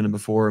never been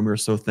before, and we're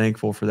so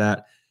thankful for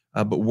that.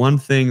 But one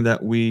thing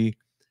that we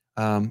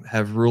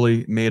have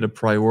really made a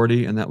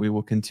priority, and that we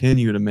will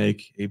continue to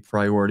make a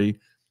priority,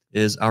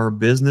 is our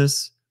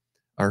business,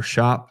 our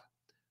shop.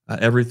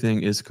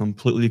 Everything is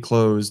completely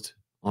closed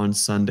on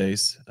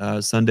Sundays.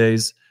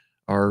 Sundays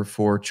are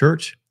for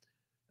church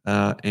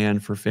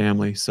and for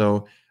family.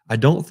 So I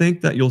don't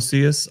think that you'll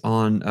see us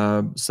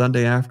on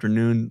Sunday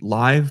afternoon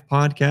live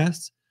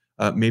podcasts.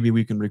 Maybe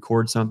we can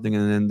record something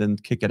and then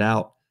kick it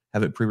out,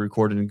 have it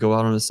pre-recorded and go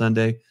out on a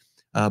Sunday.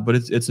 But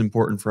it's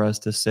important for us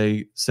to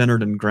stay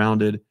centered and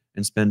grounded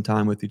and spend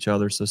time with each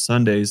other. So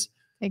Sundays,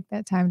 take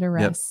that time to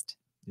rest.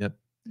 Yep.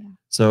 Yeah.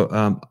 So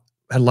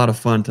had a lot of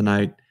fun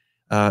tonight.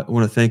 I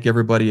want to thank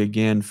everybody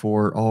again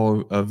for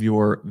all of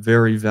your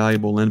very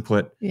valuable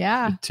input.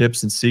 Yeah.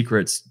 Tips and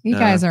secrets. You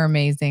guys are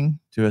amazing.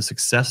 To a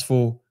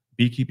successful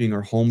beekeeping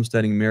or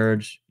homesteading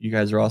marriage. You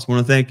guys are awesome. I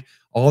want to thank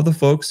all the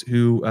folks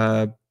who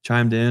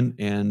chimed in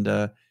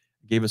and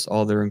gave us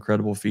all their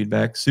incredible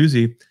feedback.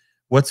 Susie,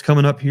 what's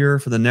coming up here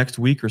for the next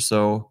week or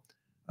so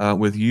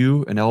with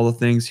you and all the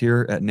things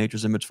here at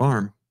Nature's Image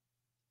Farm?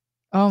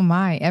 Oh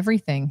my,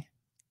 everything.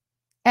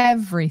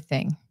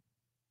 Everything.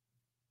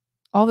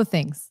 All the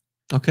things.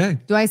 Okay.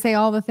 Do I say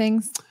all the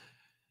things?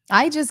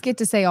 I just get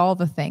to say all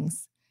the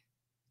things.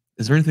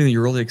 Is there anything that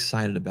you're really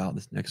excited about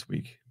this next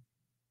week?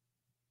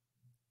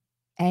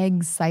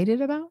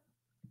 Excited about?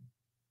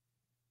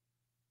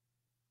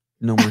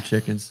 No more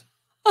chickens.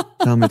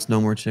 Tell me it's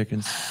no more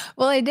chickens.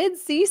 Well, I did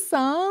see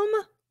some.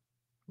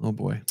 Oh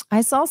boy.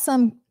 I saw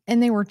some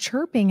and they were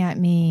chirping at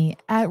me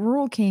at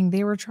Rural King.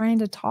 They were trying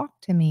to talk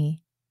to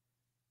me.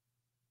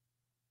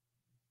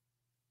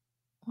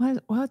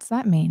 What's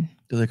that mean?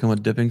 Do they come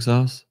with dipping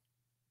sauce?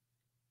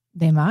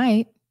 They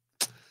might.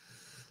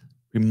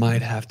 We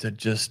might have to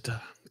just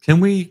can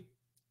we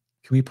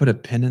put a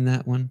pin in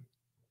that one?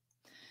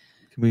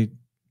 Can we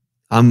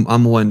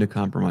I'm willing to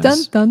compromise. Dun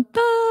dun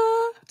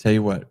dun. Tell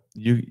you what,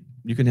 you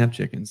can have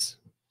chickens.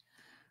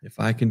 If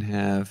I can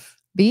have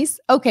bees?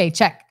 Okay,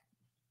 check.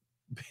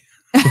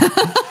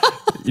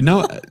 You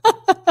know,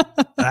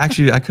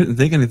 actually, I couldn't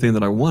think of anything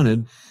that I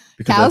wanted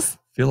because Cows? I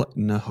feel like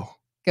no.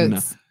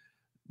 Goats.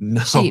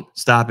 No, Sheep.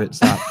 Stop it.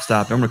 Stop.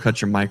 I'm going to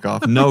cut your mic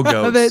off. No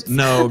goats. Rabbits.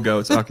 No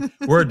goats. Okay,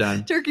 we're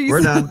done. Turkeys.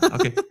 We're done.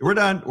 Okay, we're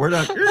done.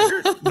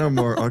 No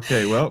more.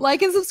 Okay, well.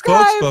 Like and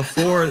subscribe. Folks,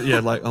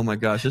 oh my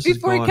gosh, this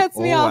Before is he going, cuts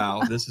me off.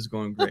 wow, this is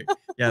going great.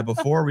 Yeah,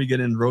 before we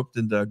get roped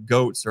into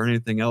goats or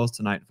anything else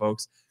tonight,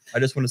 folks, I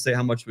just want to say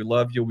how much we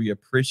love you. We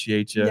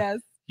appreciate you. Yes.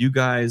 You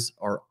guys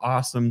are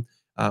awesome.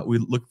 We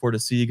look forward to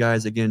see you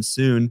guys again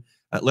soon.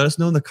 Let us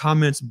know in the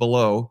comments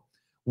below,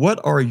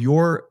 what are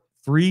your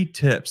 3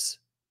 tips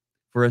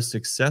for a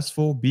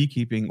successful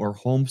beekeeping or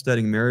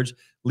homesteading marriage?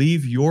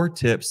 Leave your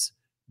tips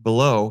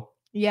below.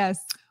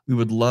 Yes. We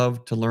would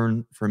love to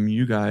learn from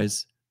you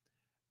guys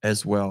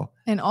as well.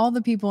 And all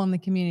the people in the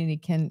community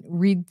can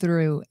read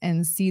through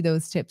and see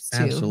those tips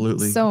too.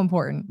 Absolutely. So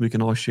important. We can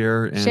all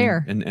share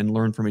and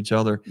learn from each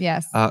other.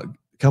 Yes.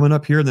 Coming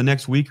up here in the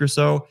next week or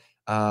so,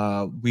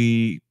 I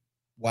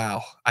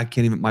can't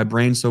even, my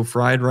brain's so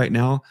fried right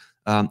now.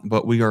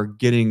 But we are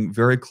getting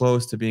very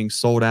close to being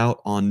sold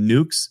out on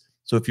nukes.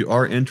 So if you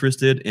are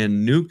interested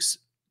in nukes,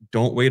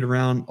 don't wait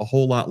around a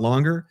whole lot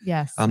longer.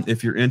 Yes.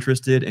 If you're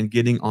interested in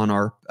getting on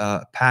our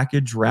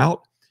package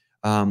route,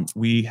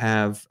 we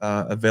have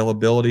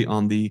availability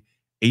on the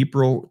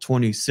April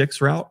 26th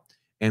route.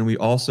 And we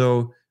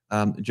also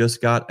just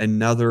got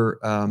another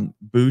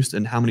boost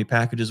in how many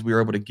packages we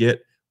were able to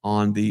get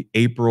on the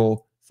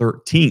April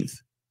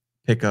 13th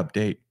pickup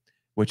date,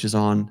 which is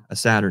on a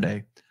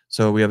Saturday.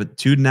 So we have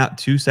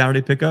two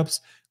Saturday pickups.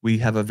 We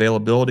have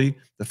availability.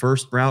 The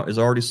first route is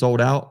already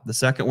sold out. The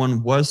second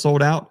one was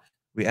sold out.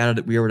 We were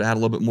able to add a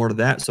little bit more to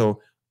that.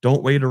 So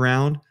don't wait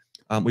around.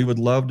 We would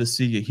love to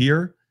see you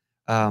here.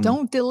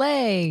 Don't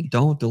delay.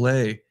 Don't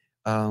delay.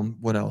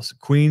 What else?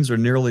 Queens are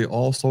nearly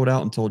all sold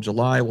out until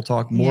July. We'll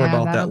talk more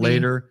about that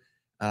later.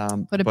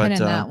 Put a pin in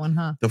that one,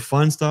 huh? The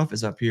fun stuff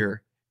is up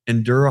here.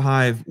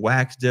 EnduraHive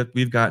wax dip.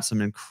 We've got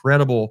some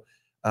incredible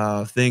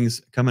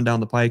things coming down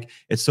the pike.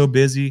 It's so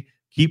busy.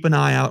 Keep an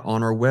eye out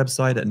on our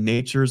website at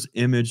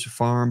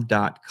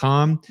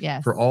naturesimagefarm.com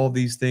for all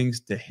these things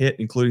to hit,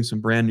 including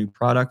some brand new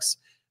products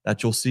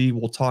that you'll see.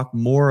 We'll talk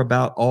more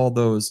about all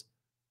those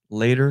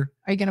later.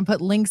 Are you going to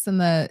put links in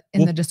the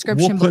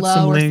description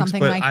below or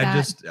something like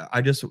that? I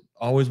just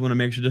always want to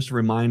make sure just to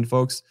remind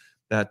folks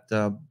that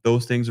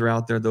those things are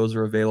out there. Those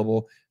are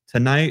available.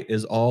 Tonight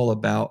is all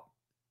about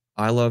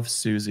I Love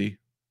Susie.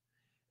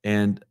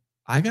 And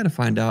I got to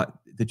find out,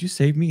 did you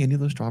save me any of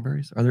those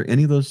strawberries? Are there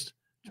any of those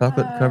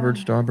chocolate covered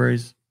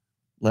strawberries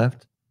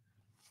left?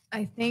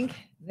 I think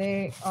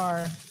they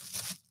are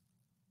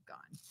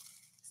gone.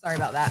 Sorry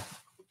about that.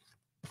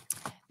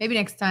 Maybe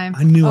next time.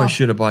 I knew I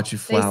should have bought you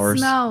flowers.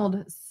 They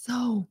smelled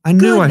so I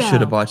knew good, I should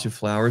have bought you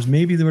flowers.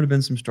 Maybe there would have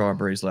been some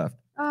strawberries left.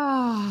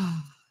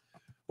 Oh.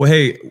 Well,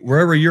 hey,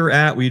 wherever you're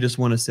at, we just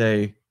want to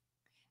say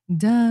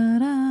da,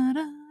 da,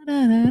 da,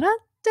 da, da, da,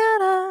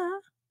 da.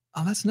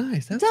 Oh, that's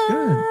nice. That's da, good.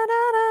 Da, da,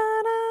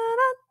 da, da,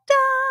 da.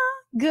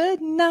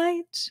 Good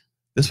night.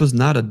 This was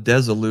not a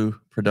Desilu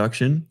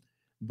production,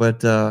 but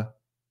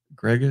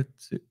Greg,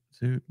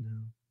 no.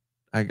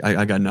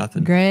 I got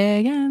nothing.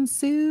 Greg and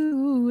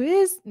Sue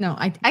is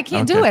I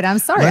can't do it. I'm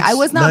sorry. I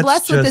was not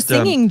blessed with the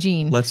singing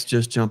gene. Let's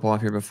just jump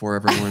off here before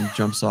everyone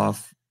jumps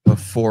off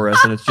before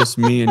us, and it's just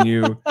me and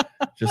you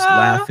just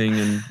laughing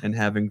and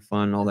having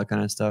fun and all that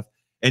kind of stuff.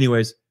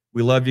 Anyways,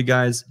 we love you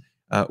guys.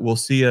 We'll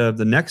see you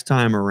the next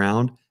time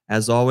around.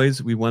 As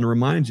always, we want to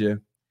remind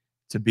you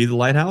to be the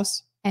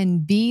lighthouse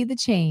and be the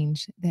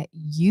change that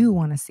you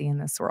want to see in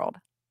this world.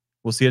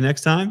 We'll see you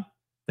next time.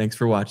 Thanks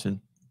for watching.